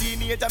 to the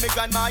teenager, me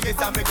grandma, yes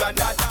and me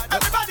granddad.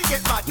 Everybody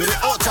get mad, with the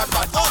out and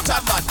bad, out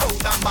and bad, out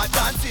and bad.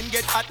 Dancing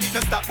get hot, it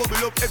no stop,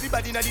 bubble up.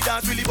 Everybody na the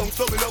dance, really bounce,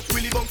 double up,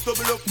 really bounce,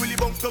 double up, really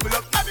bounce, double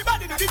up.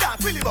 Everybody na the dance,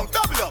 really bounce,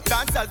 double up.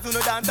 Dancers do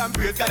no dance and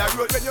praise God a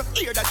road. When you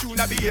hear that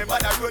tune, I behave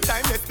bad a road.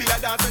 Time let's feel a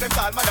dance when them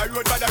call mad a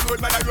road, mad a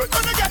road, mad a road.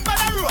 When you get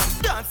mad a road,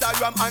 dance all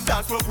ram and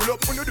dance for pull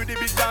up. When you do the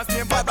big dance,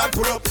 name bad man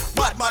pull up.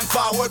 Bad man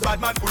forward, bad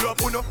man pull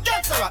up. When you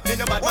get so rap, then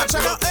you bad man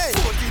pull up.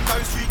 14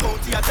 Paris Street,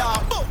 County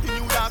attack. Bounty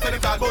new dance when they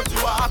call bounty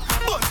walk,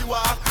 bounty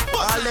walk.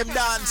 All them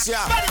dance,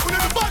 yeah.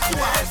 Everybody,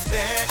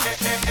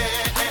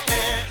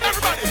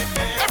 everybody,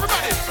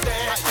 everybody.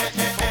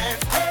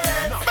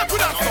 Make we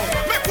dance now,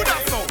 make we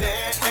dance now.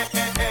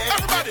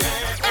 Everybody,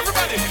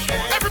 everybody,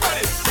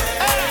 everybody.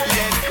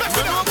 Make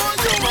we dance.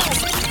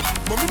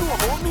 Mommy know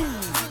about me.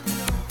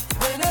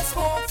 When I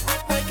smoke,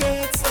 I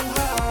get so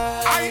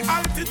high. High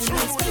altitude. It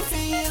makes me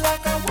feel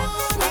like I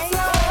wanna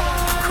fly.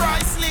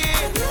 Christly.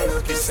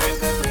 You say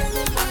the ring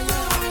in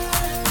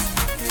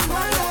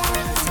my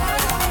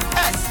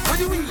eyes. What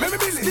do you mean? Let me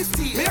bill it. This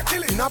tea, me a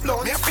kill it. In a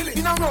blood, me a fill it.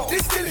 In a row,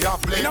 this kill it. In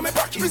a me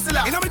pocket, whistle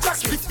in a me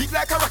jacket. Big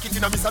like a rocket,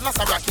 in a me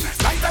salasa rocket.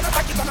 Light and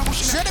attack it and a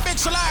bush. Share the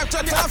mix alive,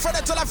 tell a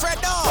friend, tell a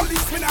friend now.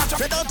 Police me not drop.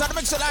 They don't tell the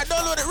mix alive,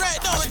 download it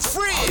right now, it's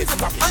free. I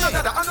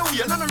know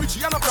we, I know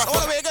Richie, I know Prof. All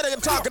the way you gotta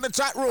talk in the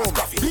chat room.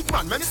 Big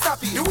man, let me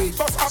stop it. You weak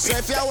boss up. So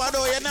if you want to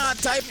know, you're not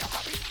type.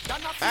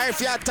 Or if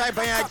you type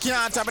and you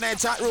can't type in the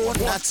chat room,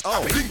 that's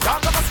all.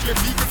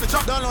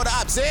 Download the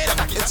app, say it.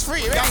 It's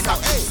free, right now.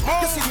 Hey.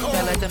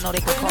 Yeah, let them know they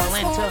can call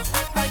in too.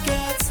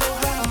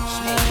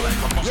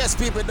 Yes,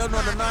 people don't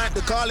know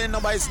the call-in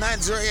number is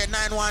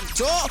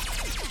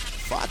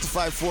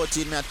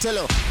 908-912-4514. Me I tell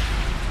you,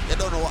 you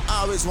don't know what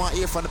I always want to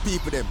hear from the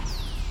people them.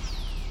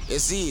 You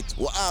see it?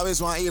 What I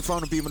always want to hear from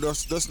the people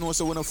just know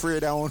so we're not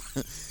afraid. You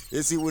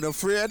see, we're not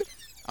afraid.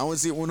 I want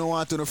to see we don't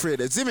want to be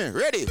afraid. See me?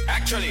 Ready?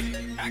 Factually,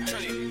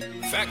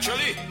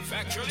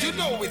 you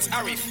know it's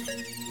Arif,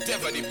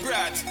 Devil the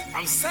Brat.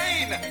 I'm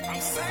saying,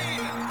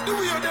 the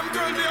way of them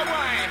girl they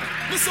wine,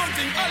 me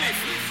something Alif.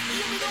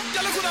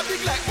 Y'all could have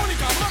big like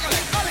Monica, Maga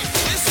like Alif.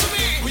 Listen to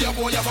me. We are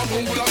boy of a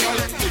Bungula girl,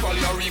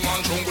 Tivoli a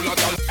Riemann Jungula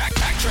girl.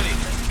 Actually,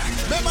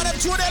 remember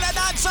them two there that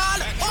dance all?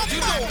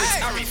 You know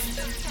it's Arif,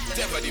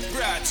 Devil the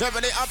Brat.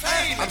 Devil the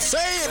I'm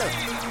saying.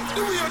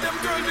 The way of them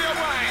girl they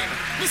wine,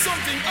 me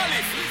something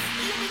Alif.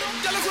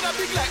 Y'all could have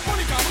big like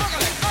Monica, Maga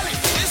like Alif.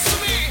 Listen to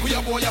me. We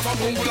are boy of a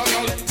Bungula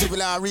girl,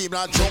 Tivoli a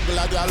Riemann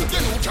Jungula girl.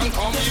 Then who can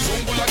call me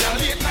Jungula girl?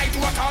 Late night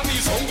who call me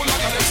Jungula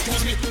girl?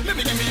 Excuse me, let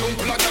me give me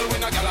Jungula girl.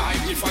 When a girl I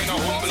hide me find a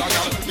Jungula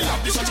girl. Me have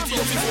this attitude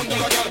of the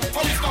Jungula girl.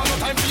 For if not no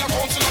time for your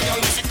counselor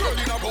girl. See girl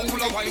in a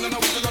Bungula wine and a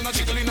wiggle and a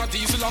jiggle in a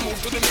diesel and move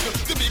to the middle.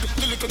 The big,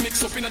 the little mix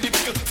up in a the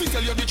pickle. We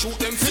tell you the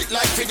truth, them fit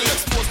like figgle.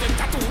 Expose them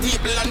tattoo,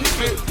 nipple and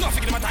nipple. Not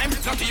figure my time,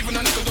 not even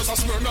a nickel. Just a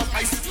smear me up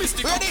ice.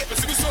 Mystic up, you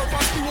see me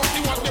serpents, we want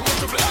the one them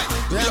to play.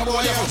 We are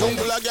boy of a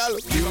Jungula girl.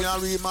 You are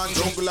Riemann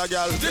Jungula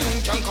girl. Then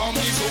who can call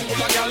me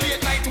Jungula girl?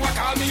 Late night who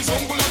call me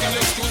Jungula girl?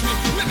 Excuse me,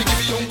 let me give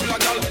me Jungula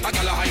girl. A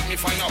girl a hide me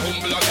find a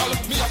Jungula girl.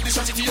 Me have the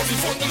strategy of the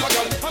Jungula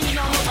girl. I mean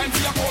I have no time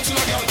for your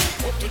counselor girl.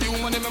 Up to the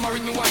woman them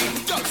married me wine.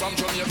 Girl from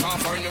Jamaica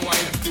foreign me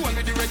wine. The one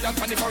with the red dot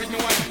and the foreign me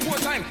wine.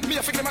 More time, me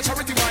a fix them a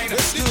charity wine.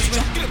 Excuse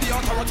me, give the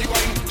authority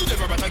wine. You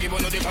never better give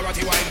on the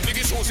karate wine.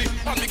 Biggie Susie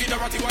and Biggie the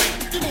ratty wine.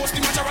 The most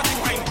the majority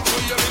wine.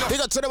 So you know. Big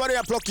up to everybody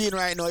who pluck in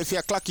right now. If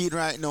you're clocking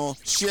right now,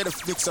 share the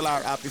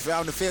Mixlr app. If you're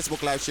on the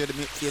Facebook Live, share the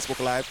Facebook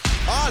Live.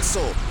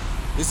 Also,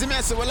 you see me,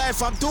 I say we're live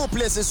from two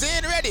places.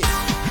 Ain't ready?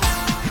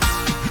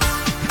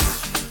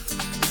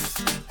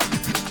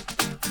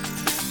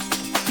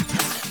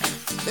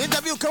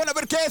 Interview coming up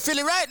with K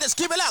Philly, right? Let's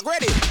keep it locked.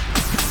 Ready?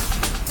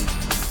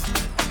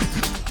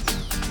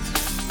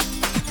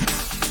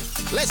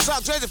 Let's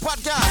Talk Jersey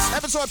Podcast,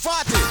 episode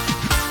 40.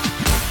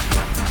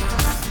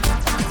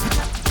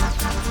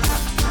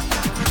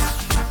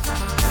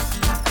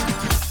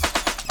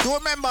 Do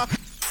remember,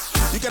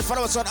 you can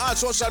follow us on all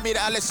social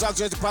media at Let's Talk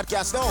Jersey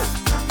Podcast now.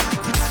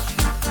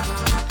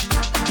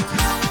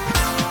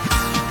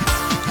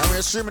 And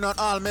we're streaming on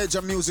all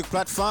major music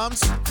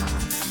platforms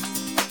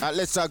at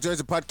Let's Talk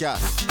Jersey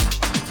Podcast.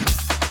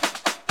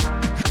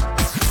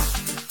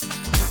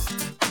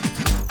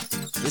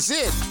 You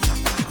see it?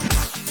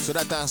 So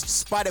that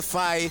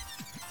Spotify,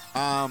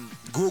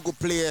 Google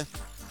Play,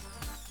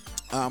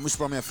 which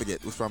one I forget?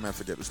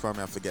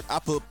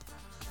 Apple.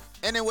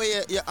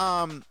 Anyway,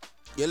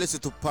 you listen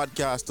to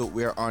podcasts,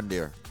 we're on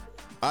there.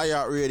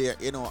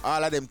 iHeartRadio, you know,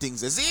 all of them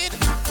things. You see it?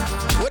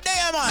 What day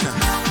am on?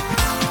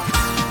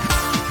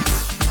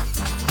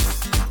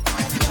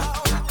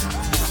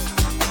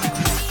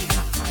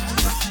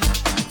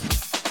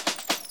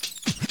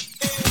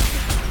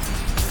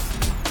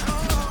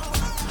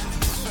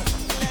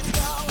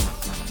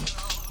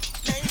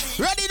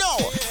 Ready now?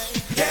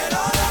 Get on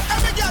up.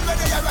 Every girl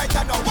ready here right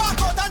now. Walk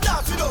out and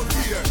dance without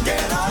fear.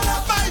 Get on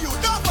up. By you,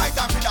 don't fight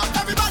and without.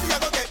 Everybody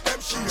ever get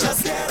them sheer.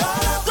 Just get on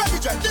up. Ready,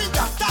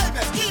 Linda,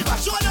 Diamond, Eva,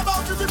 show them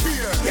how to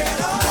prepare. Get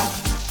on up.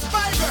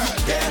 My girl,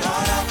 get on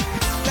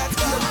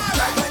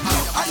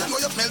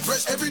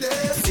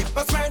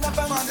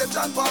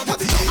and Paul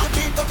Matty. I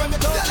beat up and me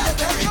don't let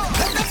them in.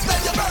 Let them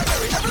smell your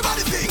Burberry,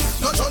 everybody sing.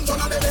 No John John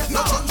on the day,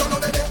 no John John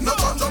on the day, no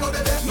John John on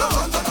the day, no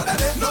John John on the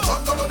day, no John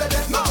John on the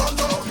day, no John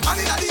John.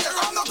 And in the air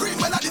I'm no green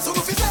melody, so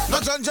no fit.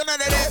 No John John on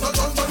the day, no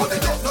John John on the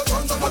day, no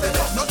John John on the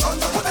day, no John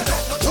John on the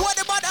day. What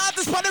about the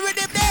artists for the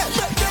rhythm there?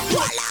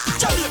 Voila!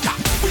 Jamaica,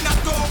 we not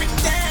going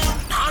down.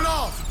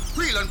 No,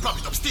 real and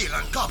profit up steel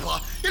and copper.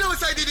 You know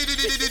what I did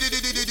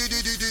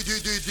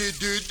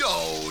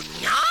down,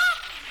 yeah?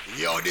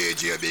 Yo,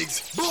 DJ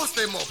Biggs, boost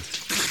them up.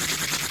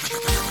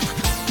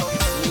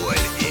 Well,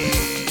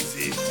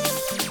 easy.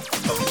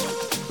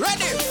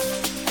 Ready?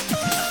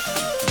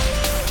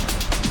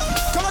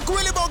 Come on,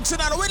 Willie Bunks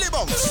now, Willie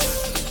Bunks.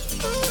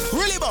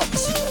 Willie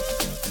Bunks.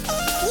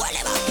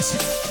 Willie Bunks.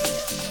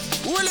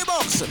 Willie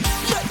Bunks.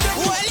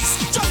 Well,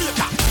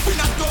 Jamaica, we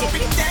not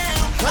going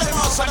down. Well, them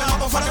all sign up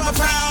for them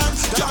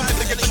frowns. John,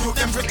 they get the youth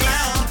them for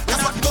clown.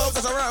 That's what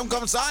goes around,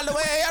 comes all the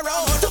way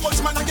around. Too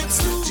much man, I get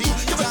slow.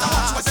 You better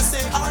watch what they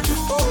say or do.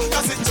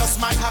 Cause it just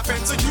might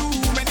happen to you.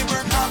 Many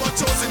work hard but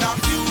chosen a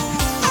few.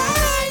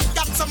 I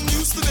got some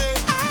news today.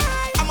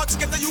 How much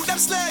get the youth them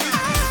slay?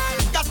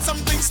 Got some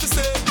things to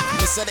say.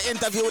 This is the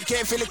interview with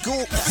K. Philly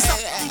Coop.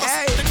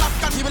 Hey,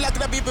 people like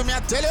the people, me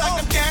I tell you. Like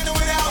them can't do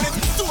without it.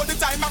 Two at the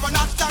time, I run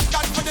out, thank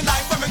God for the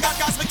life when we got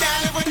cause we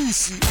can't live with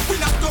it. We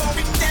not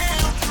going down.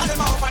 And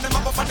them up and them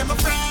up and them a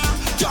frown.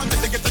 John,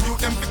 they get the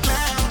youth them for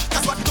clown.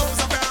 That's what goes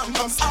around,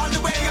 comes all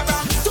the way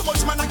around. Too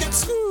much man I get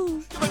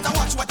screwed. You better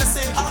watch what they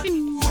say or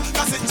do.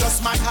 Cause it just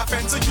might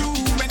happen to you.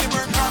 Many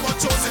work hard but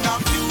chosen a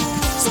few.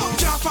 Some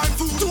can't find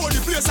food, to the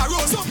place I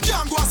run. Some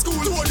can't go to school,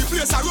 to the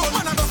place I run.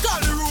 Man I don't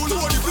call the rule, to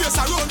the place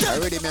I run.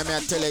 I really me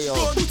I tell you,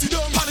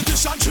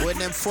 when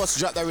them first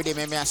drop the rhythm,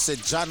 me I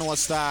said John was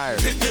star.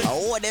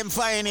 Oh, them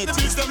find it.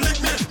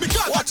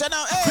 Watch it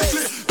now,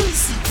 hey.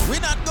 We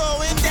not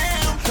going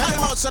down.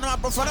 Come out, son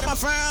of my front of my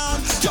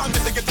friends. John,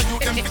 they get the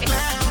youth them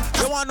clown.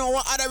 You wanna know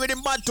what other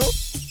rhythm bad too?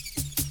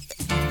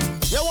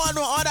 You wanna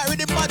know how that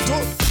rhythm bad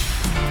too?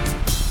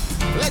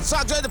 Let's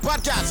talk to the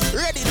podcast.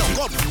 Ready now,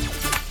 come.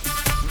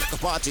 Make a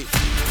party.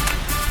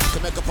 To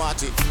make a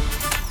party.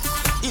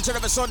 Each and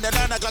every Sunday,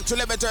 9 o'clock to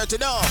 11:30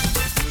 now.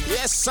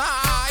 Yes,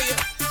 I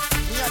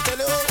tell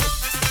you.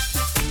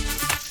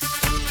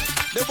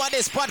 The one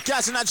is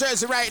podcast in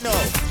Jersey right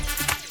now.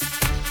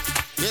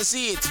 You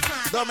see it.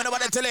 Don't me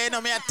nobody tell you, no,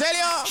 me I tell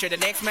you. Should the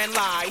next man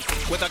lie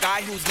with a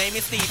guy whose name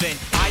is Steven?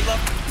 I love...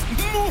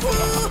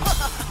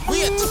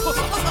 Wait.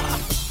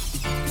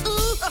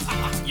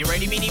 You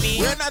ready, mini-me?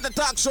 We're not a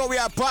talk show, we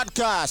are a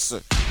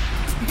podcast.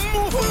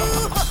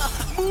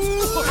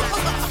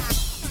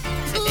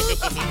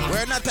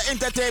 We're not an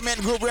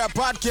entertainment group, we're a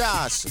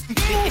podcast.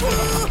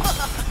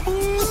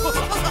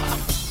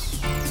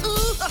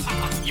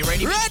 You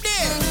ready? Ready!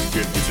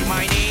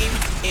 My name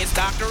is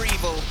Dr.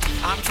 Evil.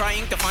 I'm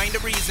trying to find a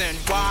reason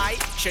why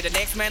should the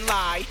next man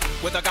lie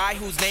with a guy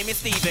whose name is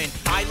Steven.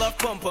 I love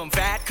pum-pum,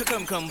 fat,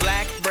 cum-cum,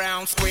 black,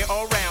 brown, square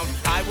or round.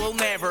 I will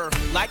never,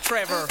 like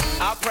Trevor,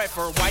 I'll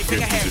prefer wiping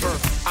a heifer.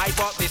 I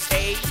bought this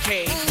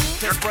AK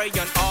to spray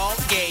on all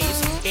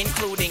gays,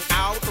 including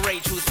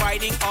Outrage, who's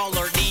fighting all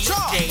our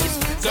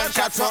DJs.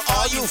 Gunshot for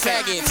all you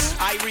faggots.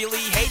 I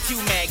really hate you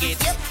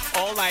maggots.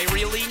 All I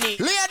really need.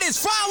 Ladies,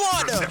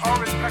 forward! They are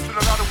respecting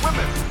a lot of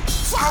women.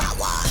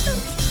 Forward!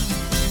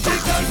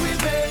 Because we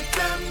make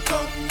them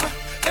come.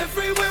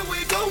 Everywhere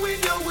we go, we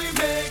know we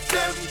make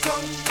them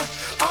come.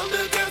 All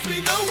the girls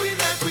we know we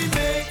like, we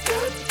make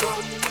them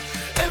come.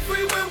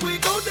 Everywhere we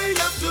go, they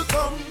have to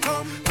come.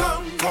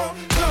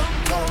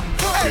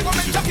 Hey, what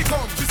make Jackie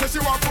come? She says she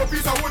want 4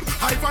 pieces of wood.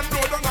 I van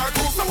blow down her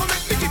group. So what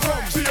make Nicky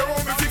come? She hear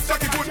all me fix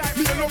Jackie good.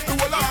 Me love the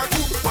whole of her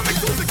group. What make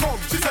Susie come?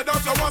 She said her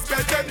flowers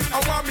bed dead. I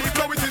want me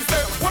blow it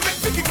instead. What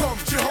make Vicky come?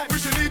 She hungry,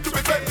 she need to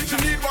be fed. She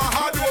need one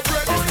hard to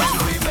bread.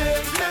 We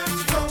make them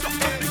come.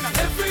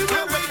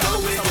 Everywhere we go,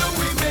 we know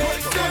we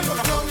make them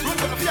come.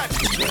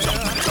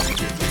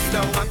 Mr.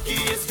 Wacky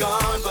is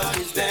gone, but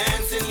his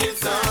dancing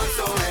lives on.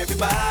 So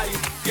everybody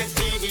get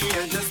jiggy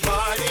and just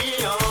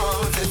party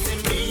on.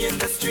 Letting me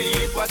in the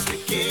street, watch the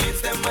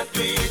kids, them a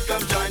tweet.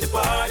 Come join the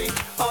party.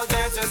 All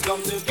dancers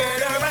come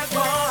together as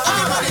one.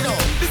 Everybody know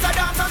this a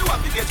dance on the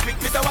Wacky get quick.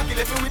 Mr. Wacky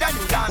left me with a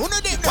new dance. Who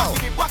know dip now?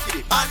 Wacky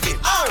dip, and dip.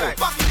 Alright,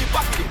 wacky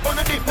dip, on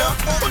the dip now.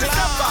 On the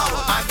step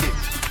forward, and dip.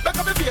 Back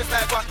up the face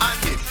like one,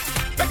 and dip.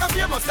 Back up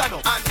famous stand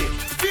up, and dip.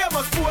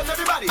 Famous pose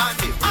everybody, and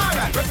dip.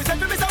 Alright, represent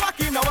me Mr.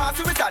 Wacky now. I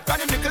see we start.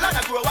 Granny Nickel and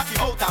I grow Wacky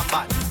out and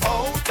bad.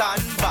 Out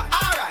and bad.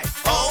 Alright,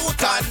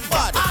 out and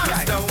bad.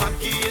 Alright, Mr.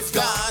 Wacky is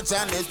gone. Dance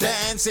and is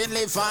dancing,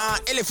 live on.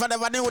 Elephant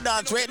of a new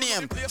dance. Wait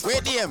him.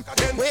 Wait him.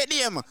 Wait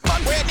him.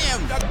 Wait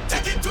him.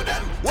 Take it to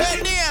them.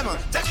 Wait him.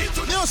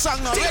 New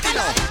song now. Ready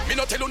now. Me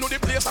no tell you no the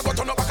place I go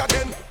turn up back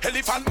again.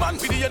 Elephant man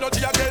with the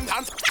energy again.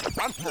 And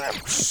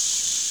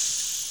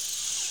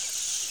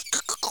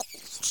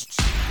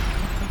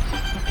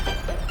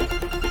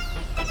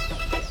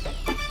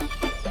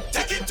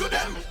take it to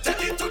them.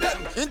 Take it to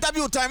them.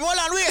 Interview time. Hold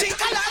on, wait.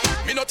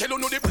 Me no tell you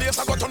no the place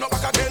I go turn up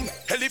back again.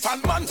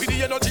 Elephant man with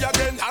the energy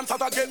again.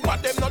 Answers again,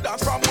 but them no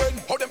dance from when.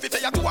 How them fit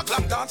a a do a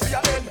glam dance for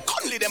your end.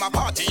 Only them a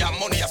party and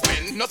money a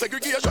spend. No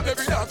segregation,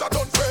 every dance a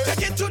done friend.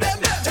 Take it to them,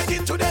 take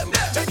it to them,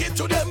 take it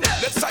to them.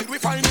 Left side we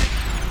find it.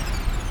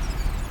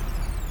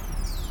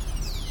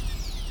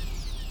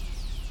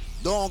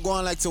 Don't go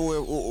on like so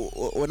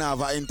we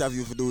have an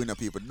interview for doing the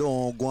people.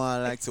 Don't go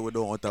on like so we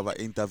don't have an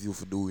interview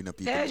for doing the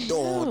people. That's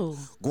Don't you.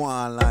 go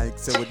on like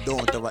so we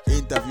don't have an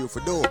interview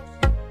for do.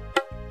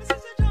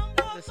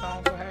 The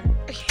song for her.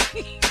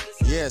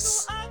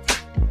 Yes.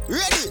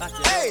 Ready?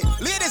 Hey,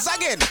 ladies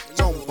again.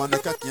 Jump on the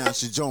cocky and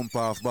she jump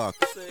off back.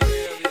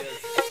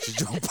 She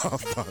jump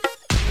off back.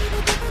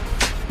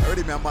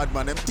 Already me a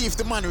madman. Them thief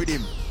the man with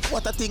him.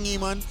 What a thingy,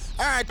 man.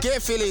 Alright, K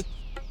Philly.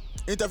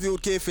 Interview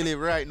with K Philly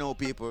right now,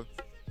 people.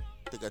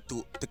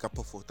 Take a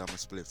puff out of my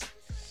spliff.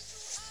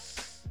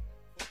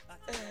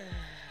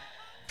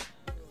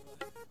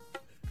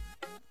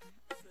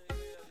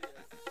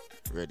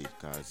 Ready,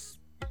 cause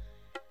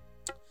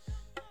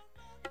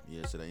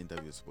yeah, so the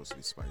interview is supposed to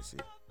be spicy.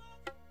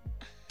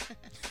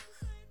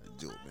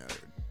 Joke,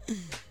 man.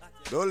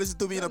 Don't listen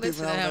to me, no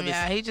people.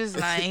 Yeah, he just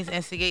lying. He's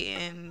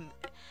instigating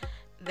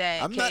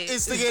that. I'm not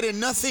instigating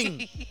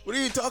nothing. What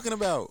are you talking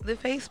about? The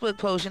Facebook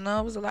post, you know,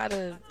 it was a lot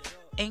of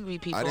angry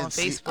people on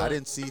Facebook.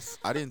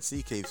 I didn't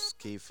see K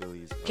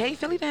Philly's. K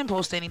Philly didn't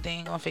post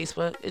anything on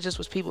Facebook. It just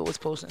was people was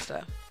posting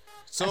stuff.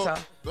 So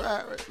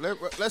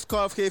let's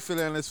call K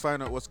Philly and let's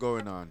find out what's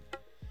going on.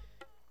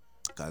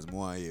 Cause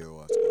more here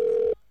what's going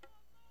on.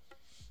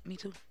 Me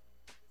too.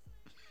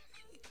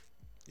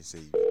 You say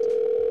you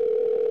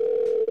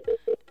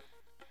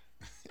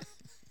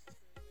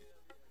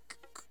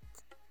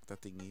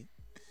that thingy.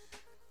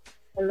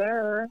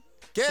 Hello.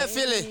 K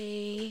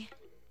Philly.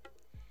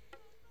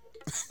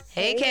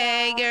 Hey,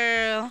 K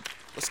girl.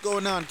 What's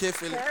going on, K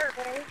Philly?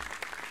 Hey.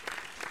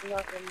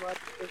 Nothing much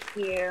is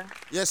here.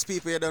 Yes,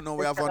 people, you don't know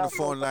we have on the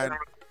phone line.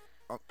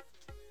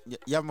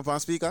 You have my phone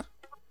speaker?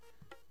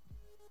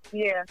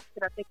 Yeah.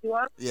 Should I pick you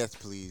up? Yes,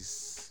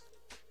 please.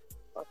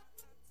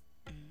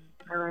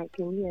 All right,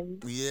 can you hear me?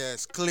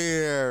 Yes,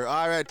 clear.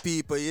 All right,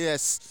 people,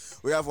 yes.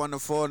 We have on the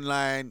phone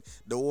line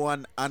the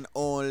one and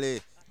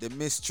only, the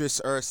mistress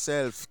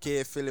herself,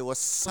 K Philly.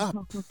 What's up?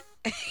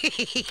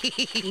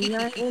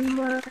 Nothing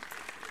much.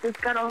 Just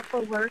got off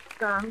for work,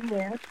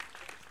 yes.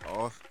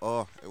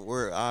 Oh,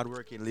 we're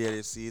hard-working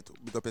ladies, see it?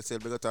 Big up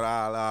yourself, big up to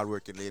all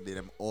hard-working ladies,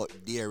 them out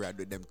there and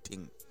do them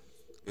thing.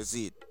 You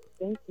see it?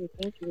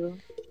 Thank you.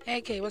 Hey,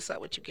 K, what's up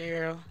with you,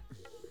 girl?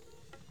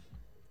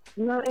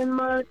 Nothing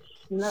much.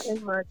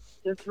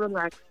 Just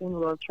relaxing.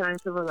 Well, trying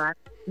to relax.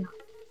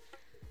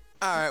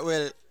 All right,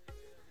 well,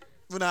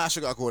 we're not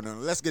sugar going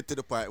on. Let's get to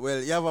the part.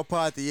 Well, you have a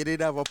party. You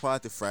did have a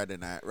party Friday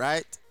night,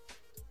 right?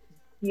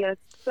 Yes,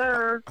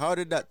 sir. How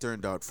did that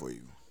turn out for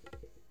you?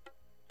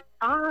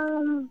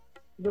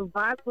 The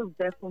vibe was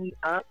definitely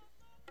up.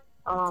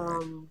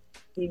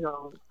 You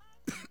know,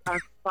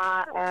 as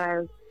far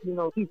as, you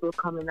know, people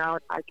coming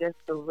out, I guess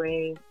the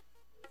rain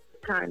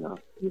kind of,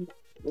 you know,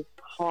 was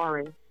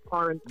pouring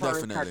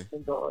cats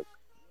and dogs.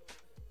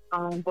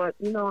 But,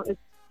 you know,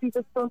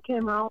 people still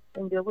came out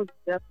and there was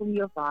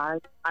definitely a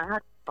vibe. I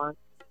had fun.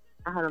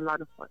 I had a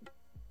lot of fun.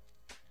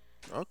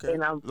 Okay.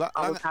 And I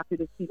was happy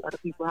to see other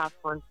people have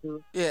fun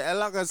too. Yeah, as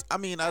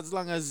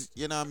long as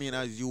you know what I mean,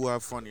 as you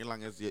have fun, as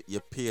long as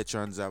your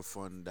patrons have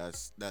fun,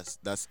 that's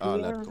all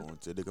that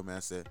counts. You know what I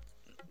say?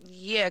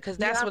 Yeah, because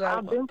that's what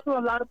I've been to a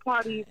lot of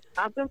parties.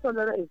 I've been to a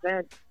lot of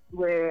events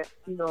where,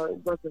 you know, it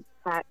wasn't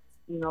packed,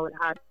 you know, it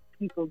had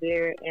people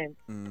there and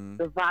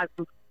the vibe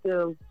was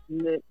still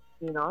lit,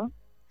 you know?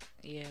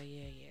 Yeah.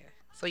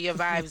 So your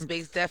vibes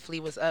base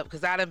definitely was up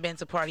because I done been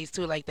to parties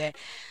too like that.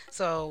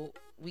 So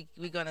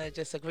we gonna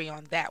just agree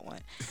on that one.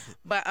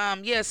 But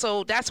yeah,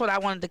 so that's what I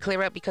wanted to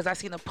clear up because I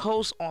seen a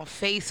post on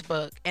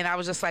Facebook and I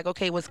was just like,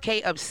 okay, was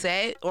K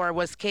upset or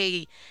was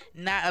K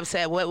not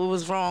upset? What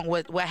was wrong?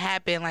 What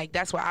happened? Like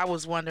that's what I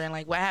was wondering.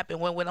 Like what happened?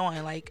 What went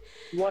on? Like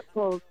what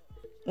post?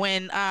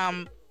 When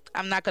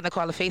I'm not going to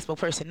call the Facebook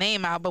person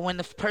name out, but when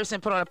the person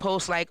put on a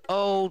post like,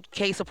 oh,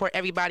 K support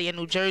everybody in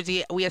New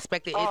Jersey, we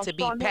expected it to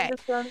be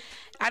packed.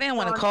 I didn't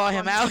want to call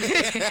him out.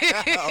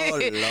 Oh,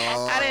 Lord.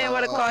 I didn't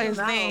want to call his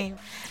name.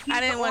 He's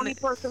the only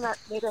person that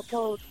made a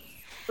post.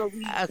 So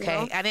okay,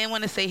 you know? I didn't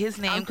want to say his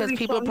name because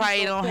people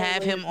probably don't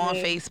have him on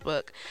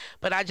Facebook.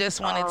 But I just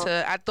wanted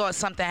to, I thought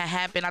something had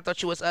happened. I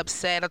thought you was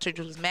upset. I thought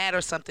you was mad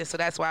or something. So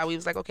that's why we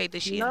was like, okay,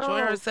 did she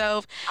enjoy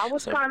herself? I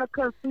was kind of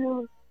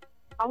confused.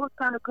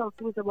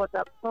 About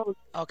that post.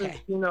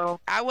 Okay. You know.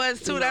 I was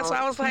too. That's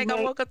why I was like,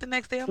 I woke up the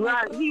next day. I'm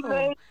right. Like,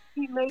 oh.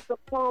 He made the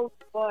post,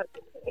 but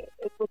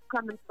it was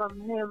coming from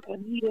him,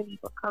 and he didn't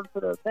even come to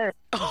the event.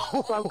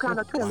 So I'm kind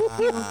of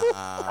confused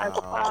as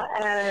far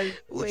as.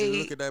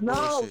 Look at that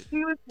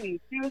bullshit.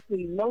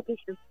 Seriously, no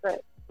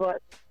disrespect,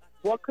 but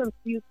what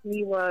confused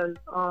me was,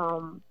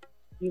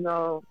 you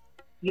know,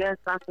 yes,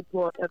 I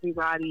support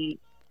everybody,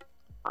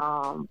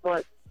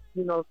 but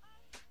you know,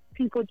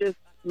 people just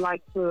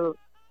like to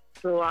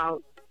throw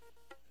out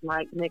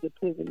like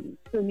negativity.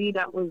 To me,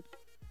 that was,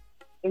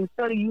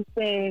 instead of you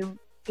saying,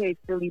 "Hey,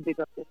 Philly, big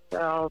up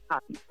yourself,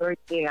 happy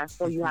birthday, I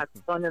saw you had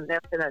fun," and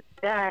left it at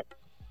that,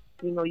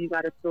 you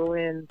got to throw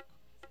in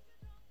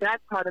that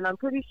part. And I'm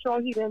pretty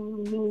sure he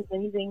didn't mean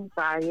anything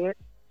by it.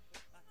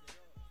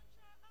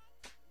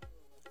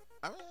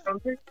 I'm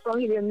pretty sure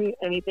he didn't mean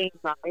anything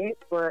by it,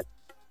 but,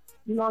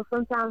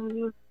 sometimes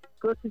it's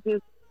good to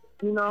just,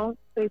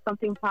 say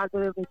something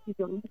positive and keep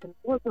it moving. He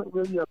wasn't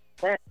really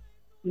upset,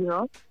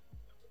 Yeah,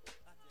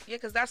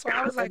 because that's why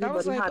I was like,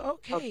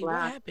 okay, what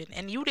happened?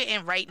 And you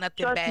didn't write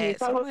nothing Trust bad. me,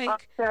 if I So was I'm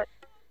like, upset,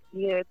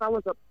 if I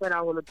was upset,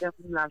 I would have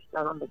definitely lashed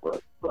out on the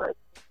book. But,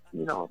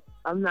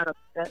 I'm not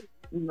upset.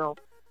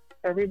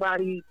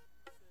 Everybody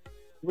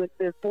with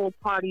this whole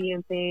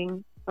partying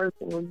thing,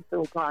 person, when you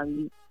throw a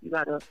party, you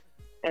got to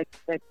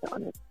expect the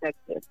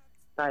unexpected.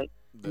 Like,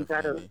 you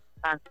got to,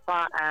 as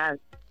far as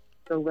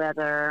the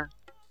weather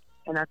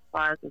and as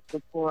far as the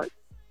support,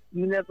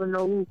 you never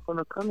know who's going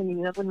to come and you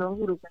never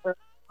know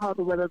how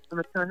the weather's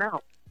going to turn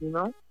out,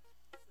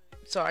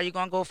 So are you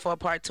going to go for a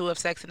part 2 of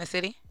Sex in the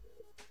City?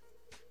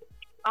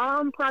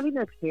 Probably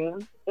next year.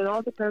 It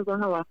all depends on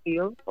how I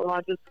feel. Or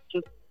I just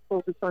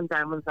focus on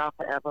Diamonds Are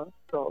Forever.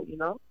 So,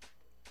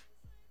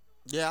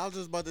 Yeah, I was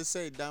just about to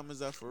say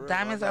Diamonds Are Forever.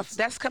 Diamonds Are,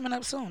 that's coming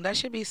up soon. That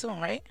should be soon,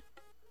 right?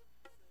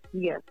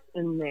 Yes,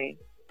 in May.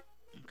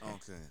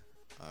 Okay.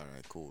 All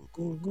right, cool.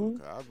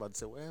 I was about to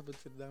say, what happened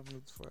to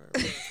Diamonds Forever?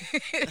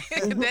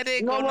 That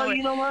didn't go nowhere.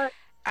 You know what?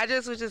 I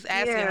just was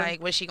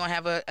asking, was she going to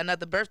have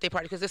another birthday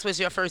party? Because this was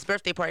your first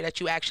birthday party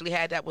that you actually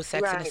had that was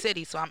Sex in the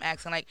City. So I'm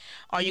asking,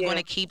 are you going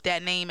to keep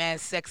that name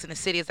as Sex in the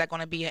City? Is that going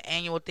to be an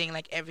annual thing,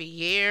 every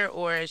year?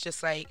 Or it's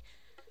just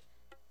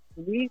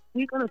we're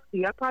going to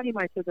see. I probably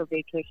might take a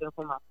vacation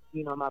for my,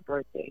 my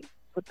birthday.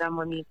 Put that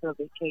money into a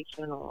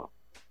vacation or,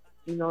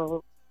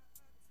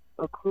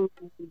 a cruise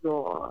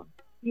or,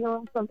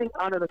 something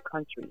out of the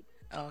country.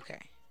 Oh, okay.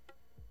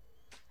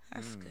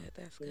 That's good.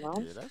 That's good.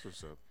 Yeah, that's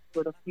what's up.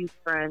 With a few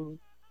friends.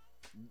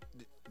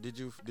 Did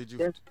you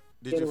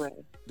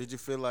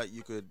feel like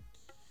you could?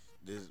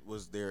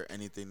 Was there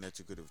anything that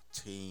you could have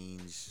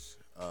changed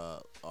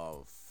of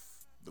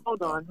the?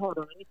 Hold on.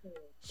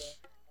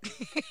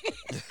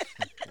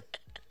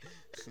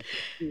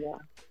 Yeah.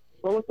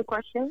 What was the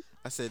question?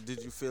 I said,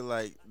 did you feel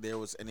like there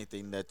was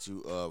anything that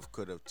you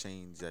could have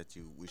changed that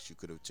you wish you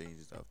could have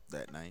changed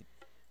that night?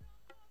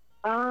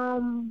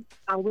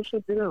 I wish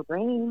it didn't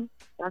rain.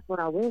 That's what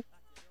I wish.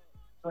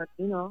 But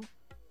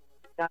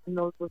God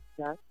knows what's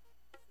best.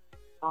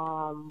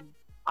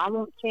 I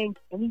won't change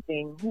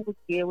anything. Who was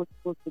there was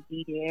supposed to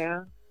be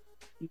there.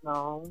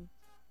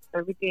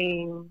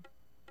 Everything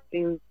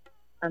is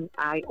an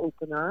eye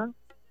opener.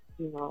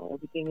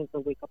 Everything is a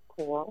wake up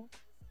call.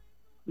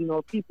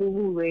 People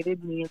who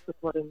rated me and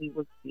supported me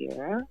was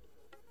there.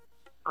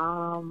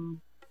 I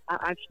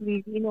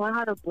actually, I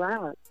had a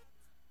blast.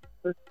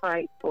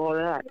 Despite all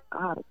that,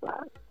 I had a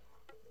blast.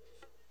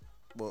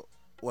 Well,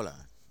 what?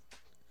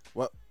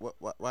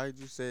 Why did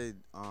you say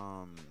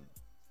what?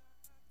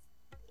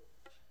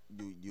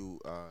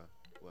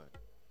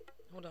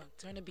 Hold on,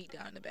 turn the beat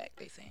down in the back.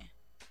 They saying.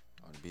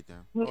 Oh, the beat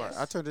down. Yes. All right,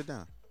 I turned it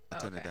down.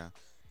 Turned it down.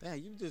 Damn,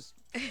 you just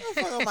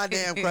fuck up my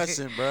damn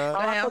question, question, bro.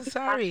 I'm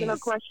sorry. A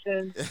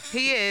question.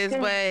 He is,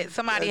 but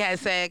somebody had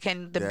said,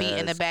 "Can the beat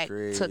in the back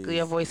crazy. took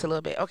your voice a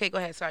little bit?" Okay, go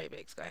ahead. Sorry,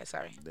 Biggs. Go ahead.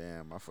 Sorry.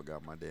 Damn, I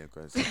forgot my damn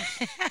question.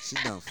 She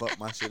done fucked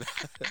my shit up.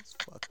 That's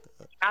fucked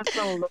up. I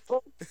sound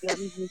low. Yeah,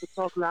 you need to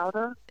talk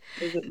louder.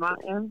 Is it my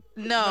end?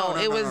 No,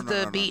 it was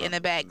the beat in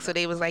the back. So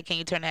they was like, "Can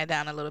you turn that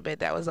down a little bit?"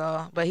 That was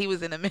all. But he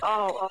was in the middle.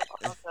 Oh,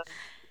 okay.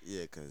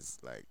 Yeah, cause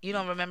you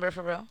don't remember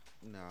for real?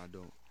 No, I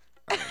don't.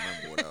 I don't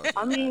remember what I was.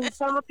 I mean,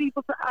 tell the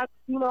people to ask.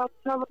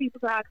 Tell the people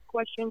to ask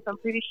questions. I'm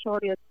pretty sure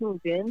they're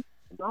tuned in.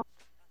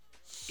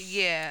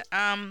 Yeah.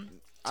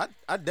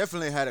 I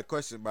definitely had a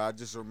question, but I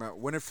just remember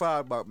when it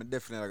fired about me.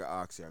 Definitely like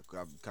I asked you,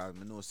 cause I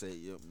know say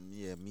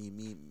yeah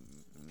me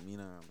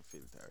nah, I'm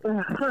feeling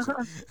tired.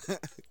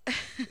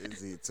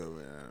 Is it so?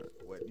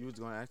 What you was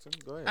gonna ask him?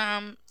 Go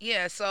ahead.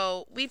 Yeah.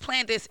 So we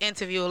planned this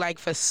interview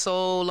for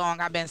so long.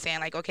 I've been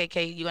saying okay,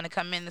 Kay, you're gonna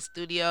come in the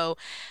studio.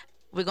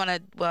 We're going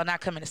to, not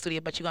come in the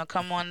studio, but you're going to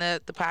come on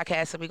the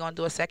podcast and we're going to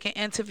do a second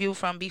interview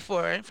from the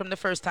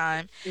first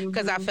time.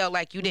 Because I felt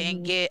like you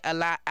didn't get a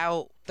lot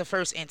out the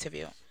first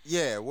interview.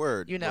 Yeah,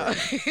 word. Word.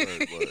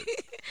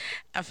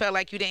 I felt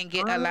like you didn't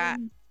get a lot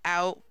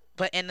out,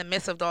 but in the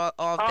midst of all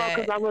that.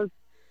 Because I was.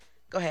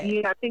 Go ahead.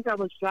 Yeah, I think I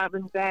was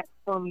driving back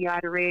from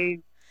Yada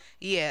Rave.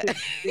 Yeah.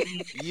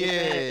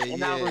 You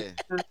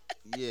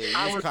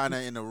was kind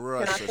of in a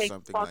rush or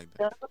something like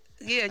that.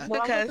 Yeah, no,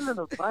 because I wasn't in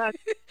a rush.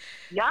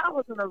 Y'all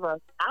was in a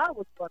rush. I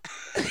was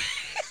fucking.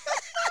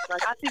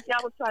 I think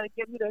y'all was trying to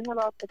get me the hell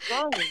off the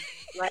phone.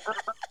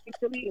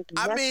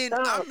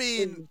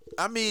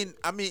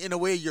 I mean, in a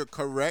way, you're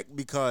correct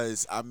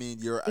because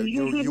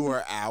you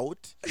were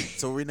out,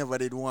 so we never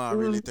did want to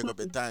really take up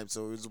the time.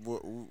 So it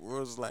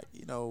was like,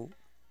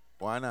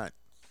 why not?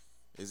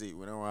 We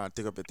don't want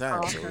to take up the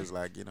time, so it's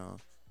like,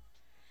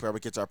 probably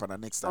catch up on the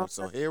next time.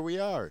 So here we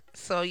are.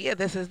 So yeah,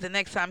 this is the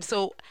next time.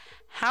 So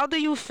how do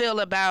you feel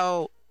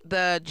about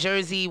the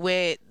jersey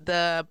with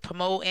the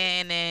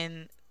promoting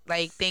and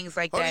like things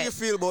like How that. do you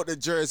feel about the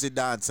Jersey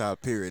dancehall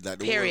period? Like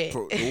the Period.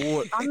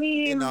 I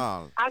mean, in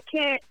all. I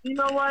can't. You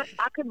know what?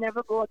 I could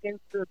never go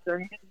against the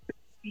him to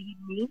feed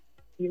me.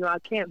 You know, I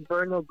can't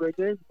burn no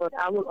bridges. But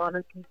I will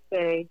honestly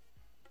say,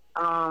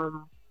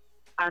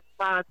 as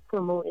far as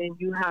promoting,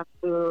 you have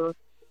to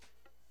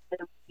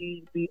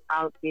be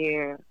out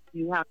there.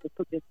 You have to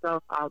put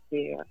yourself out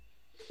there.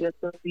 There's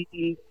going to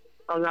be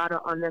a lot of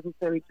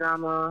unnecessary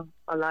drama,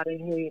 a lot of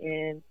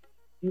hating.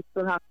 You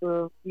still have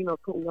to, you know,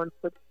 put one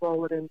foot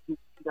forward and do what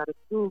you got to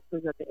do,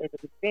 because at the end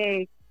of the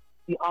day,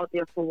 you're out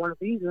there for one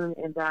reason,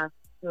 and that's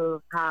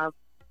to have,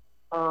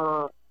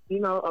 you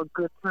know, a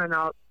good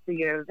turnout to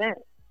your event,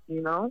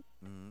 you know?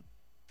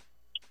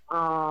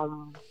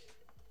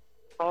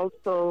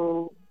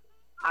 Also,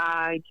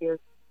 I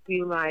just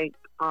feel like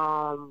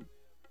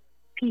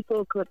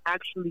people could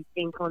actually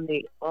think on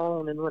their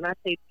own. And when I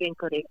say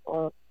think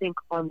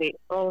on their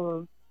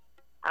own,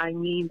 I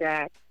mean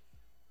that,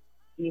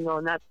 you know,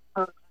 not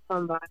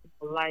somebody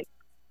like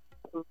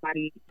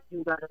somebody,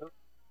 you gotta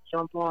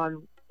jump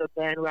on the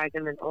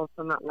bandwagon and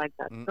also not like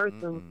that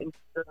person.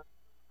 Instead of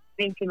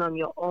thinking on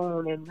your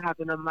own and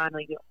having a mind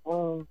of your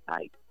own,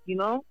 like, you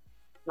know?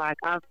 Like,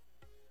 I've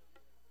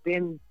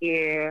been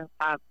there,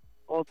 I've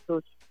also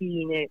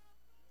seen it,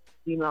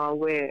 you know,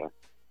 where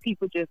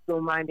people just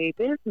don't mind their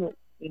business,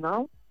 you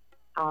know?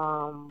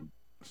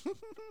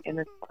 And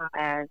as far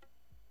as,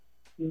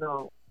 you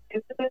know,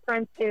 it's a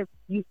difference if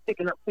you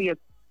sticking up for your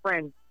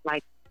friend,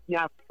 like you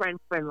have friend,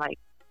 like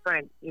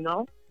friend, you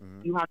know?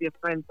 You have your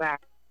friend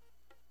back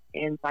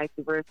and vice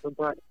versa,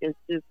 but it's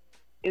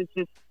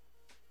just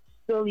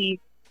silly.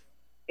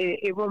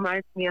 It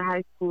reminds me of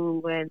high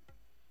school when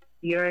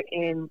you're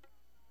in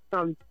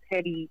some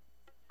petty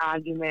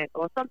argument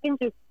or something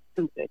just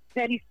stupid,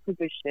 petty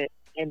stupid shit,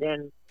 and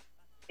then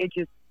it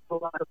just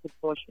goes out of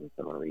proportion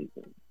for no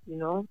reason, you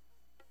know?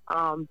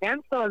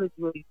 Dancehall is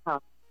really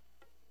tough.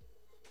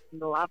 You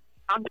know,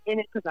 I'm in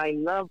it because I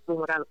love doing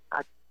what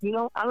I you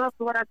know, I love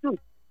what I do.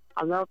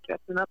 I love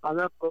dressing up. I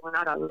love going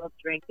out. I love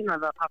drinking. I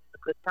love having a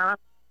good time.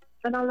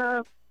 And I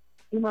love,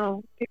 you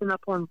know, picking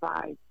up on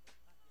vibes,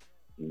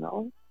 you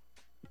know?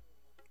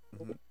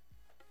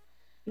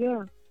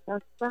 Yeah,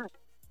 that's that.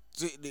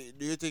 So,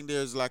 do you think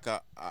there's like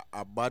a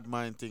bad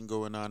mind thing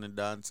going on in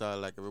dancehall,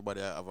 like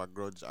everybody have a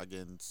grudge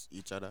against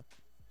each other?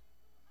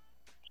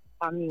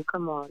 I mean,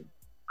 come on.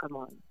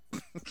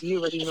 You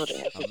already know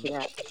the answer to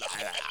that.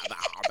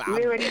 You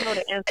already know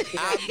the answer to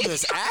that. I'm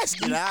just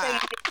asking.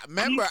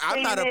 Remember,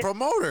 I'm not a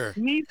promoter.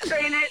 Me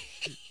saying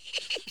it,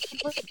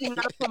 you're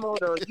not a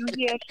promoter. You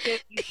hear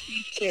shit, you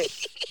see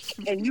shit.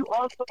 And you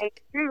also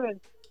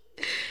experience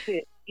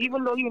shit.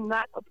 Even though you're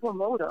not a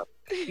promoter,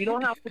 you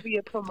don't have to be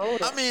a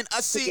promoter. I mean,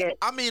 I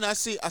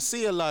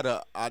see a lot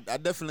of. I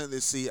definitely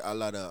see a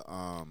lot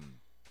of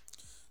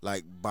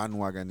like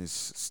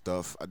bandwagonish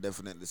stuff. I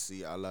definitely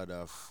see a lot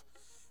of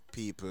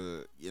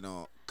people, you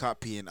know,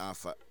 copying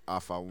off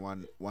of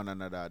one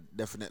another. I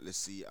definitely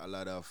see a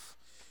lot of,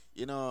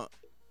 you know,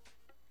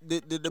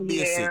 the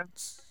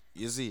basics.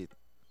 You see it.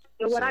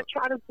 So what I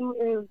try to do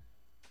is,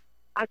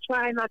 I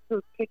try not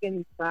to pick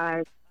any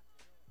sides,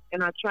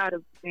 and I try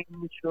to stay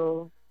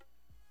neutral.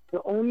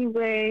 The only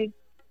way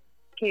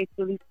Case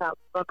really stop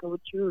fucking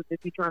with you is if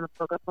you're trying to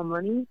fuck up for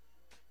money,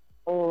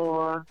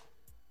 or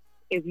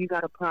if you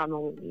got a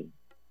problem with me.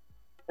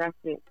 That's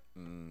it.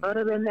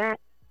 Other than that,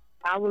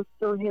 I will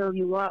still heal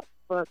you up,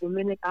 but the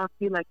minute I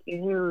feel like your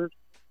heal is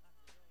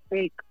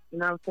fake, you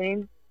know what I'm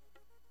saying?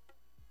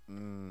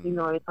 You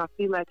know, if I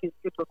feel like it's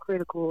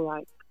hypocritical,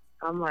 like,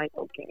 I'm like,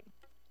 okay.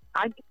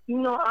 I'm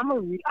a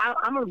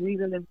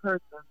reasoning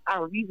person. I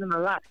reason a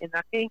lot, and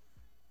I think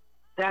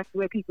that's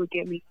where people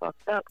get me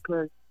fucked up,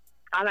 because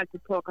I like to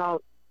talk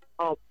out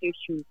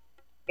issues.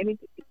 And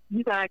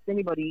you can ask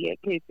anybody,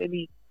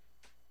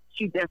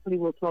 she definitely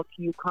will talk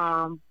to you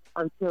calm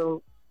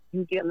until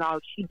you get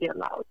loud, she get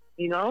loud,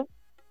 you know?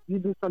 You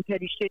do some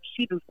petty shit,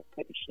 she do some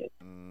petty shit,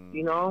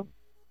 you know?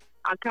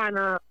 I kind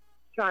of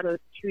try to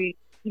treat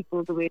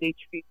people the way they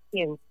treat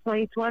me. In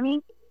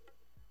 2020,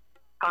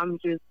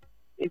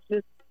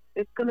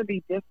 it's going to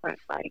be different.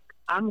 Like,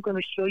 I'm going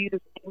to show you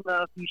the same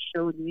love you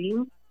showed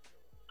me,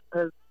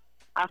 because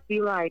I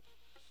feel like,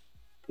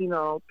 you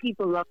know,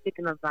 people love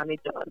taking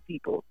advantage of other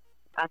people.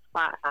 As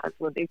far as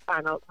when they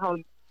find out how,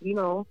 you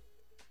know,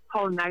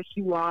 how nice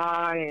you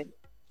are, and,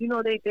 you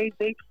know, they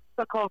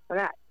suck off for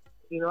that,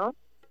 you know?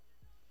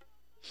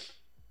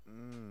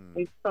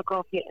 They suck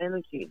off your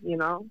energy, you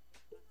know?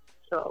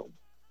 So,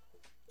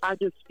 I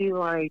just feel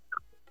like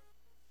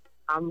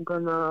I'm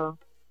gonna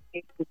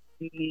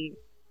basically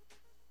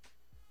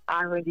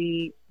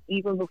already,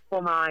 even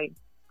before my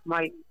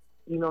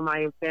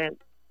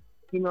event,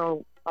 you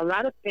know, a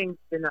lot of things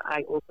been an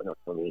eye opener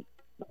for me.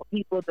 You know,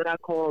 people that I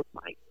called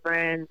my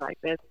friends, my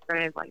best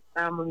friends, my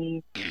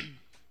family.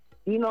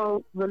 You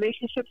know,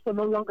 relationships are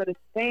no longer the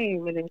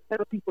same, and instead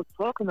of people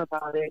talking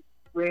about it,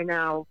 we're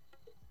now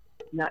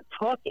not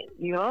talking,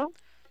 you know?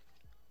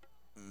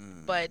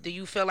 But do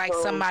you feel like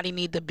somebody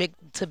need to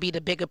be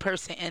the bigger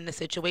person in the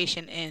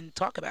situation and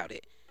talk about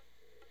it?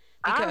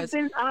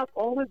 I've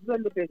always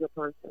been the bigger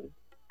person.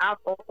 I've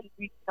always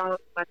reached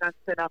out, like I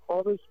said, I've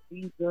always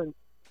reasoned.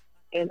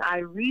 And I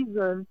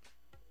reason,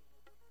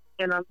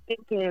 and I'm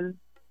thinking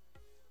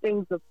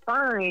things are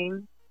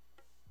fine,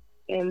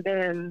 and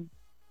then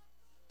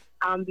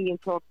I'm being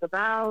talked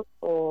about,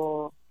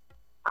 or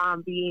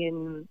I'm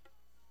being,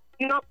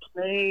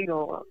 played,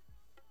 or...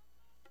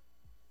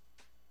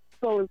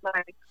 So it's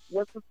like,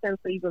 what's the sense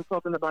of even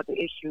talking about the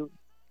issue?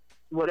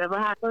 Whatever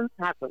happens,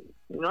 happens,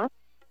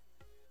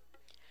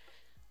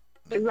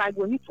 It's like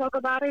when you talk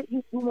about it,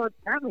 you do more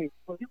damage.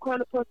 When you call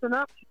the person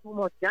up, you do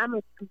more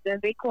damage, because then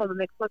they call the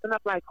next person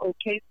up like, oh,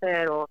 Kay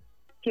said, or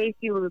Kay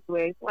feels this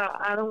way. Well,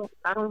 I don't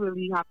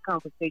really have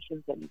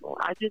conversations anymore.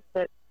 I just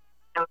let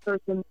a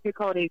person pick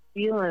how they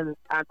feel, and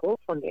I go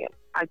from there.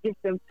 I give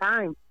them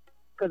time,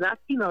 because I've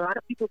seen a lot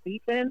of people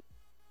beefing.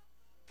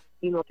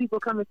 People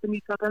coming to me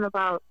talking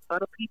about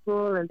other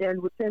people, and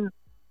then within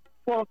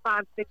 4,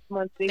 5, 6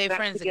 months they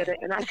back together,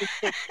 and I just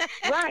think,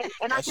 right,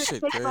 and I just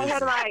shake my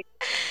head like,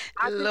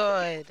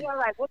 Lord,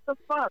 like, what the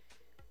fuck?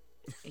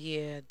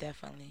 Yeah,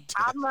 definitely.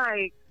 I'm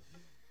like,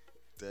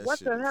 what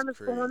the hell is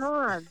going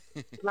on?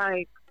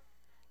 Like,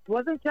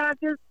 wasn't y'all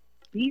just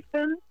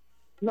beefing?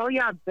 No,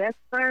 y'all best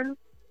friends,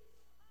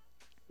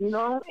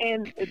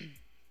 and it's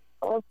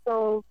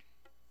also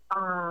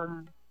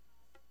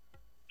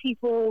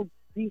people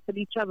beef with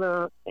each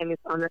other, and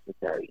it's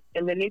unnecessary,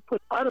 and then they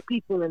put other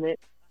people in it.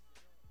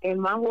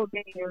 And my whole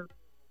thing is,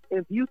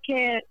 if you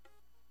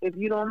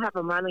don't have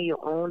a mind of your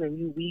own and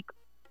you weak,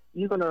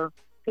 you're gonna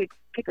pick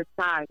a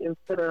side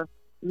instead of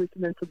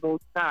listening to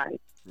both sides.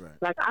 Right.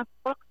 Like, I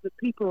fuck with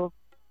people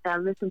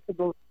that listen to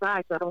both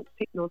sides. I don't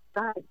pick no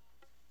sides.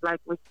 Like,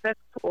 respect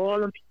to all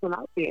the people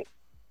out there.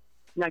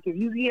 Like, if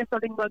you hear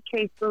something about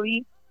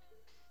K3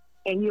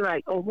 and you're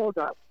like, oh, hold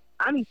up,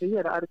 I need to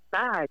hear the other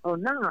side. Oh,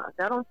 nah,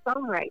 that don't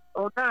sound right.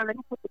 Oh, nah, let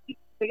me put the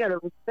people together.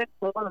 Respect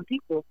for all the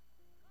people.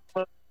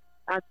 But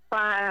as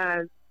far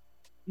as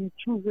you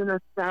choosing a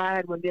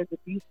side when there's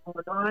abuse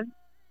going on,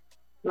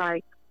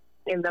 like,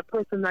 and the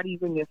person not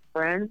even your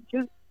friend,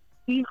 just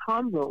be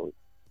humble.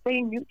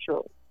 Stay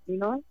neutral,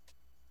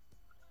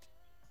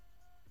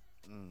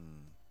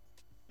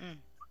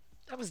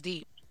 That was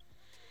deep.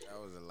 That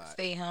was a lot.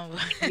 Stay humble.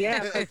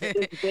 Yeah,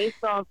 it's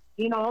based off,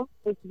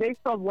 it's based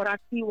off what I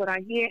see, what I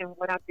hear, and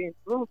what I've been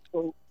through.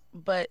 So,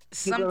 but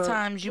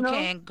sometimes you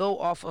can't go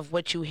off of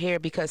what you hear,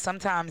 because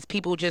sometimes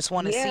people just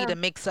want to see the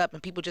mix up,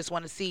 and people just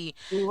want to see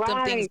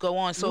them things go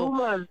on.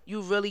 So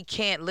you really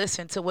can't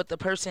listen to what the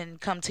person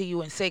come to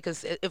you and say,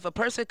 because if a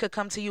person could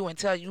come to you and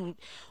tell you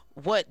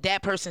what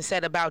that person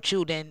said about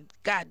you, then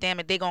God damn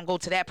it, they gonna go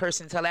to that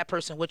person and tell that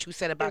person what you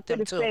said about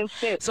them too.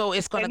 So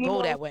it's gonna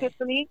go that way.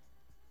 Tiffany,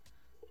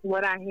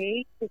 what I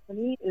hate,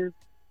 Tiffany, is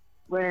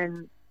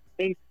when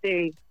they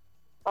say,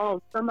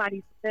 "Oh,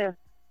 somebody said,"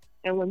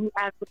 and when you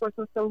ask the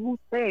person, "So who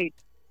said?"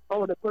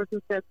 "Oh, the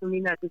person said to me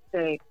not to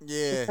say."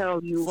 Yeah. To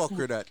tell you. Fuck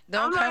her that.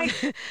 I'm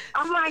like,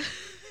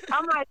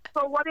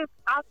 so what if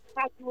I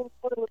had you in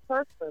front of a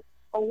person,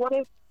 or what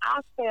if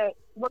I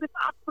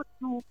put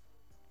you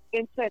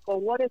in check, or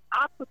what if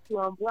I put you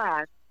on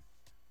blast?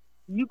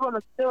 You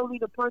gonna still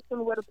leave the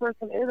person where the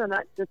person is, and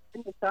not just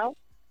think yourself?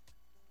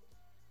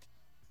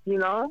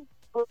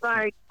 But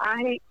like, I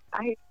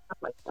hate stuff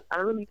like that. I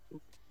really do.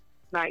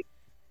 Like,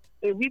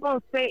 if you gonna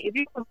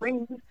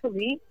bring this to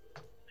me,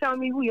 tell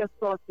me who your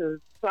source is,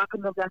 so I can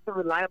know if that's a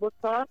reliable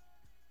source,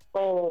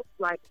 or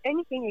like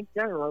anything in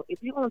general.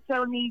 If you're gonna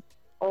tell me,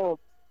 oh,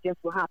 guess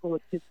what happened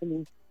with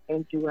Tiffany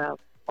and Joel,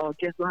 or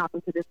guess what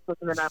happened to this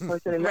person and that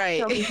person, and not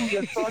tell me who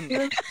your source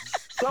is,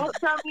 don't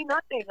tell me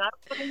nothing. I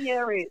don't want to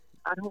hear it.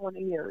 I don't want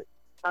to hear it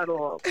at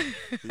all.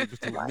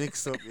 Like,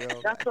 mix up, yo.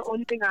 That's the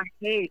only thing I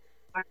hate.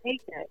 I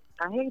hate that.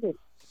 I hate it.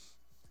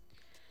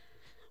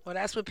 Well,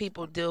 that's what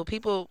people do.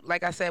 People,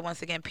 like I said,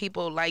 once again,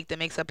 people like to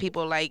mix up.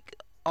 People like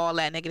all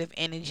that negative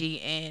energy,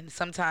 and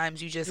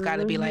sometimes you just got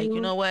to be like, you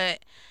know what?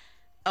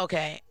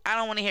 Okay, I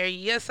don't want to hear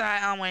your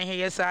side. I don't want to hear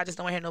your side. I just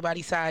don't want to hear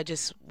nobody's side.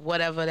 Just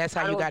whatever. That's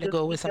how you got to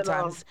go with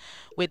sometimes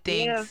with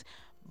things. Yeah.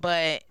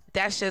 But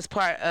that's just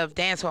part of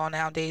dancehall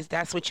nowadays.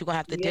 That's what you're going to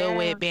have to deal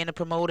with, being a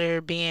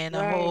promoter, being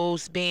a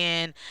host,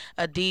 being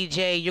a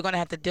DJ. You're going to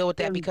have to deal with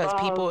that, because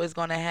people is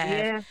going to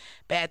have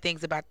bad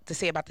things to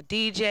say about the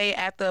DJ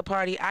after a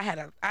party.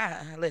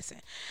 Listen,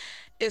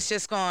 it's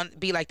just going to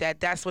be like that.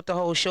 That's what the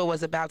whole show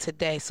was about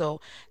today.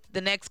 So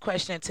the next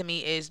question to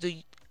me is,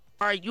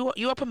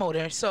 you're a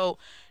promoter, so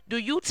do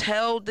you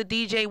tell the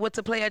DJ what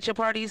to play at your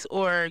parties,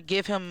 or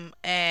give him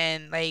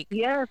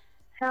Yes,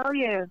 hell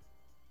yeah.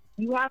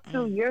 You have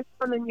to. You're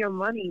spending your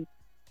money.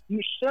 You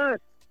should.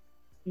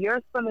 You're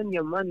spending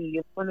your money.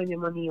 You're spending your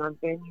money on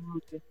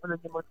venues. You're spending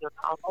your money on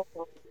alcohol.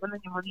 You're spending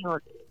your money on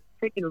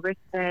taking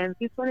wristbands.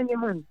 You're spending your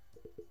money.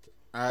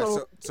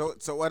 Alright,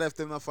 so what if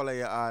they not follow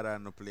your order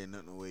and not play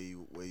nothing where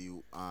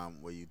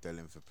you tell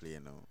them to play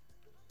now?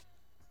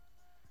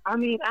 I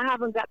mean, I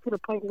haven't got to the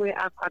point where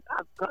I've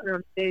gotten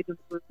on stage and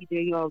said,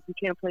 DJ, yo, you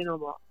can't play no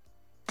more.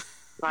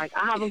 Like,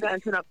 I haven't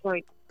gotten to that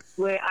point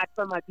where I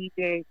fire my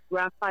DJ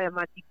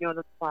on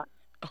the spot.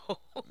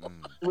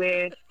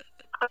 Where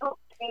I don't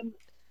And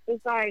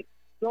it's like,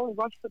 don't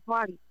rush the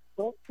party.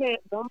 Don't play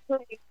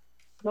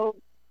no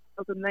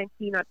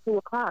 2019 at 2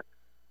 o'clock.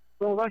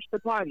 Don't rush the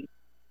party.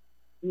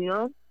 You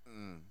know?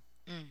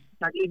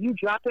 Like if you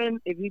drop in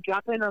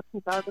a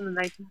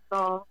 2019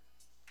 song,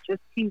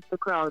 just tease the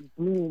crowd.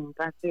 Boom,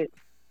 that's it.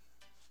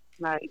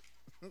 Like,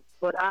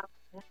 but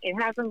it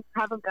haven't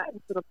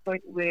gotten to the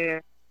point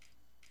where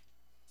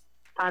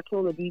I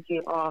told a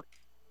DJ off,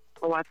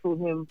 or I told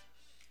him,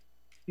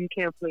 you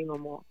can't play no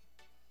more.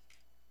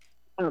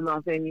 I don't know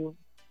if venue.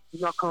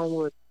 Knock on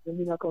wood. Let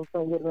me knock on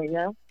some wood right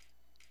now.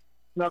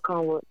 Knock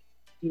on wood.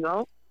 You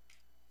know?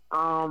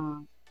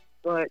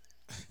 But,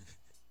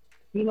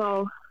 you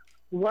know,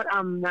 what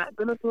I'm not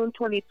going to do in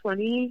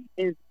 2020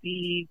 is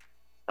be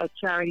a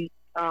charity,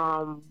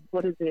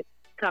 what is it?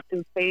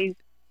 Captain Faith,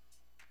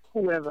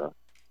 whoever.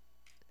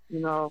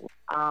 You know,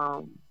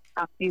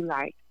 I feel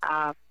like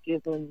I've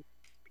given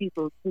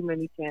people too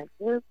many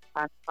chances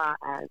as far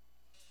as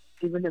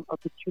giving them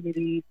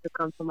opportunities to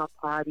come to my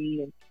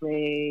party and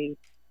play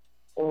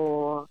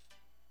or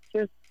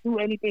just do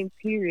anything,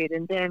 period.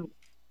 And then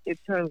it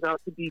turns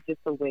out to be just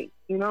a waste,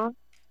 you know?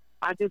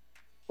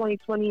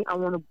 2020, I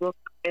want to book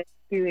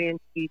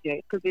experienced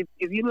DJ. Because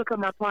if you look at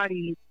my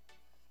parties,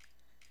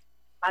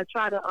 I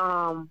try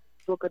to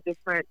book a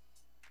different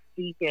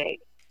DJ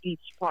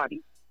each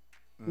party,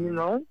 you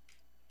know?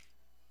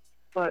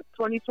 But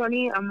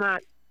 2020, I'm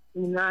not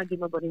giving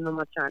nobody no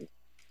more chance.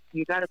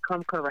 You got to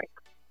come correct.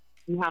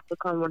 You have to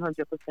come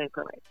 100%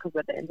 correct. Because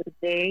at the end of the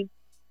day,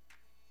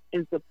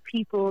 it's the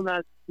people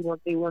that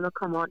they want to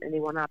come on and they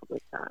want to have a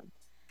good time.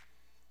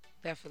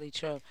 Definitely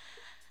true.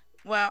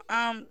 Well,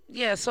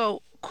 yeah.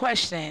 So,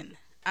 question.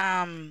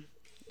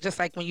 Just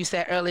like when you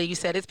said earlier, you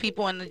said it's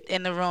people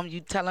in the room.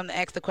 You tell them to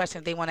ask the question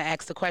if they want to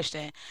ask the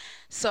question.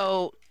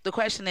 So the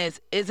question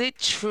is it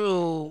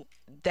true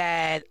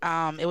that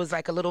it was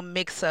like a little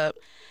mix-up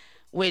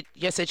with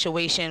your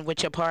situation,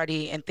 with your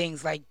party, and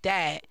things like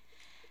that?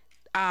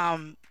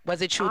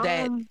 Was it true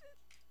that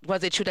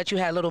you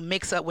had a little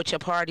mix-up with your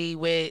party,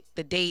 with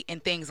the date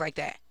and things like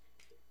that?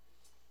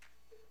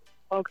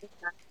 Okay,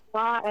 as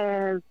far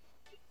as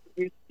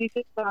you're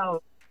speaking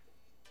about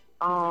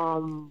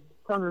Tongue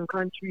and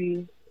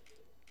Country,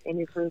 and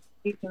if we're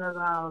speaking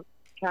about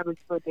Cabbage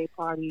birthday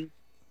party,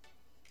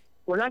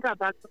 when I got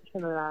back from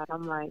Trinidad,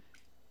 I'm like,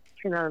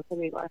 Trinidad and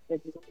Tobago, I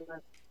said,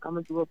 I'm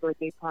going to do a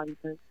birthday party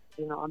because,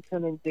 I'm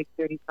turning big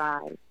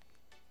 35, so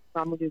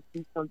I'm going to just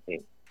do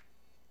something.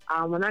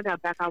 When I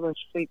got back, I went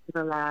straight to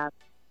the lab.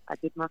 I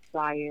did my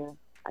flyer.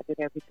 I did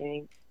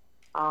everything.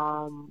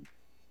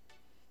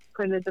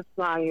 Printed the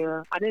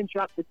flyer. I didn't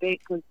drop the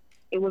date because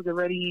it was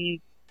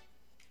already,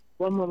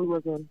 what month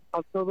was in?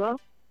 October?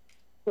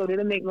 So it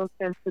didn't make no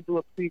sense to do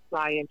a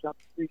pre-flyer and drop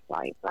a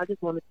pre-flyer. So I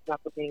just wanted to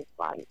drop a main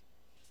flyer.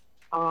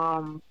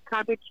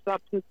 Cabbage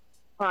dropped his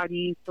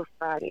party for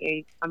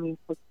Saturday.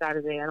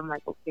 And I'm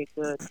like, okay,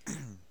 good.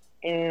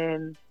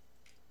 And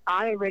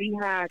I already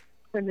had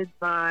printed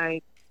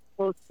my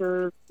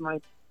posters, my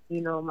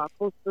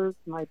posters,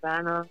 my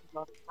banner,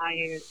 my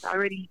flyers. I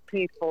already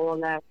paid for all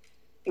that.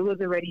 It was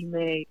already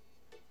made.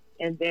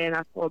 And then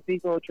I saw a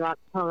big old drop,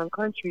 Tongue and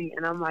Country,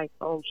 and I'm like,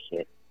 oh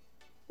shit.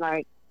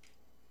 Like,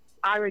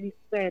 I already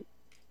spent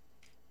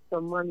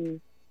some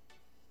money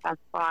as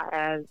far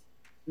as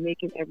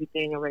making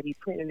everything already,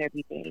 printing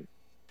everything.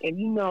 And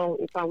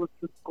if I was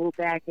to go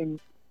back and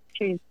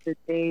change the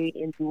date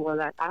and do all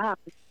that, I have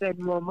to spend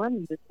more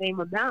money, the same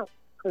amount,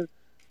 because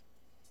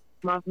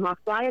my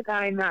flyer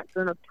guy not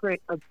gonna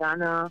print a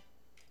banner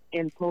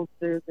and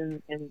posters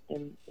and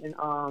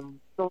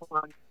so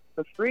on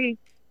for free.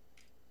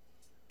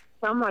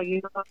 So I'm like,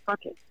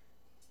 fuck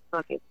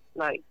it.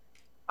 Like,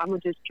 I'm gonna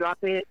just drop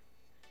it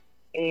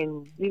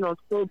and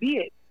so be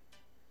it.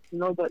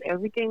 But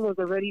everything was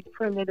already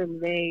printed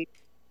and made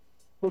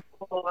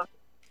before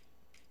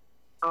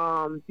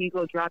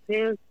Beagle dropped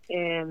his,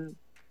 and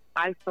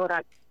I saw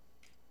that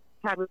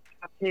Cabbage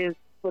dropped his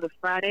for the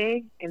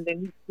Friday, and then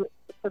he switched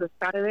for the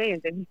Saturday,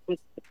 and then he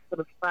switched for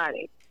the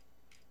Friday.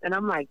 And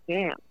I'm like,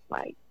 damn,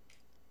 like,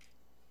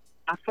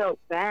 I felt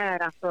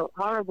bad, I felt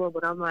horrible,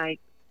 but I'm like,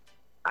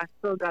 the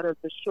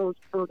show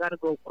still gotta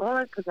go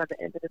on, because at the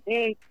end of the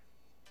day,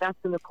 that's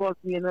gonna cost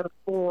me another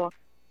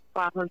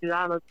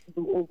 $400-500 to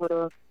do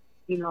over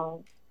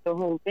the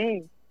whole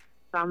thing.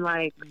 So I'm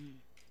like,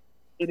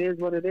 it is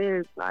what it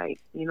is, like,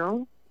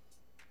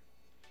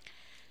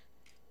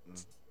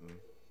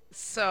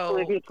 So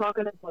if you're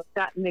talking about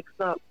that mix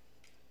up,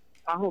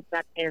 I hope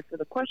that answered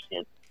the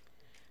question.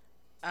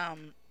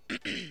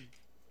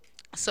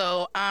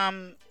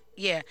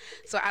 Yeah.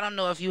 So I don't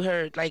know if you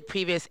heard like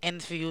previous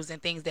interviews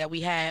and things that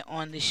we had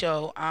on the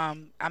show. I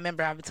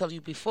remember I've told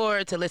you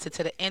before to listen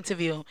to the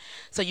interview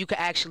so you could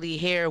actually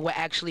hear what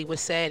actually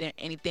was said and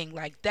anything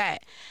like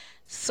that.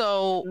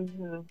 So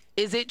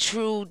is it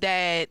true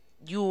that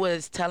you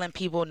was telling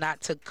people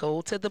not to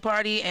go to the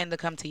party and to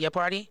come to your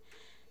party?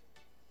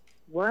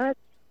 What?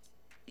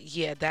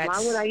 Yeah, that's...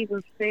 Why would I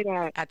even say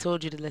that? I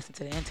told you to listen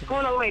to the interview.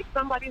 Hold on, wait.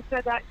 Somebody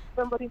said that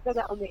on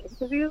the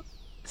interview?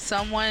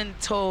 someone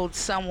told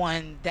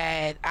someone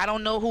that I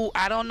don't know who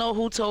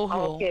told who.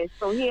 Okay,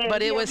 so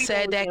but it was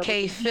said that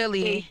K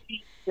Philly.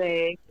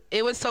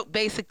 It was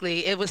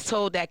it was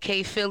told that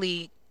K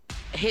Philly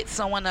hit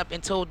someone up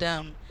and told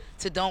them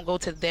to don't go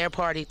to their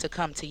party, to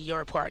come to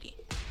your party.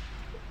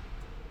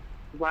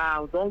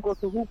 Wow, don't go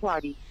to who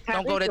party?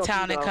 Don't go to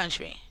Town and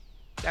Country.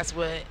 That's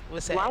what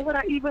was said. Why would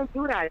I even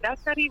do that?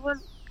 That's not even.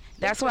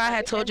 That's why I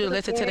had told you to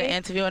listen to the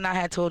interview, and I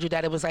had told you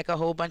that it was like a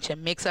whole bunch of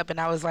mix-up, and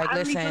I was like,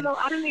 listen.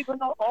 I didn't even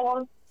know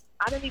all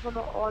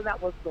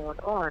that was going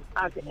on.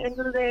 At the end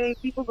of the day,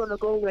 people gonna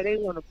go where they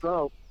want to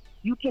go.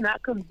 You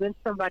cannot convince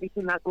somebody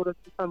to not go to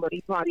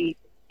somebody's party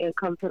and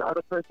come to the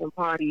other person's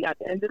party. At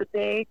the end of the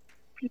day,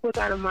 people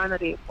got a mind of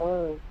their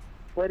own,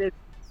 whether it's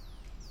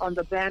on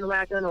the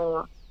bandwagon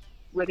or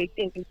where they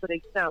thinking for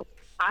themselves.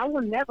 I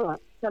will never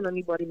tell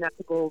anybody not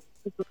to go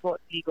to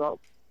support Bigo.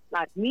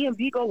 Like, me and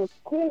Bigo was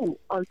cool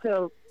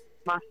until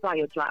my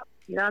flyer dropped.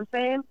 You know what I'm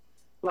saying?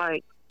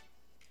 Like,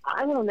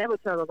 I will never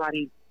tell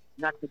nobody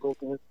not to go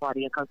to his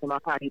party and come to my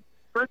party.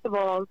 First of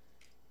all,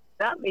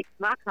 that makes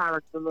my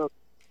character look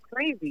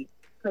crazy,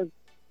 because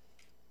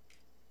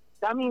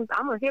that means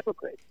I'm a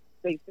hypocrite,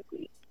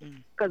 basically.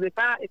 Because if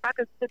I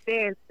could sit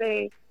there and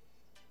say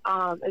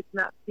it's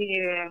not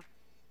fair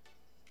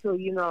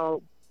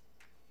to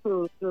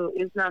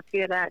it's not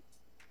fair that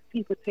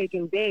people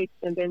taking dates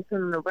and then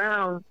turning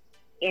around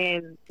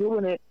and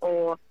doing it,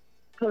 or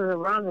turning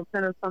around and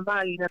telling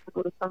somebody not to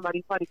go to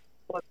somebody's party,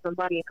 support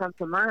somebody and come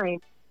to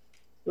mine,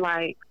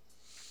 like,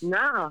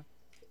 nah.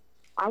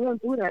 I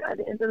won't do that. At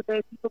the end of the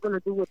day, people are going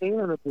to do what they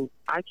want to do.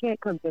 I can't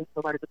convince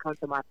somebody to come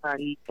to my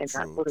party and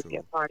not go to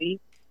their party.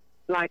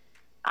 Like,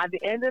 at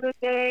the end of the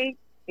day,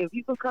 if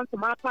you can come to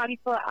my party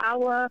for an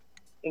hour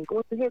and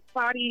go to his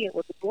party, and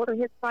go to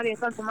his party and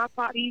come to my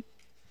party,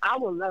 I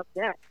would love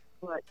that.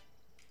 But,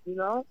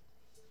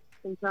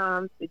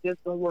 sometimes it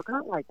just don't work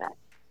out like that.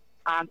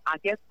 I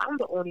guess I'm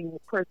the only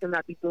person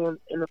that be doing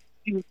in a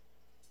few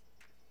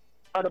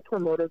other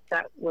promoters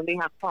that when they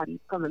have parties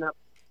coming up,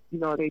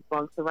 they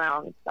bounce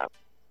around and stuff.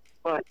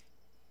 But,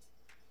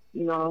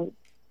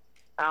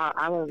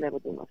 I won't never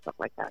do no stuff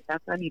like that.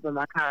 That's not even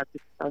my character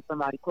to tell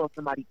somebody, call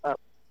somebody up.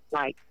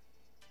 Like,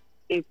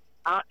 if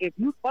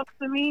you fuck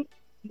to me,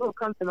 you'll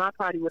come to my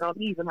party without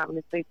me even having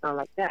to say something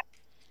like that.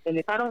 And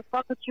if I don't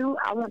fuck with you,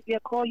 I won't dare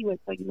call you and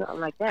tell you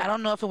nothing like that. I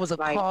don't know if it was a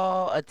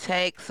call, a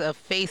text, a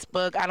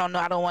Facebook. I don't know.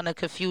 I don't want to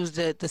confuse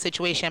the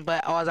situation,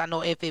 but all I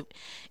know, if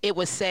it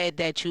was said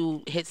that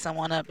you hit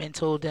someone up and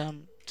told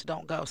them to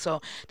don't go.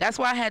 So that's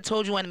why I had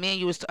told you when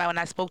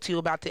I spoke to you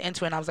about the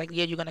intro, and I was like,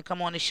 yeah, you're gonna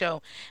come on the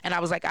show, and I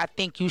was like, I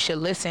think you should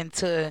listen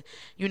to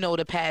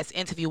the past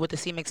interview with the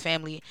C-Mix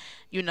family,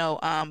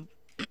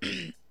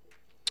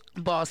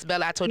 Boss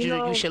Bella. I told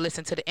you you should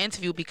listen to the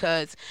interview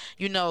because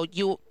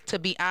to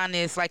be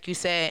honest, like you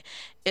said,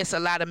 it's a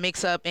lot of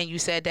mix up, and you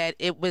said that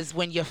it was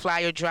when your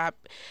flyer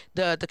dropped,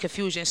 the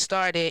confusion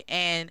started,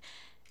 and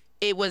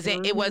it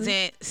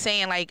wasn't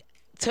saying like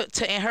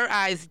to in her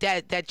eyes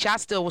that y'all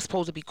still was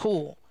supposed to be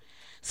cool.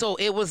 So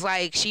it was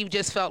like she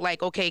just felt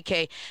like,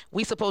 okay,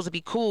 we supposed to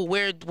be cool.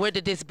 Where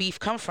did this beef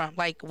come from?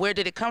 Like, where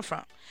did it come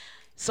from?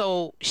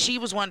 So she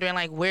was wondering,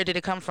 like, where did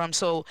it come from?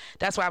 So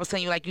that's why I was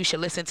telling you, like, you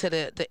should listen to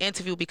the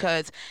interview,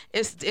 because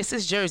it's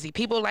this Jersey.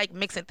 People like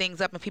mixing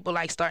things up, and people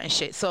like starting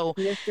shit. So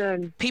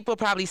people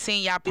probably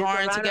seeing y'all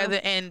parring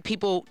together, and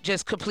people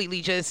just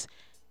completely just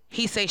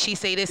he say, she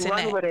say, this and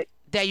that. With it.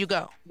 There you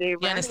go. You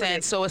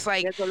understand? So it's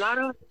like, there's a lot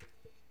of.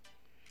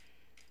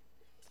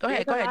 Go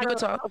ahead. You can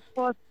talk. Of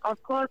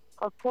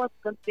course,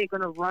 they're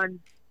gonna run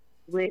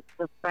with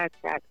the fact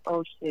that,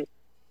 oh shit,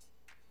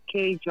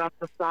 K dropped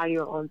the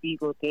flyer on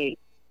Bigo Day.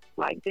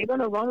 Like, they're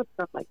gonna run with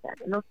stuff like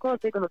that, and of course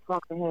they're gonna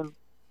talk to him,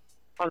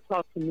 or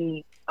talk to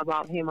me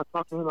about him, or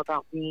talk to him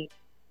about me,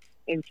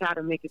 and try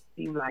to make it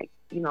seem like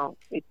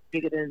it's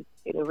bigger than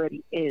it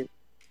already is.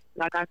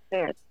 Like I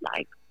said,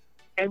 like,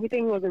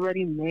 everything was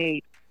already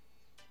made.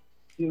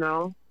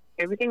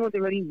 Everything was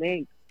already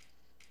made.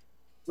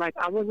 Like,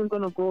 I wasn't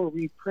gonna go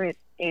reprint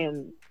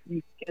and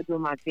reschedule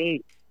my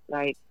date.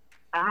 Like,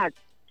 I had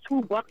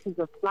 2 boxes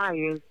of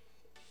flyers,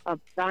 a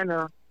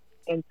banner,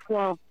 and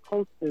 12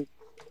 posters,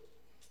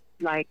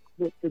 like,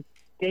 with the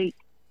date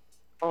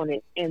on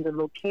it and the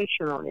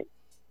location on it.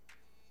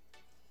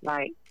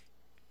 Like,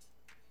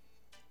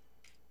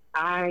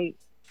 I'm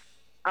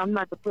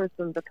not the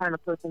kind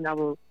of person that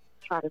will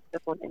try to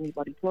step on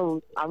anybody's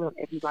toes. I want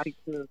everybody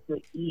to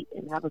eat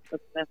and have a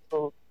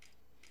successful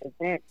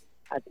event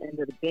at the end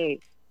of the day.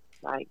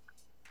 Like,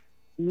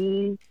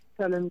 me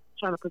trying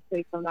to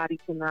persuade somebody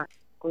to not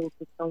go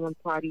to someone's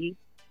party,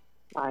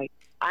 like,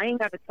 I ain't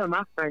got to tell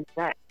my friends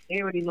that.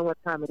 They already know what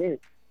time it is.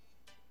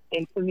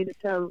 And for me to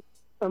tell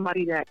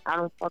somebody that I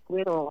don't fuck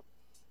with, or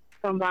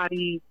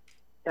somebody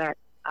that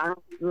I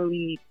don't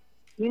really,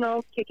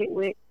 kick it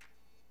with,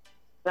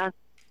 I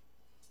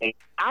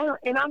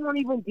don't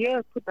even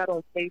dare put that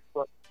on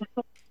Facebook.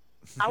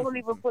 I won't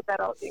even put that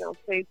out there on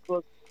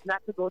Facebook,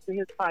 not to go to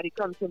his party,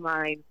 come to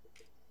mine.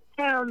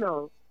 Hell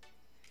no.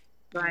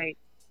 Like,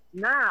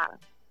 nah.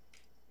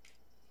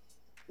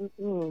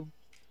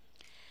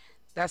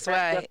 That's that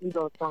why. definitely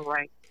don't sound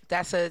right.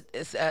 That's a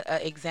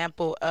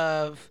example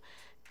of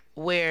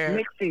where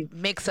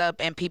mix up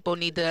and people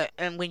need to,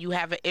 and when you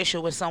have an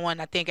issue with someone,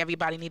 I think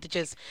everybody need to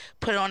just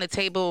put it on the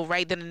table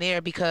right then and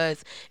there,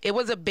 because it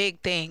was a big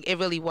thing. It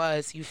really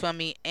was. You feel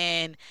me?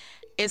 And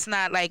it's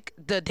not like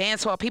the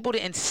dance hall, people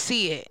didn't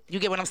see it. You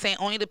get what I'm saying?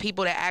 Only the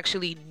people that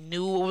actually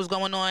knew what was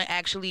going on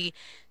actually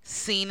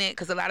seen it,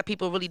 because a lot of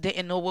people really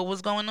didn't know what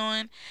was going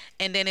on.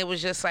 And then it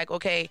was just like,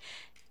 okay,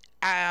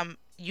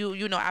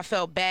 you know, I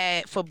felt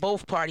bad for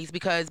both parties,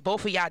 because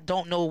both of y'all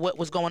don't know what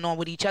was going on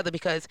with each other,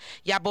 because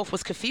y'all both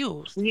was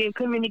confused. We didn't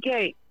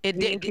communicate. It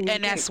did,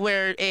 and that's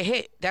where it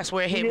hit. That's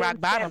where it hit rock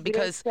bottom,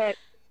 because.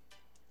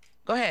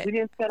 Go ahead. We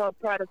didn't set our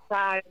pride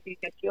aside and be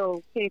like,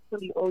 yo,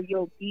 carefully, oh,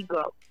 yo,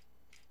 ego.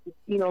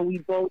 You know, we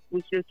both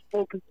was just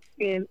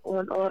focusing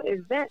on our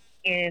event,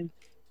 and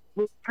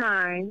with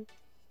time,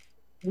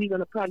 we're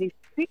gonna probably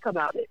speak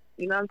about it.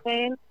 You know what I'm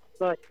saying?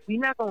 But we're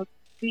not gonna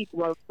speak.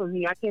 Well, for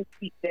me, I can't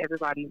speak to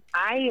everybody.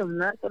 I am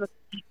not gonna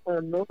speak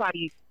on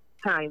nobody's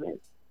timing.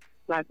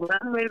 Like, when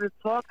I'm ready to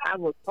talk, I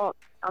will talk.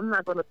 I'm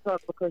not gonna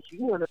talk because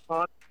you want to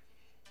talk.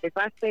 If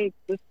I say,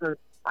 listen,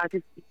 I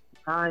just need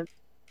some time.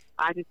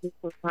 I just need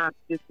some time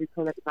to just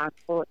recollect my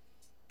thoughts.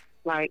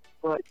 Like,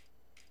 but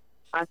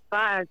as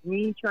far as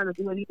me trying to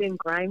do anything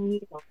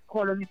grimy or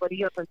call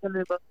everybody up and tell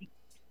everybody,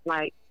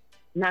 like,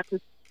 not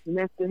to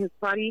mess with his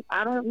party,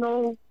 I don't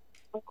know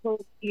how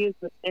close he is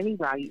with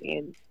anybody,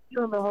 and you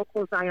don't know how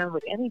close I am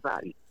with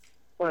anybody.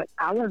 But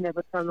I will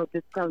never tell no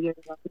discovery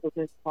to go to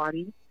this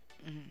party.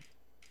 Mm-hmm.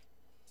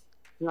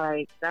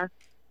 Like, that's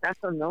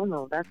a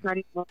no-no. That's not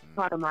even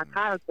part of my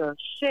character.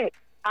 Shit,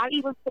 I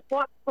even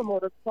support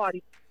promoters'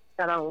 parties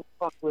that I don't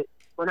fuck with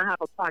when I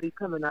have a party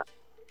coming up.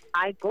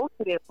 I go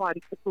to their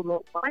party to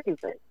promote my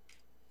event.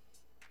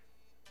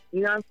 You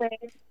know what I'm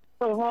saying?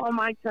 So how am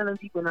I telling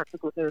people not to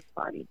go to this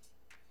party?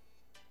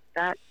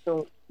 That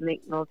don't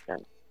make no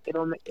sense. It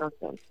don't make no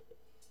sense.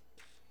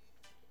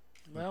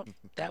 Well,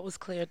 that was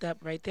cleared up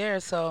right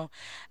there. So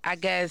I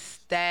guess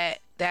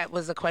that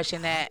was a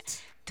question that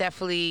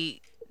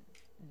definitely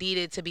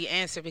needed to be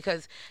answered,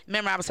 because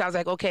remember I was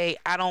like, okay,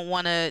 I don't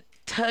want to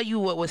tell you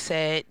what was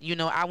said. You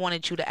know, I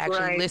wanted you to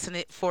actually listen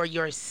it for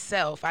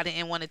yourself. I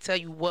didn't want to tell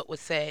you what was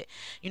said,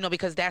 you know,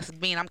 because that's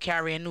mean I'm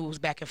carrying news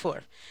back and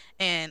forth,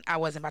 and I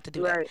wasn't about to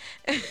do that.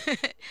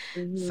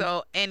 Mm-hmm.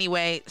 So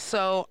anyway,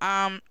 so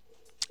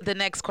the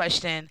next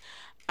question,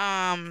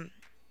 the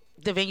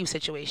venue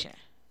situation.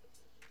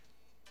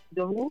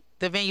 The who?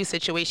 The venue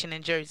situation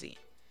in Jersey.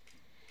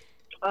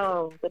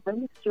 Oh, the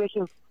venue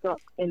situation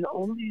sucks. And the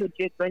only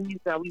legit venues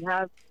that we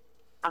have,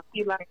 I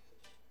feel like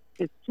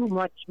it's too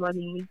much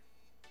money.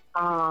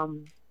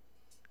 You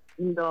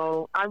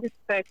know, I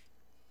respect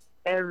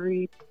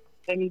anybody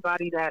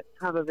that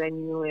have a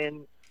venue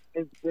and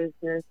is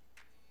business,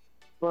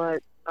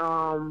 but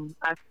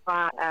as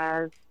far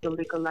as the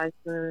liquor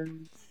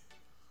license,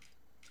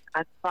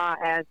 as far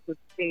as the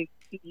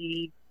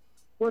safety,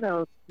 what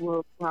else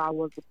was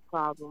a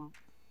problem?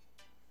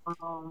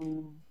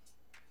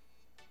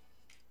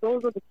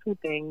 Those are the two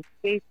things,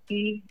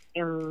 safety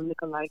and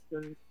liquor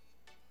license,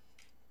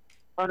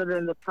 other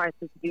than the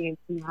prices being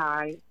too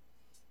high.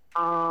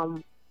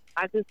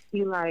 I just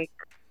feel like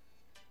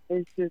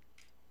it's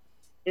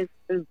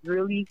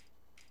really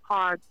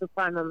hard to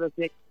find a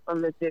legit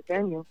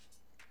venue.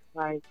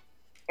 Like,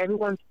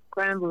 everyone's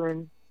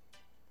scrambling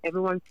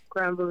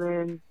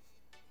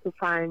to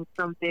find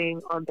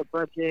something on the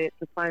budget,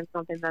 to find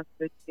something that's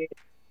legit,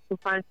 to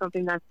find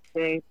something that's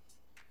safe.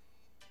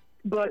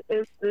 But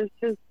it's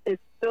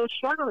still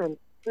struggling.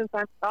 Since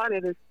I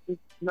started,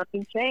 it's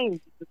nothing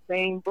changed. It's the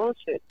same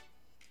bullshit.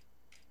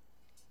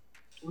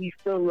 We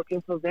still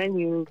looking for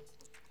venues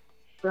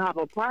to have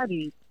a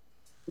party,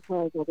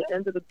 because at the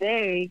end of the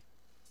day,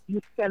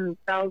 you spend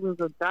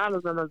thousands of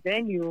dollars on a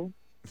venue,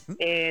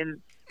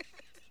 and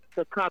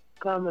the cops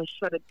come and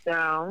shut it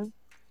down.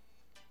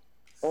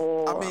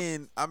 Or I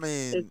mean,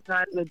 it's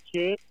not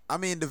legit. I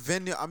mean, the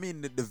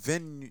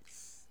venue.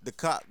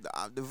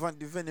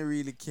 The venue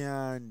really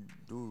can't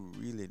do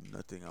really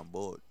nothing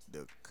about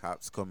the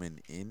cops coming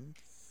in.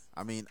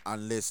 I mean,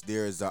 unless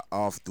there's an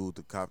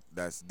off-duty cop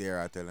that's there,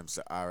 I tell them,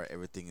 so, alright,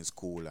 everything is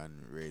cool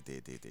and right.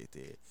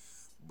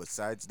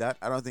 Besides that,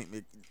 I don't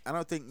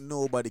think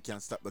nobody can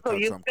stop the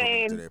cops from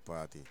coming to their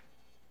party.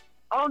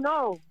 Oh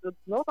no,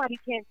 nobody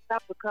can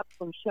stop the cops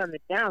from shutting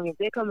it down. If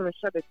they're coming to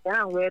shut it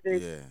down, whether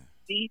it's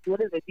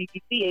what is it,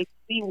 DPC,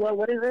 HC,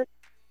 what is it?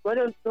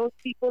 Whether those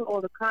people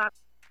or the cops,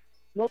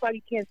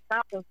 nobody can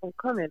stop them from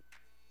coming.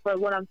 But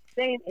what I'm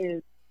saying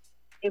is,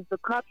 if the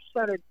cops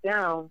shut it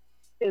down,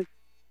 there's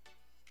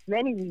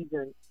many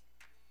reasons.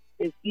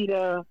 It's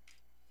either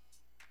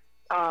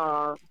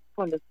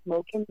from the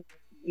smoking,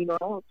 you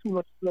know, too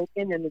much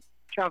smoking and it's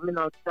traveling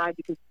outside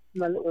because you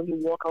smell it when you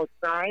walk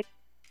outside,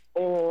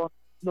 or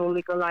no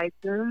liquor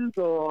license,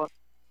 or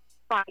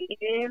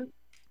fighting,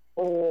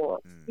 or,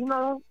 you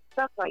know,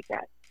 stuff like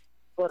that.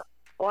 But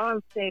all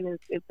I'm saying is,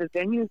 if the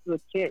venue is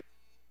legit,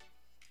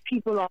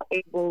 people are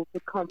able to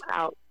come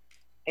out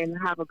and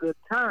have a good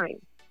time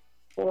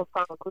 4 or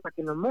 5 o'clock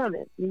in the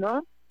morning, you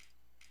know?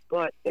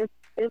 But it's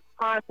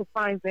hard to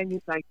find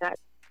venues like that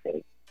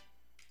today.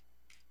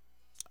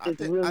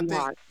 It's really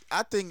hard.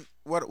 I think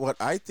what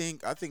I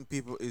think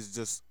people is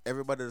just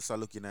everybody that's are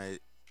looking at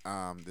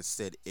the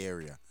said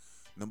area.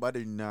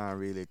 Nobody now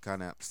really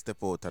kind of step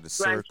out of the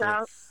circle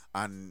out.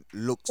 and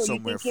look So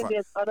somewhere. you thinking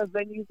there's other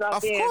venues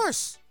out there? Of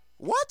course.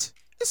 What?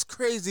 It's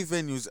crazy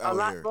venues A out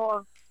lot here.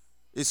 more.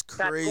 It's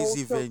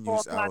crazy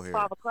venues out here.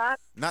 5 o'clock.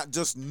 Not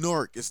just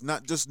Newark. It's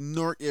not just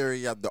Newark area.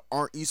 You have the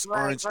East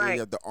Orange area, you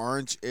have the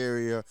Orange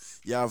area.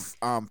 You have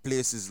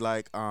places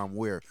like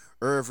where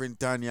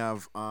Irvington. You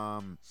have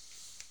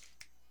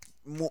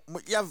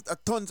you have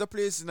tons of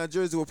places in New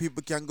Jersey where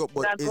people can go,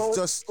 but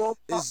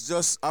it's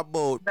just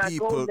about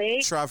people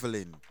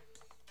traveling.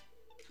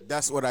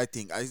 That's what I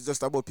think. It's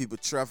just about people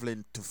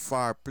traveling to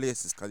far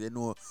places, because you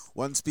know,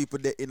 once people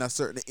they in a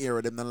certain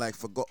area, them don't like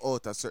for go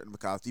out a certain,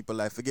 because people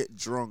like for get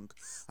drunk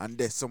and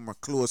they're somewhere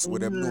close where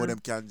them know them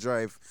can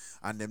drive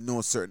and them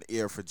know certain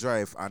area for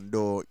drive, and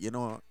though you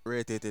know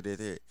they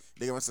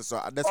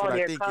so that's what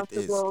I think it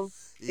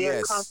is.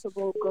 They're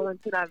comfortable going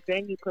to that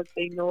venue because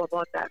they know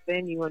about that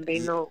venue and they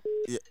know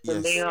the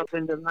layup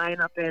and the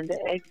lineup and the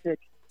exit.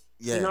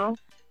 Yeah. You know,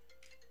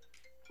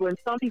 when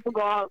some people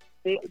go out,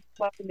 they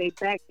fucking they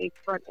back, they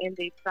front, and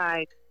they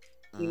side.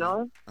 You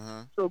know,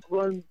 so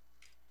going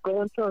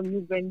to a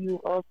new venue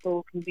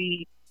also can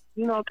be,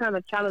 you know, kind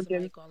of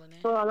challenging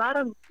for a lot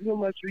of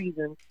numerous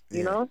reasons.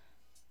 You know,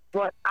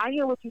 but I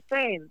hear what you're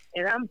saying,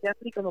 and I'm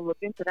definitely gonna look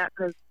into that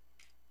because.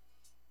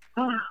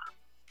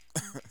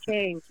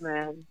 Change,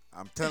 man.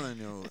 I'm telling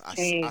you,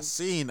 I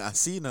seen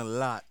a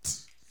lot.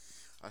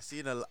 I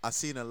seen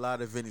a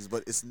lot of venues,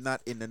 but it's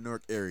not in the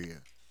Newark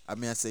area. I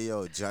mean, I say,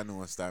 yo,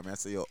 January style. I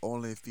say, yo,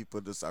 only if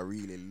people just are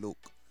really look.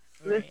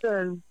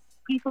 Listen,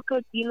 people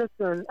could be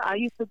listen. I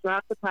used to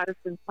drive to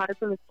Patterson.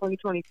 Patterson is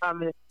 25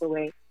 minutes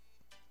away.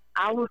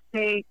 I would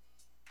say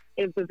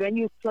if the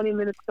venue is 20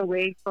 minutes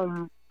away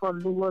from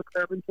Newark,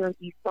 Irvington,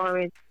 East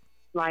Orange,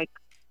 like,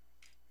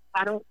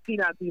 I don't see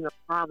that being a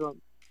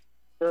problem.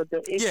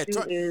 The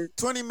issue is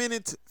 20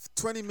 minutes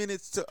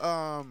to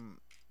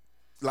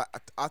like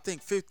I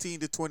think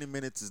 15 to 20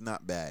 minutes is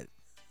not bad.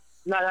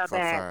 Not that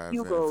bad.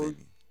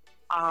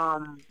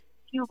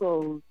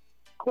 Hugo's,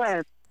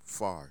 Quest.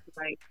 Far.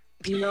 Like,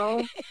 you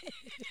know,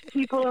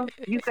 people,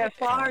 you said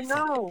far?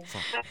 No.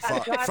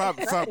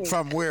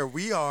 From where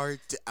we are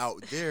to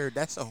out there,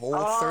 that's a whole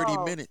 30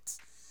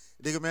 minutes.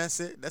 Nigga man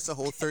said that's a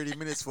whole 30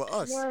 minutes for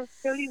us. Yeah,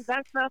 30,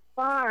 that's not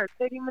far.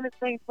 30 minutes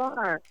ain't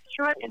far.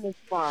 Trenton is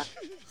far.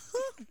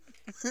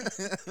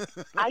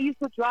 I used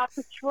to drive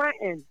to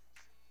Trenton.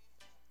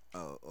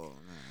 Oh man.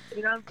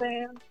 You know what I'm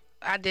saying?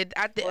 I did.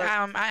 I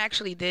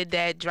actually did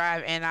that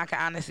drive, and I can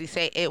honestly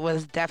say it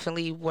was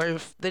definitely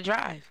worth the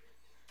drive.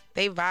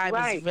 They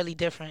vibe is really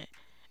different.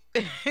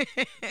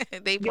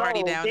 They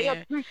party down they there.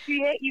 They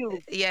appreciate you.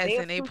 Yes,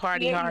 and they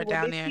party hard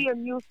down there. When they see a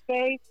new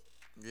space,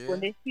 when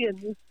they see a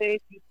new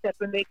space, you step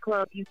in their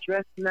club, you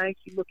dress nice,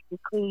 you looking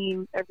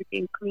clean,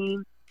 everything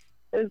clean.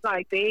 It's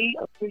like they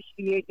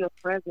appreciate your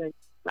presence.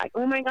 Like,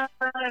 oh my God,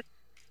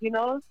 you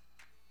know,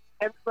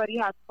 everybody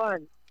has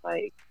fun.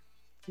 Like,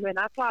 man,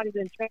 I partied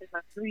in Trenton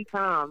like 3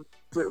 times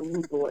with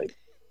Rude Boys.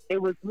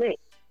 It was lit.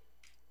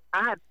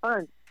 I had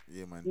fun.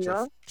 Yeah, man.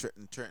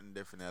 Trenton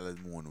definitely has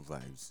more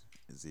vibes.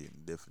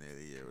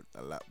 Definitely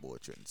a lot more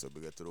Trenton. So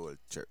we got to the whole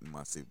Trenton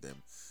massive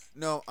them.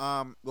 No,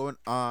 going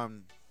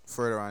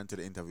further on to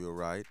the interview,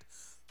 right?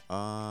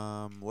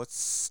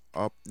 What's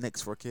up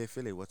next for K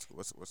Philly? What's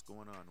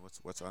going on?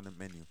 What's on the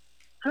menu?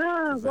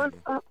 What's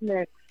up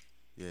next?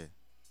 Yeah.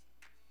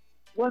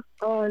 What's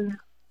on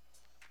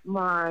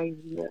my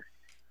list?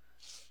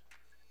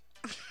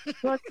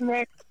 What's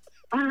next?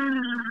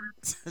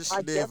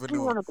 I definitely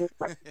want to go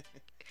back.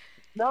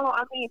 No,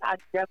 I mean, I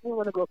definitely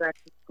want to go back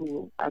to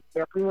school. I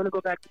definitely want to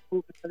go back to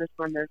school to finish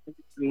my nursing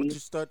degree. What you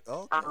start?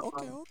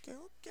 Okay.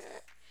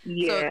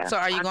 Yeah. So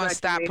are you going to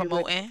stop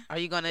promoting? Are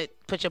you going to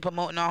put your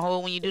promoting on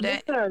hold when you do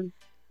that? Listen,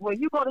 when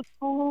you go to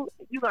school,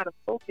 you got to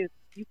focus.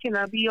 You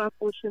cannot be on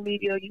social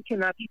media. You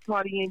cannot be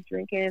partying,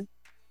 drinking.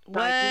 What?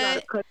 Like, you got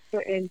to cut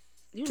certain...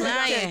 You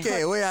lying.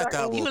 Okay, where you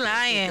talking? You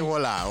lying.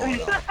 Hold on.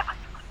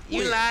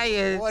 You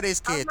lying. What is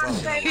K I'm not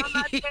saying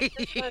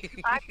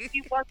this.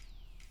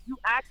 You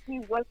asked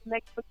me what's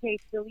next for K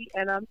Philly,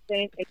 and I'm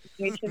saying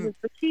education is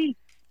the key.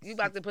 You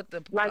about to put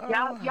the... Like,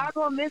 y'all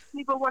gonna miss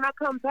me, but when I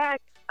come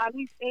back, at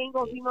least ain't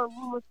gonna be no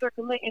rumors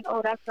circulating,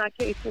 oh, that's not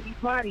K Philly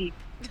party.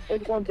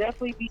 It's gonna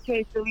definitely be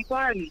K Philly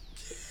party.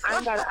 I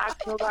ain't gotta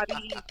ask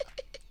nobody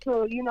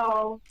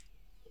to,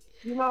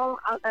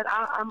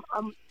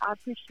 I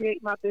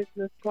appreciate my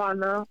business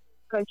partner.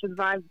 Conscious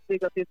Vibes,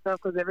 big up yourself,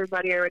 because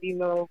everybody already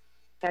know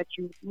that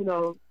you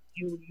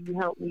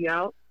help me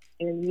out,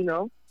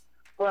 and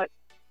but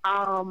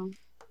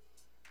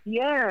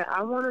yeah,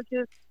 I want to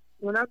just,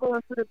 when I go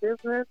into the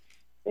business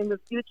in the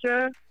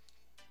future,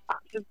 I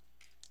just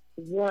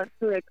want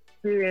to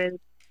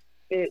experience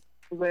it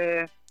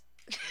where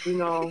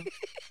I'm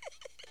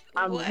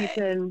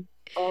reaping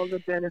all the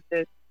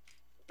benefits.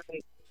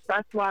 Right?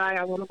 That's why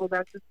I want to go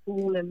back to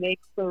school and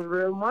make some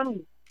real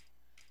money.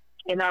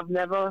 And I've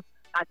never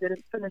I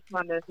didn't finish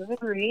my nursing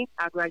degree.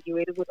 I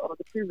graduated with all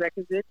the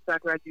prerequisites. I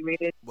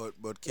graduated. But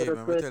Kim,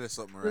 I'm gonna tell you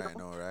something right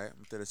now, right?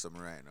 I'm tell you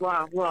something right now.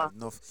 Wow,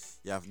 right?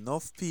 You have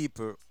enough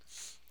people.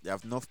 You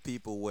have enough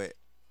people where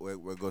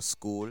go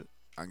school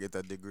and get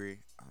a degree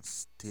and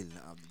still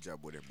not have the job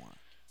what they want.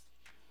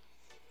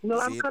 No,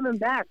 I'm coming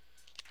back.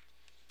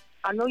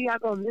 I know y'all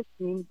gonna miss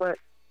me, but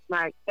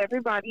like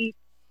everybody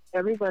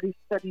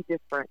study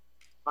different.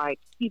 Like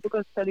people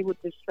can study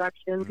with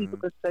distraction, people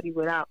can study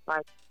without.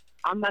 Like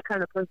I'm that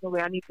kind of person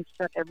where I need to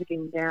shut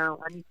everything down.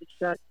 I need to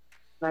shut,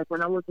 like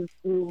when I was in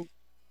school,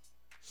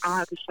 I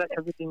had to shut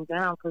everything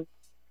down because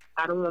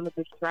I don't want a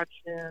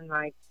distraction.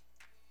 Like,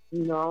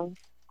 you know,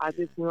 I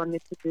just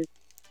wanted to just,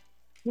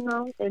 you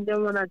know. And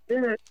then when I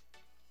did it,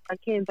 I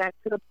came back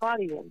to the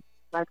partying.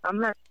 Like I'm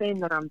not saying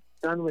that I'm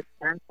done with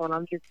dancehall.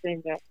 I'm just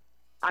saying that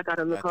I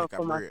gotta look out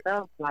for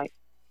myself. Like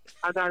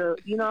I gotta,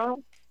 you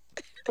know.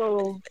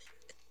 So,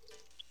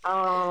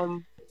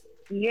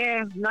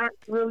 yeah, not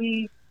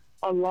really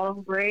a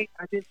long break.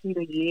 I just need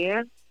a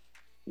year,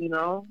 you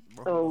know.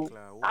 So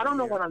I don't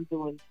know what I'm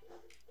doing.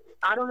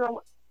 I don't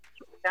know.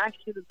 That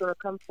shit is gonna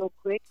come so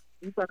quick.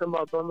 You talking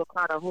about Bumble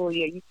Cloud a whole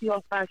year. You see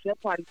how fast your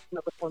party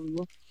snuck up on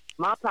you.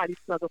 My party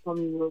snuck up on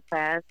me real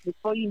fast.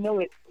 Before you know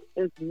it,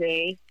 it's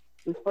May.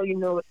 Before you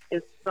know it,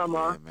 it's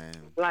summer. Yeah,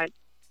 like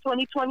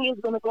 2020 is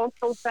gonna go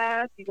so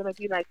fast. You're gonna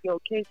be like, yo,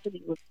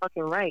 K-City was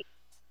fucking right.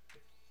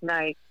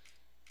 Like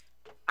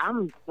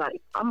I'm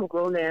a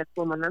grown ass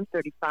woman. I'm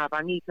 35.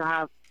 I need to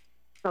have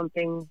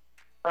something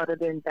other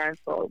than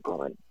dancehall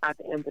going at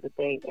the end of the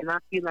day. And I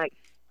feel like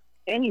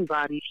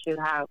anybody should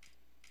have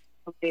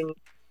something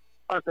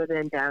other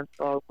than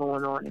dancehall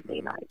going on in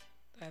their life.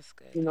 That's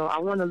good. You know, I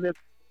want to live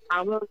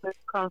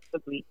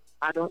comfortably.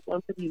 I don't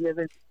want to be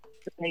living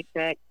to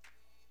paycheck.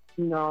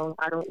 You know,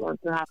 I don't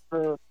want to have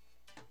to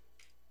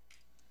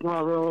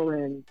borrow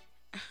and,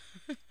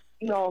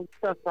 you know,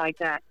 stuff like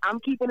that. I'm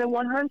keeping it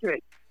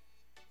 100.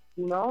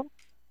 You know,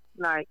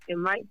 like it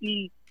might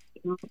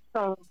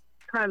sound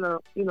kind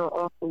of, you know,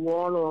 off the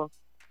wall or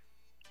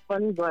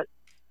funny, but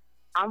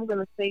I'm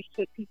gonna say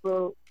shit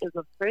people is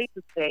afraid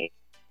to say,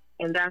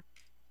 and that's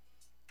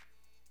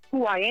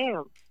who I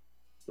am.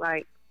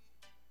 Like,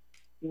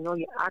 you know,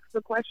 you ask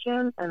the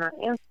question and I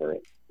answer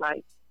it.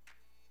 Like,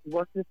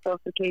 what's in store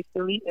for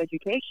K-Philly?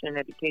 Education.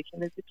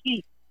 Education is the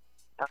key.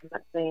 I'm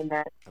not saying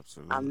that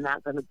I'm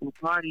not gonna do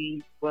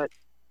parties, but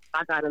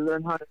I gotta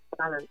learn how to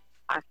balance.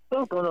 I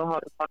still don't know how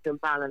to fucking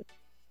balance.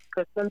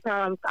 Because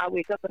sometimes I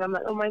wake up and I'm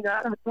like, oh my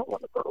God, I don't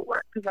want to go to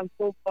work because I'm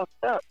so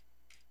fucked up.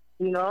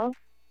 You know?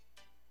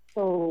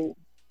 So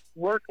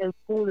work and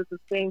school is the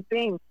same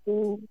thing.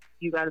 School,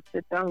 you got to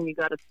sit down, you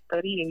got to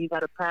study, and you got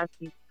to pass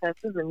these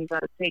tests, and you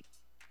got to take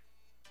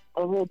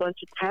a whole bunch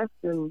of tests,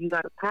 and you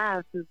got to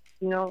pass. You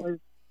know,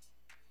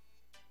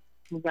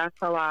 that's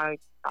how I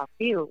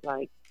feel.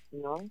 Like,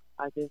 you know,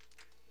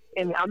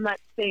 and I'm not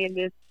saying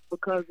this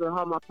because of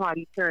how my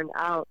party turned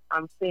out.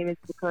 I'm saying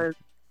it's because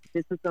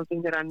this is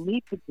something that I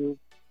need to do.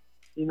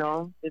 You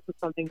know, this is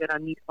something that I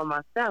need for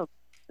myself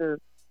to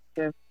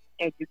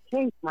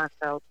educate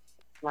myself.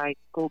 Like,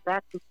 go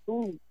back to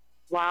school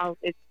while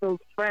it's still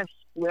fresh,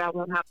 where I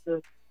won't have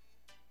to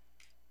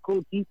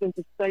go deep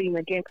into studying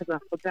again because I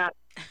forgot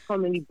how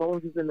many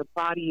bones is in the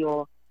body,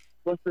 or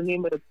what's the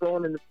name of the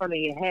bone in the front of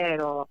your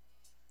head, or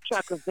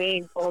track of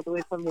veins all the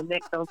way from your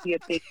neck down to your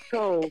big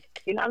toe.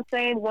 You know what I'm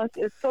saying? Once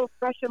it's so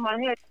fresh in my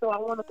head, so I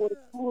want to go to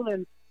school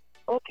and,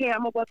 okay,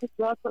 I'm about to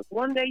draw. So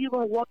one day you're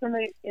going to walk in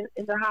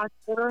the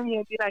hospital and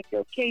you'll be like,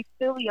 okay,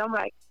 Philly. I'm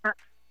like,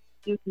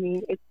 excuse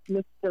me, it's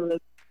Miss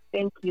Phillips.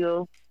 Thank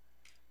you.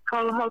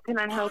 How can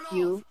I help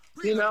you?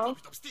 You know?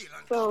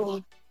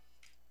 So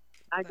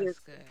I just,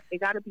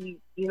 it got to be,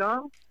 you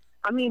know?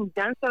 I mean,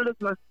 dancehall is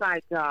my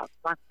side job,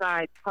 my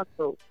side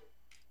hustle,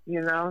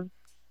 you know?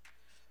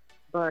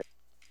 But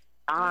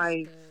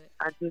I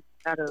just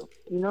got to,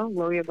 you know,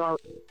 worry about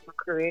my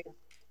career.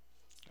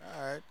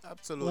 All right,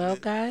 absolutely. Well,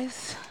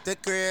 guys,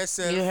 take care of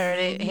yourself. You heard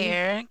it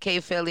here,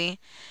 K-Philly.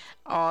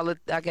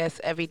 I guess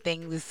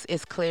everything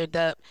is cleared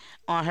up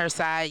on her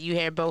side. You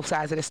hear both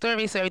sides of the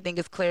story, so everything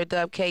is cleared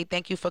up. Kay,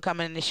 thank you for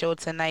coming in the show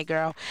tonight,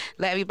 girl.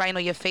 Let everybody know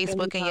your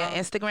Facebook and your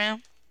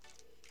Instagram.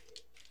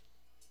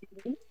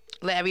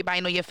 Let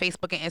everybody know your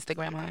Facebook and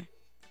Instagram, huh?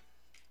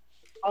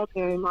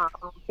 Okay, my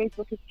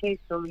Facebook is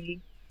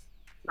K-Philly.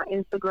 My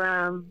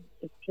Instagram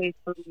is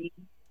K-Philly.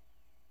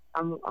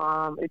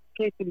 It's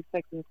K-Philly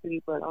Sex and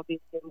City, but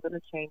obviously I'm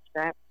gonna change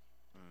that.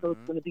 So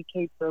it's gonna be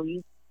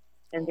K-Philly.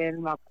 And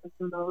then my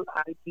personal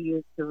ID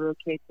is the real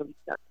K-Philly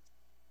stuff.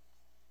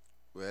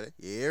 Well,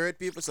 you hear it,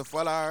 people. So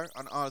follow her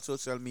on all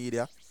social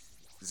media.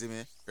 You see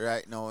me?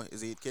 Right now,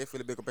 is it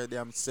K-Philly big up at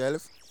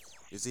themselves?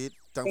 You see it?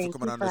 Thanks for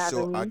coming on the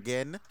show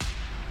again.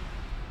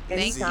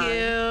 Thank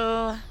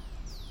you.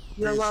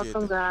 You're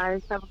welcome,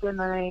 guys. Have a good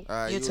night.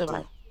 You too,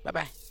 bye.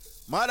 Bye-bye.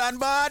 Mad and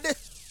bad.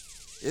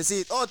 You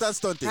see it? Out and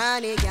stunting.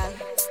 Honey, girl,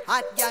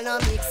 Hot gal no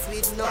mix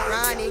with no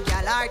granny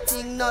gal. Her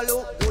thing no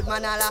look good,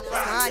 man. All a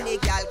granny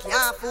gal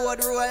can't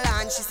afford roll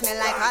and she smell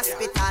like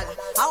hospital.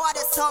 How are the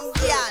some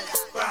gal?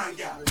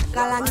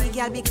 Call on me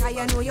gal because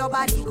you know your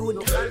body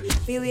good.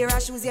 Fi wear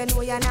a shoes, you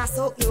know you're not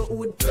soak no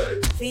wood.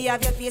 Fi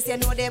have your face, you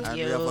know them. And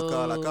we have a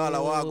caller. Caller,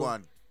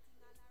 Wagwan.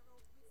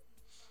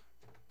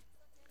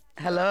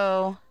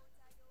 Hello.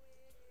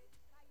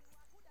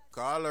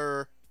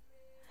 Caller.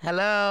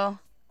 Hello.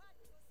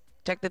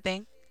 Check the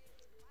thing.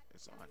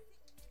 It's on.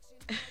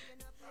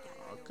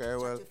 Okay,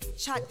 well.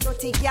 Chat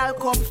dirty gal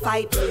come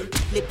fight me.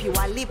 Lip you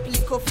a lip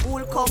lick a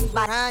fool come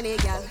back. Granny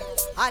gal.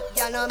 Hot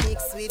gal no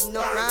mix with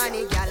no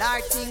granny gal.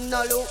 Her thing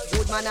no look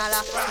good, man. All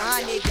a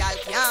granny gal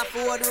can't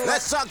afford room.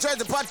 Let's talk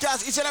Jersey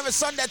podcast each and every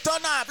Sunday.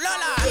 Turn up,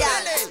 Lola.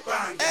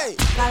 Hey.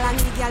 Call on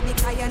me gal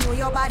because you know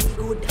your body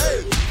good.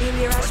 Hey. You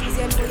wear a shoes,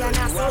 you know you're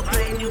not so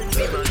good.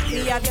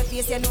 You have your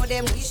face, you know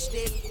them wish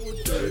they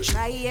could.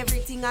 Try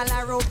everything all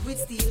around with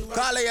steel.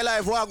 Call your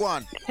life,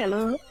 Wagwan.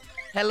 Hello.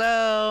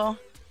 Hello.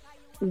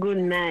 Good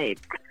night.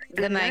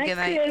 Good night. Good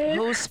night.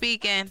 Who's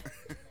speaking?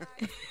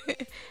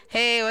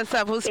 Hey, what's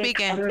up? Who's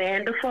speaking?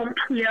 Amanda from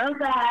Pure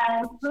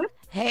Vibes.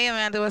 Hey,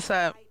 Amanda, what's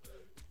up?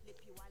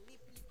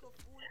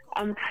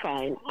 I'm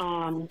fine.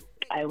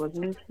 I was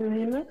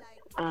listening,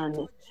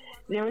 and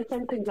there is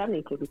something that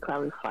needs to be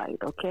clarified.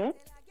 Okay.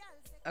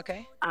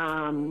 Okay.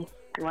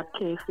 What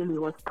Casey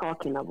was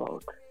talking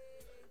about.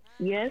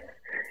 Yes,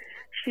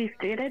 she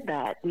stated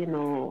that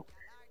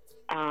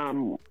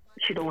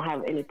she don't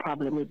have any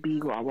problem with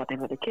Bigo or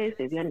whatever the case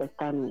is. You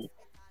understand me?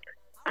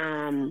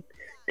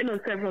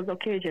 Several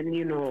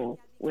occasions,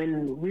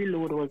 when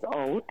Reload was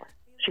out,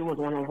 she was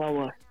one of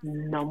our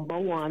number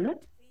one,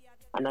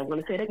 and I'm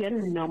going to say it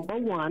again, number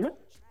one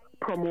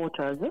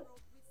promoters,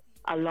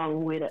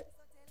 along with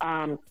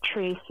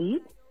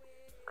Tracy.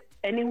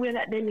 Anywhere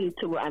that they need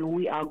to, and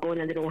we are going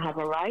and they don't have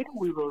a ride,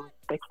 we will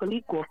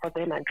respectfully go for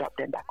them and drop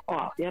them back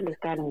off. You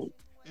understand me?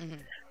 Mm-hmm.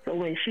 So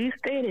when she's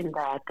stating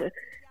that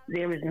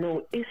there is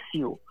no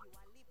issue,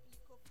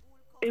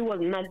 it was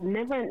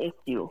never an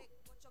issue.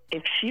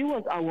 If she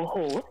was our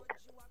host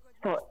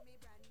for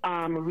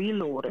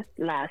Reload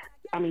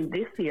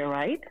this year,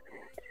 right?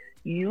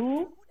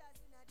 You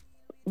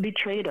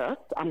betrayed us.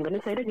 I'm going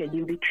to say it again.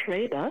 You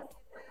betrayed us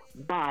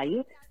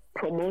by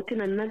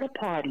promoting another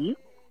party.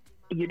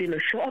 You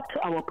didn't show up to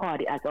our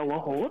party as our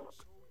host,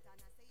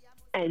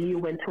 and you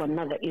went to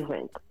another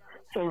event.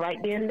 So right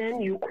there and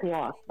then, you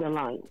crossed the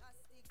line.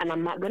 And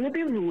I'm not going to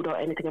be rude or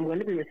anything. I'm going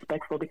to be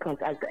respectful because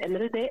at the end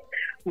of the day,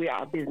 we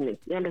are a business.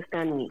 You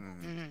understand me?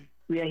 Mm-hmm.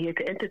 We are here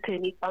to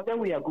entertain each other.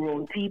 We are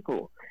grown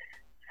people.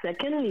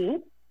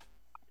 Secondly,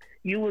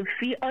 you will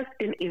see us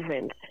in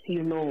events,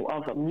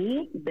 of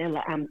me,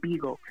 Bella, and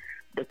Bigo.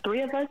 The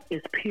three of us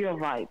is Pure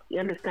Vibes. You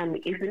understand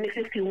me? Even if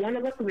you see one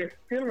of us, we're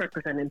still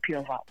representing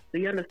Pure Vibes. Do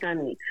you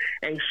understand me?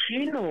 And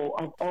she know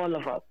of all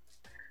of us.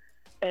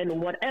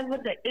 And whatever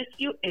the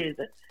issue is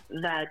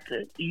that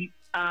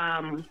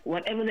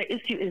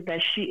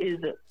she is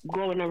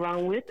going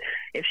around with,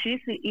 if she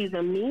see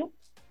either me,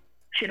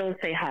 she don't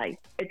say hi.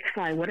 It's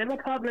fine. Whatever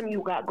problem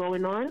you got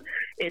going on,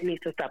 it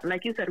needs to stop.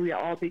 Like you said, we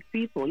are all big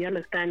people. You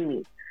understand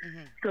me?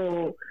 Mm-hmm.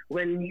 So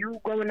when you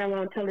going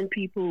around telling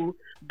people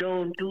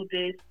don't do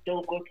this,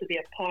 don't go to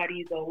their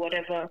parties or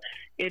whatever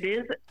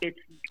it's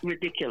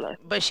ridiculous.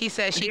 But she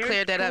said she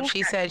cleared that up.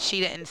 She said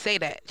she didn't say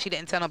that. She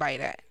didn't tell nobody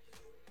that.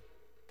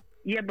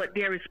 Yeah, but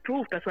there is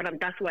proof. That's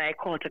why I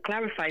called to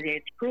clarify.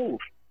 There's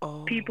proof.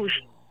 Oh. People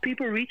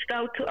reached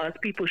out to us.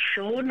 People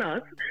shown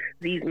us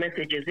these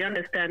messages. You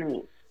understand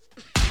me?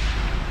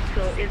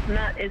 So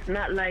it's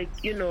not like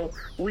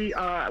we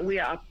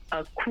are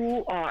a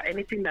crew or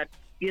anything that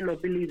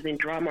believes in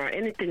drama or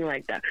anything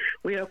like that.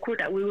 We are a crew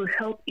that we will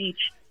help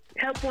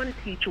one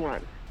teach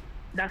one.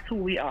 That's who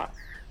we are.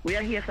 We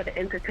are here for the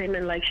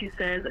entertainment, like she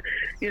says.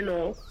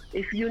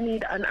 If you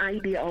need an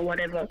idea or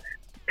whatever,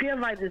 Pure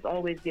Vibes is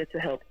always there to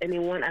help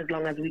anyone as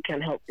long as we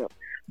can help them.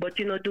 But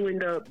doing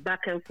the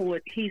back and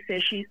forth, he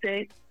said, she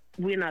said,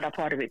 we're not a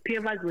part of it.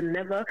 Pure Vibes will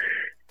never,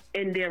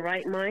 in their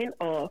right mind,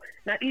 or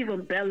not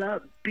even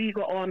Bella,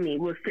 Bigo, or me,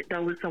 will sit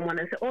down with someone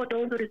and say, oh,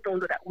 don't do this, don't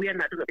do that. We are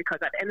not doing it because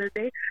at the end of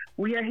the day,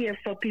 we are here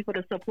for people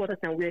to support us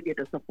and we're here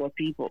to support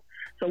people.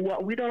 So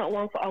what we do not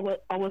want for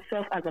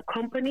ourselves as a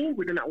company,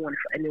 we do not want it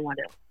for anyone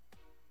else.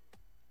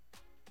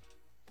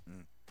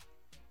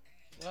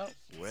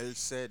 Well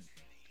said.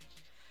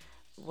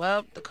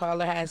 Well, the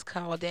caller has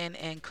called in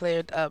and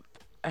cleared up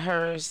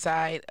her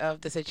side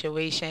of the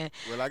situation.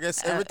 Well, I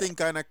guess everything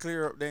kind of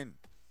clear up then.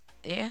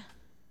 Yeah.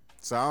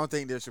 So I don't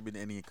think there should be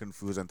any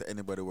confusion to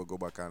anybody will go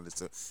back and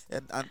listen.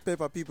 And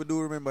Pepper, people do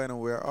remember,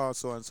 we're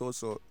also on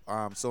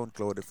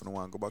SoundCloud if you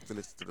want to go back to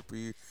listen to the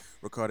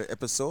pre-recorded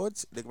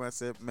episodes. Like I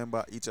said,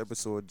 remember each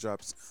episode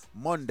drops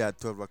Monday at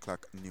 12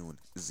 o'clock noon.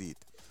 Zit.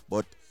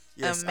 But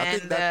yes, Amanda. I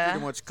think that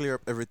pretty much clear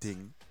up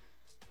everything.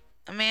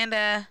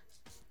 Amanda.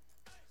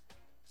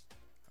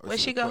 Where'd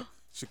she go?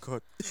 She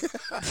cut.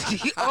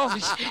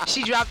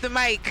 She dropped the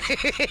mic.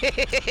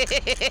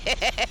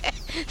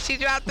 She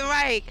dropped the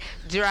mic.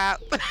 Drop.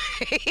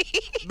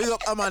 Big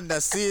up Amanda.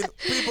 See,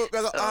 people,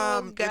 you know what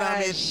I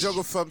mean?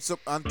 Juggle from up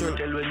until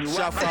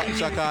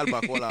Shakal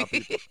back. Hold on,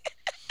 people.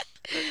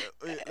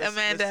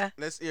 Amanda.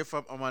 Let's hear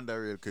from Amanda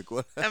real quick.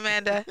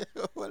 Amanda.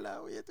 Hold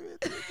on, wait.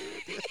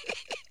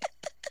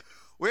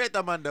 Wait,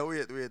 Amanda,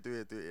 wait.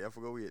 I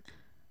forgot, wait.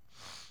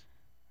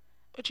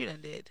 What you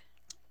done did?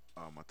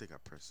 I think I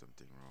pressed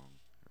something wrong.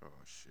 Oh,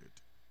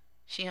 shit.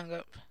 She hung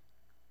up.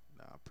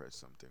 Nah, I pressed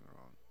something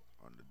wrong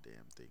on the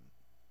damn thing.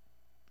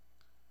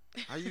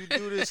 How you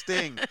do this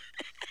thing?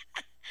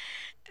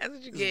 That's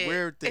what you This get.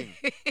 weird thing.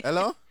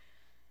 Hello?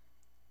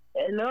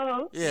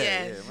 Hello? Yeah,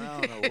 Yes. yeah, man,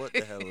 I don't know what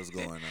the hell was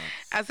going on.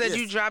 I said Yes.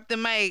 you dropped the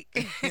mic.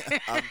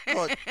 I'm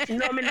cut.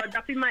 No, me not.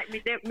 That might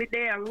me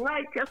there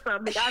right just so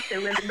me I say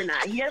well me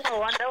not. Yes, I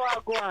wonder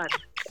what go on.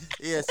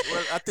 Yes,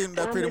 well, I think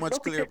that's pretty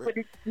much clear.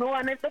 No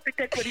one has to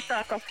take with the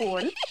talker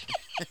phone.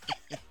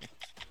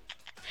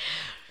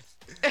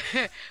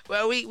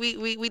 Well,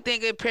 we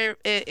think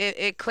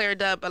it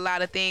cleared up a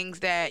lot of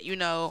things that, you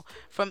know,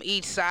 from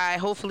each side.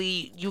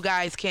 Hopefully you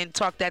guys can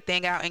talk that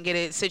thing out and get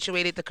it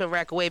situated the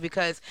correct way,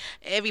 because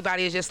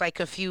everybody is just like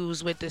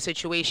confused with the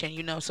situation,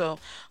 you know. So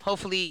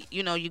hopefully,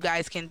 you know, you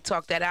guys can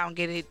talk that out and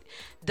get it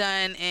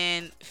done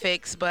and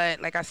fixed.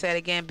 But like I said,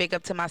 again, big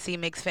up to my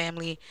C-Mix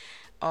family.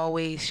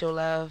 Always show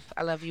love.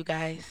 I love you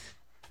guys.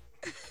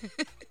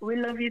 We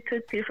love you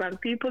too, Tiff.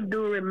 And people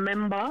do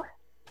remember,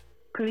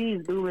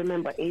 please do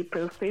remember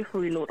April 5th,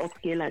 Reload,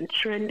 Upscale and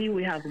Trendy.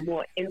 We have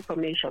more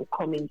information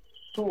coming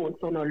soon,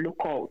 so now look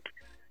out.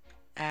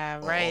 All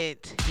right.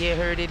 You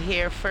heard it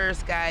here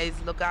first, guys.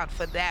 Look out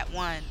for that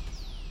one.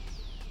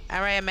 All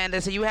right,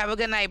 Amanda. So you have a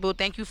good night, boo.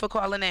 Thank you for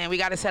calling in. We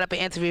got to set up an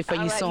interview for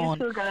you soon.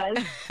 You too, guys.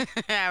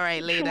 All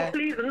right, later.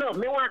 Please, no,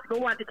 me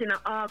want it in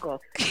August.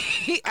 All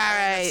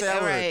right,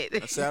 all right.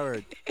 That's all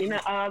right. In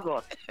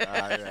August. All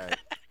right.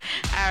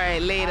 All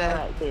right, later. All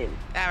right, then.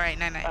 All right,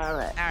 night. All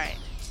right. All right.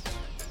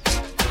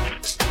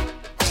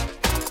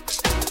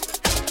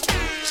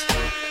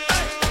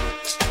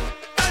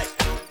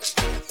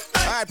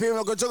 All right, people,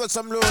 we're going to juggle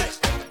some load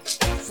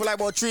for like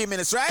about 3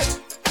 minutes,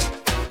 right?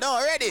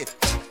 No, ready?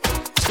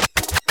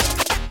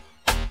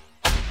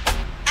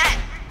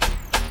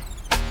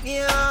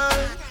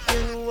 Yeah,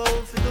 you know how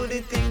to do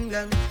the thing,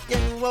 them. You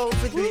know how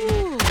to do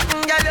it.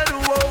 Yeah, you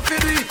know how to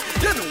do it.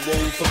 You know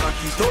how to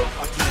back it up,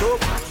 back it up,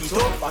 back it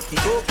up, back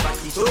it up, back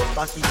it up,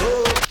 back it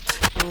up.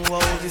 You know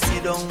how to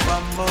sit down,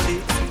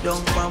 bambody, sit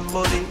down,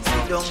 bambody,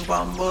 sit down,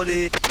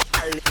 bambody. You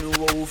know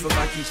how to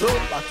back it up,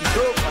 back it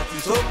up, back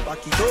it up,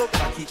 back it up,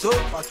 back it up,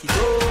 back it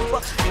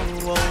up. You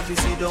know how to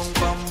sit down,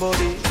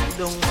 bambody, sit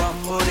down,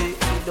 bambody,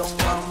 sit down,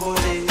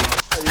 bambody.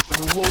 You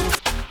know how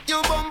to. You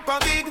bumper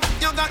big,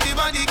 you got the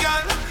body,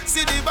 girl.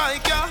 See the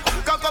bike, yeah.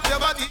 Cock up your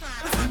body.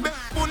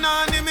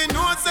 Punani, me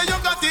know say you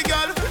got the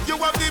girl. You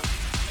have the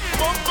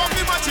bump up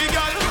the matchy,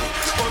 girl.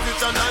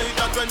 Position like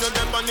that when you're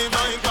deep on the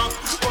bike,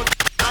 position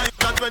like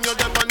that when you're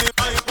deep on the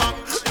bike.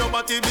 Your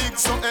body big,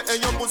 so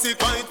your pussy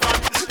quite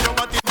fat. Your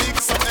body big,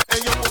 so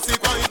your pussy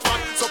quite fat.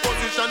 So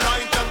position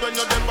like that when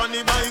you're deep on the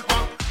bike.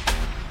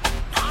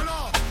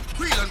 Hello,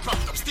 wheel and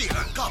craft up steel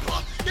and copper.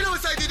 You know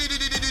say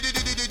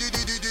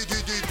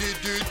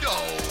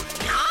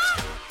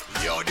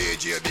Yo,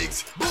 DJ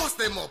Biggs, boost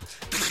them up.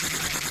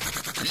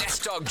 Let's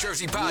Talk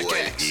Jersey Podcast.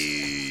 Well,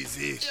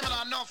 easy. Yeah,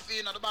 man, enough,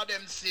 you know, about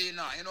them see, you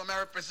know. You know, me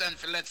represent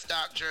for Let's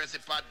Talk Jersey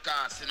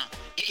Podcast, you know.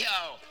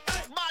 Yo,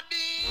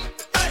 buddy.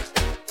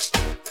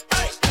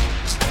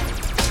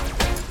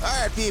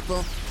 All right,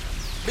 people.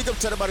 Big up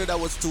to everybody that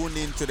was tuned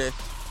in today.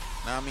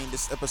 Now, I mean,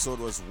 this episode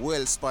was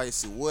well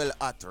spicy, well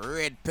hot,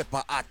 red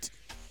pepper hot.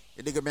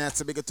 You dig me?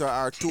 So big up to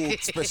our two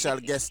special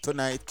guests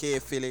tonight, K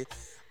Philly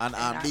and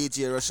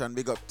DJ Russian.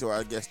 Big up to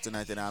our guests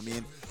tonight, you know what I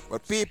mean?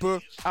 But people...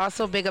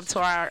 Also big up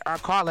to our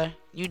caller.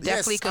 You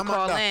definitely could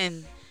call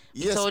in.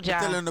 Yes, told I'm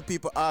y'all. telling the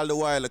people all the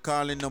while, the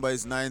calling number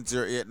is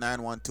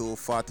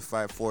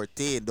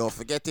 908-912-4514. Don't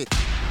forget it.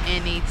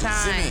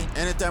 Anytime.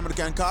 Anytime you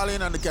can call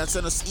in and you can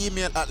send us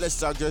email at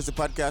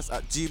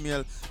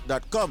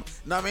letstalkjerseypodcast@gmail.com.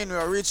 Now, I mean, we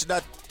have reached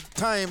that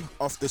time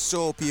of the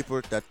show,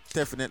 people. That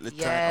definitely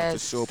time of the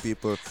show,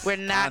 people. We're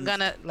not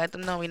gonna let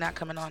them know we're not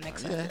coming on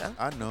next week. Yeah,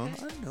 I know.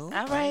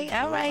 All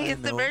right. It's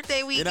the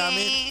birthday weekend. You know what I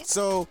mean?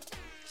 So,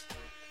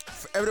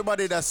 for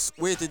everybody that's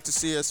waiting to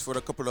see us for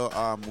a couple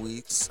of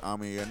weeks, I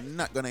mean, you're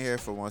not gonna hear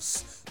from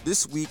us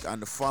this week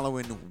and the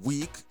following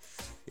week.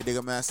 You dig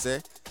what I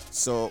say?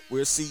 So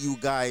we'll see you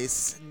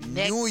guys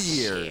New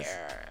Year's.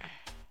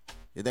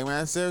 You think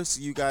I say?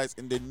 See you guys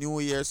in the new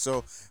year.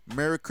 So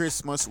Merry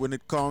Christmas when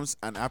it comes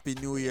and Happy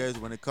New Year's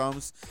when it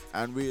comes.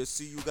 And we'll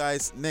see you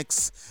guys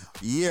next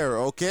year,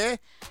 okay?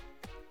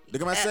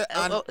 Look at my say.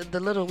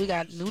 We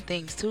got new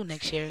things too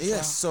next year.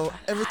 Yes, so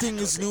everything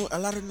is new. A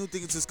lot of new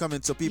things is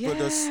coming. So people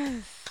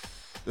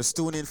just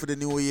tune in for the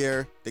new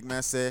year. Think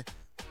me say.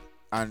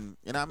 And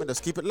you know what I mean,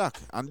 just keep it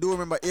locked. And do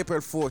remember April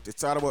 4th,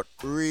 it's all about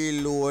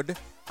reload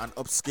and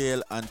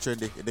upscale and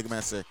trendy. You dig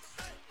me say.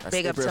 That's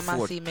Big up April to my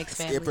 4th. C-Mix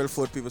It's family. April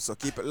 4th, people, so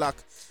keep it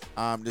locked.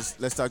 This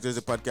Let's Talk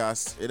Jersey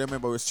podcast. You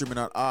remember we're streaming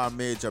on all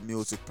major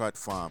music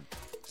platform.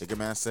 You get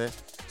me I say?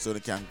 So they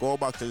can go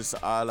back to listen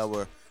to all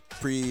our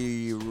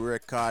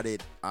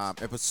pre-recorded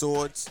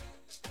episodes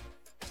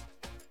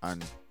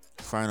and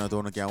find out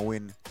who can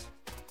win.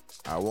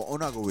 Who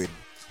not going to win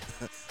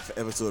for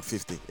episode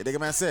 50. You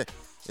get me I say?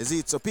 Is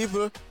it? So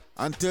people,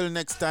 until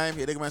next time,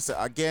 you get me I say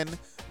again,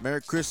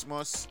 Merry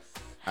Christmas.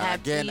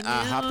 And again,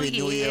 Happy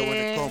New Year when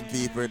it come,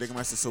 people.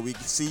 So we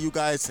see you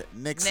guys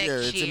next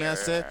year. You see me I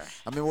say?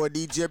 I'm your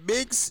DJ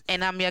Biggs.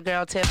 And I'm your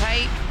girl, Tiff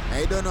Hype.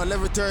 And you don't know,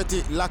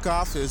 11:30, lock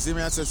off. You see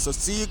me I say? So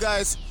see you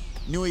guys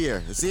New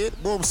Year. You see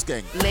it? Boom,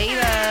 skeng.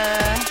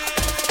 Later.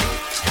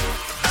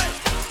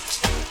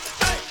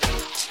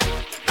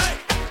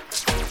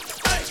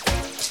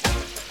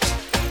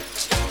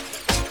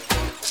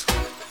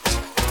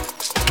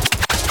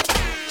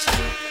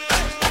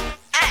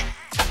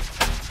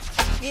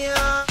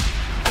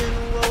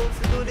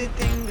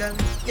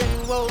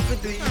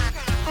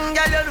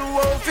 Girl, you know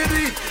how to do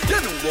it. You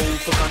know how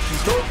to back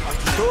it up,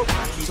 back it up,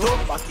 back it up,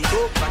 back it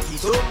up, back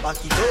it up,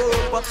 back it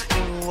up.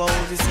 You know how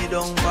to sit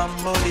down from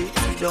body,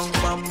 sit down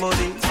from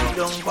body, sit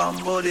down from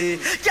body.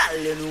 Girl,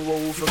 you know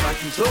how to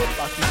back it up,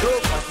 back it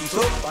up, back it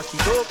up, back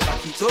it up,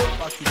 back it up,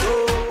 back it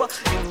up.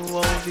 You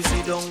know how to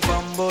sit down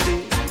from body,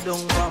 sit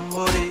down from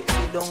body,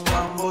 sit down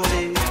from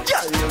body.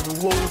 Girl, you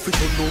know how to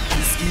turn up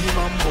the skin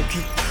and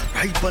bucket.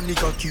 Right on the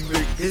cocky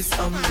way, yes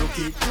I'm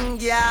lucky.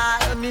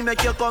 Yeah, me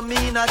make you come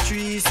in a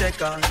 3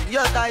 seconds.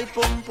 Your tight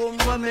pum pum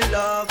when me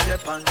love your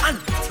pan. And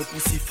your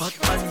pussy fat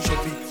and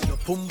chubby. Your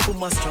pum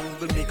pum a strong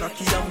with me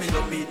cocky and me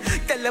love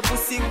it. Tell your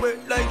pussy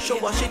wet like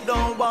shower. She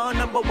don't want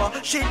a bubble.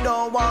 She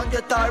don't want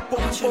your tight pum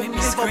pum.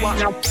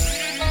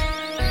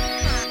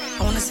 I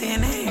wanna say your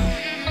name.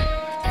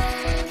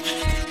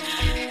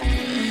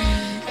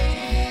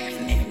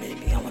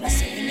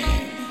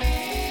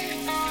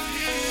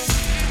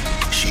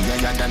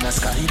 Higher than a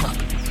sky map.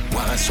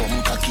 Want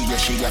some cocky, yeah,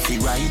 she have to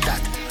ride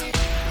that.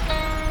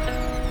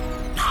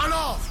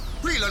 Hello,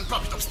 real and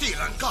profit of steel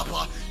and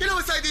copper. You know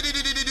what I did?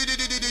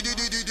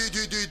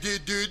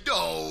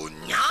 Down,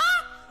 yeah?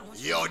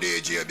 Yo,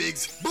 DJ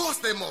Biggs,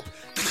 boost them up.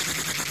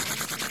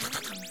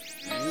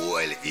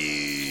 Well,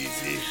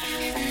 easy.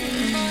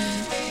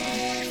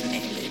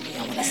 Baby, I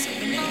wanna say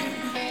your name.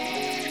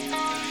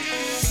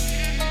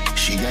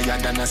 She higher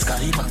than a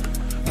sky map.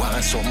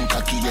 Want some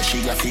cocky, yeah, she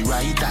have to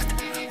ride that.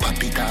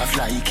 Pop it off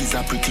like is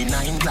a pretty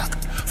 9 black.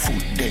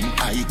 Foot then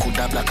I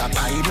coulda black a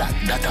pilot.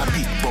 That a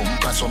big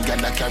bumper, some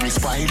gyal a carry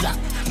spoiler.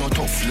 Not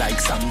tough like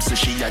Samson,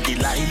 she a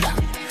Delilah.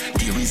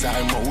 There is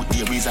her mouth,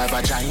 there is her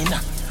vagina.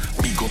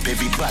 Big up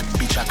every bad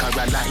bitch a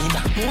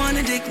Carolina. Me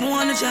wanna dick, me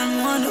wanna jam,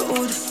 me wanna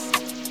hood.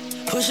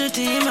 Push a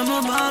team, I'm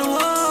a ball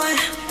boy.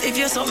 If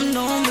you're something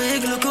down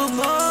big, look a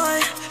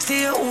boy.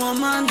 Stay at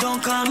home man,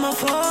 don't call my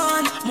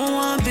phone. Me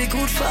want big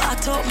good for I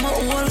top my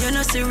hole. You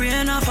know see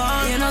rain or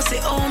fall, you know see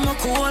how my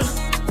cool.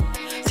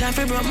 Time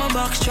for broke my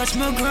back, stretch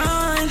my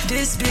grind.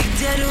 This big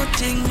dead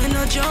thing, me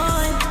no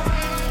join.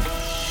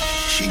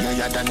 She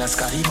higher than a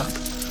sky map.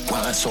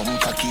 Want some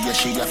cocky, yeah,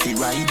 she have to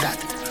ride that.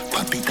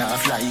 Pop it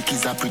off like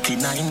is a pretty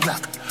 9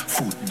 black.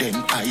 Foot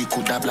them I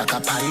coulda black a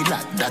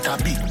pilot. That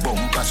a big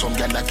bumper, some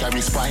gyal a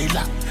carry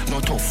spoiler.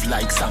 Not tough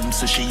like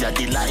Samson, she a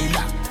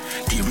Delilah.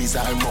 There is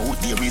her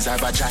mouth, there is her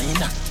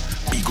vagina.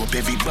 Big up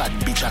every bad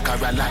bitch a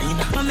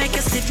Carolina. Ma make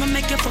you sick, ma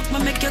make you fuck, ma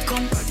make you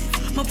come.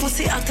 My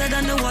pussy hotter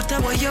than the water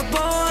where you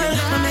boil.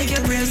 Ma make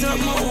you raise up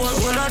my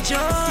whole of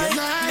joy.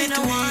 Me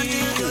no want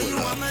it, you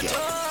want my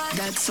joy.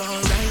 That's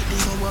alright,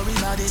 don't worry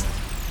about it.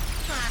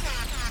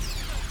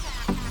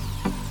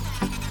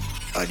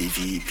 Adi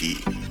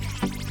VP.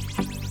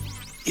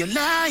 You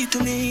lie to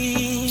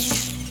me.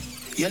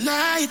 You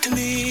lie to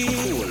me.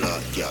 Oh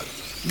Lord, God.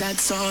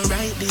 That's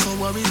alright, don't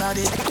worry about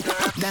it.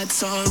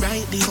 That's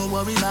alright, don't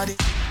worry about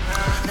it.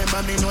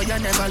 Remember me know you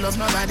never love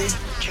nobody.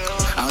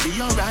 I'll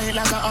be alright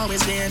like I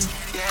always been.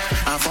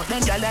 I fuck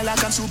them gyal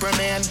like I'm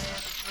Superman.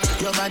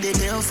 Your body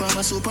built from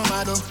a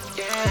supermodel.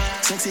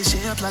 Sexy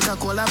shape like a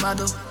cola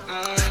model.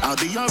 I'll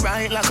be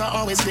alright like I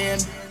always been.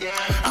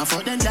 I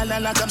fuck them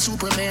gyal like I'm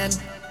Superman.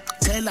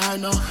 Tell her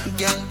no.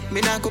 Girl,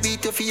 me not go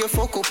beat you for your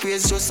fuck up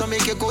ways. Just to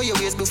make you go your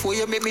ways before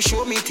you make me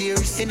show me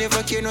tears. You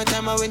never care no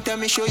time I went and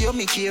me show you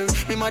me care.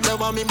 Me mother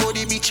want me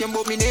body bitchin'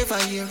 but me never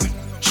hear.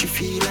 She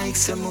feel like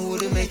someone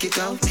wouldn't make it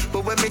out.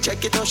 But when me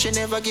check it out, she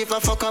never give a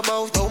fuck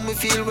about how me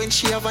feel when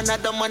she have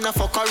another man a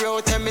fuck her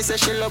out. Tell me say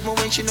she love me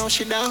when she know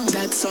she down.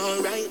 That's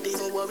alright,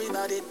 don't worry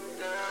about it.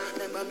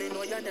 Remember me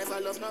know you never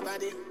love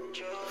nobody.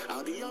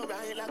 I'll be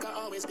alright like I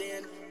always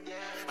been.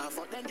 I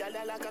fuck them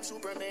gyal like I'm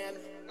Superman.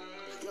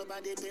 Your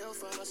body built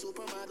from a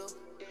supermodel.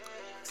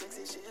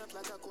 Sexy shape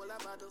like a cola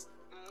bottle.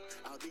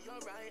 I'll be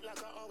alright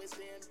like I always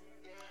been.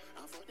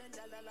 I fuck them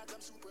gyal like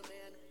I'm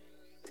Superman.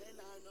 Tell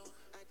her no.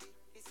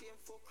 The same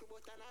fuck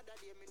but another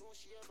day. Me know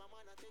she have a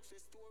man that takes her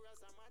store as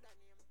a mother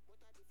name.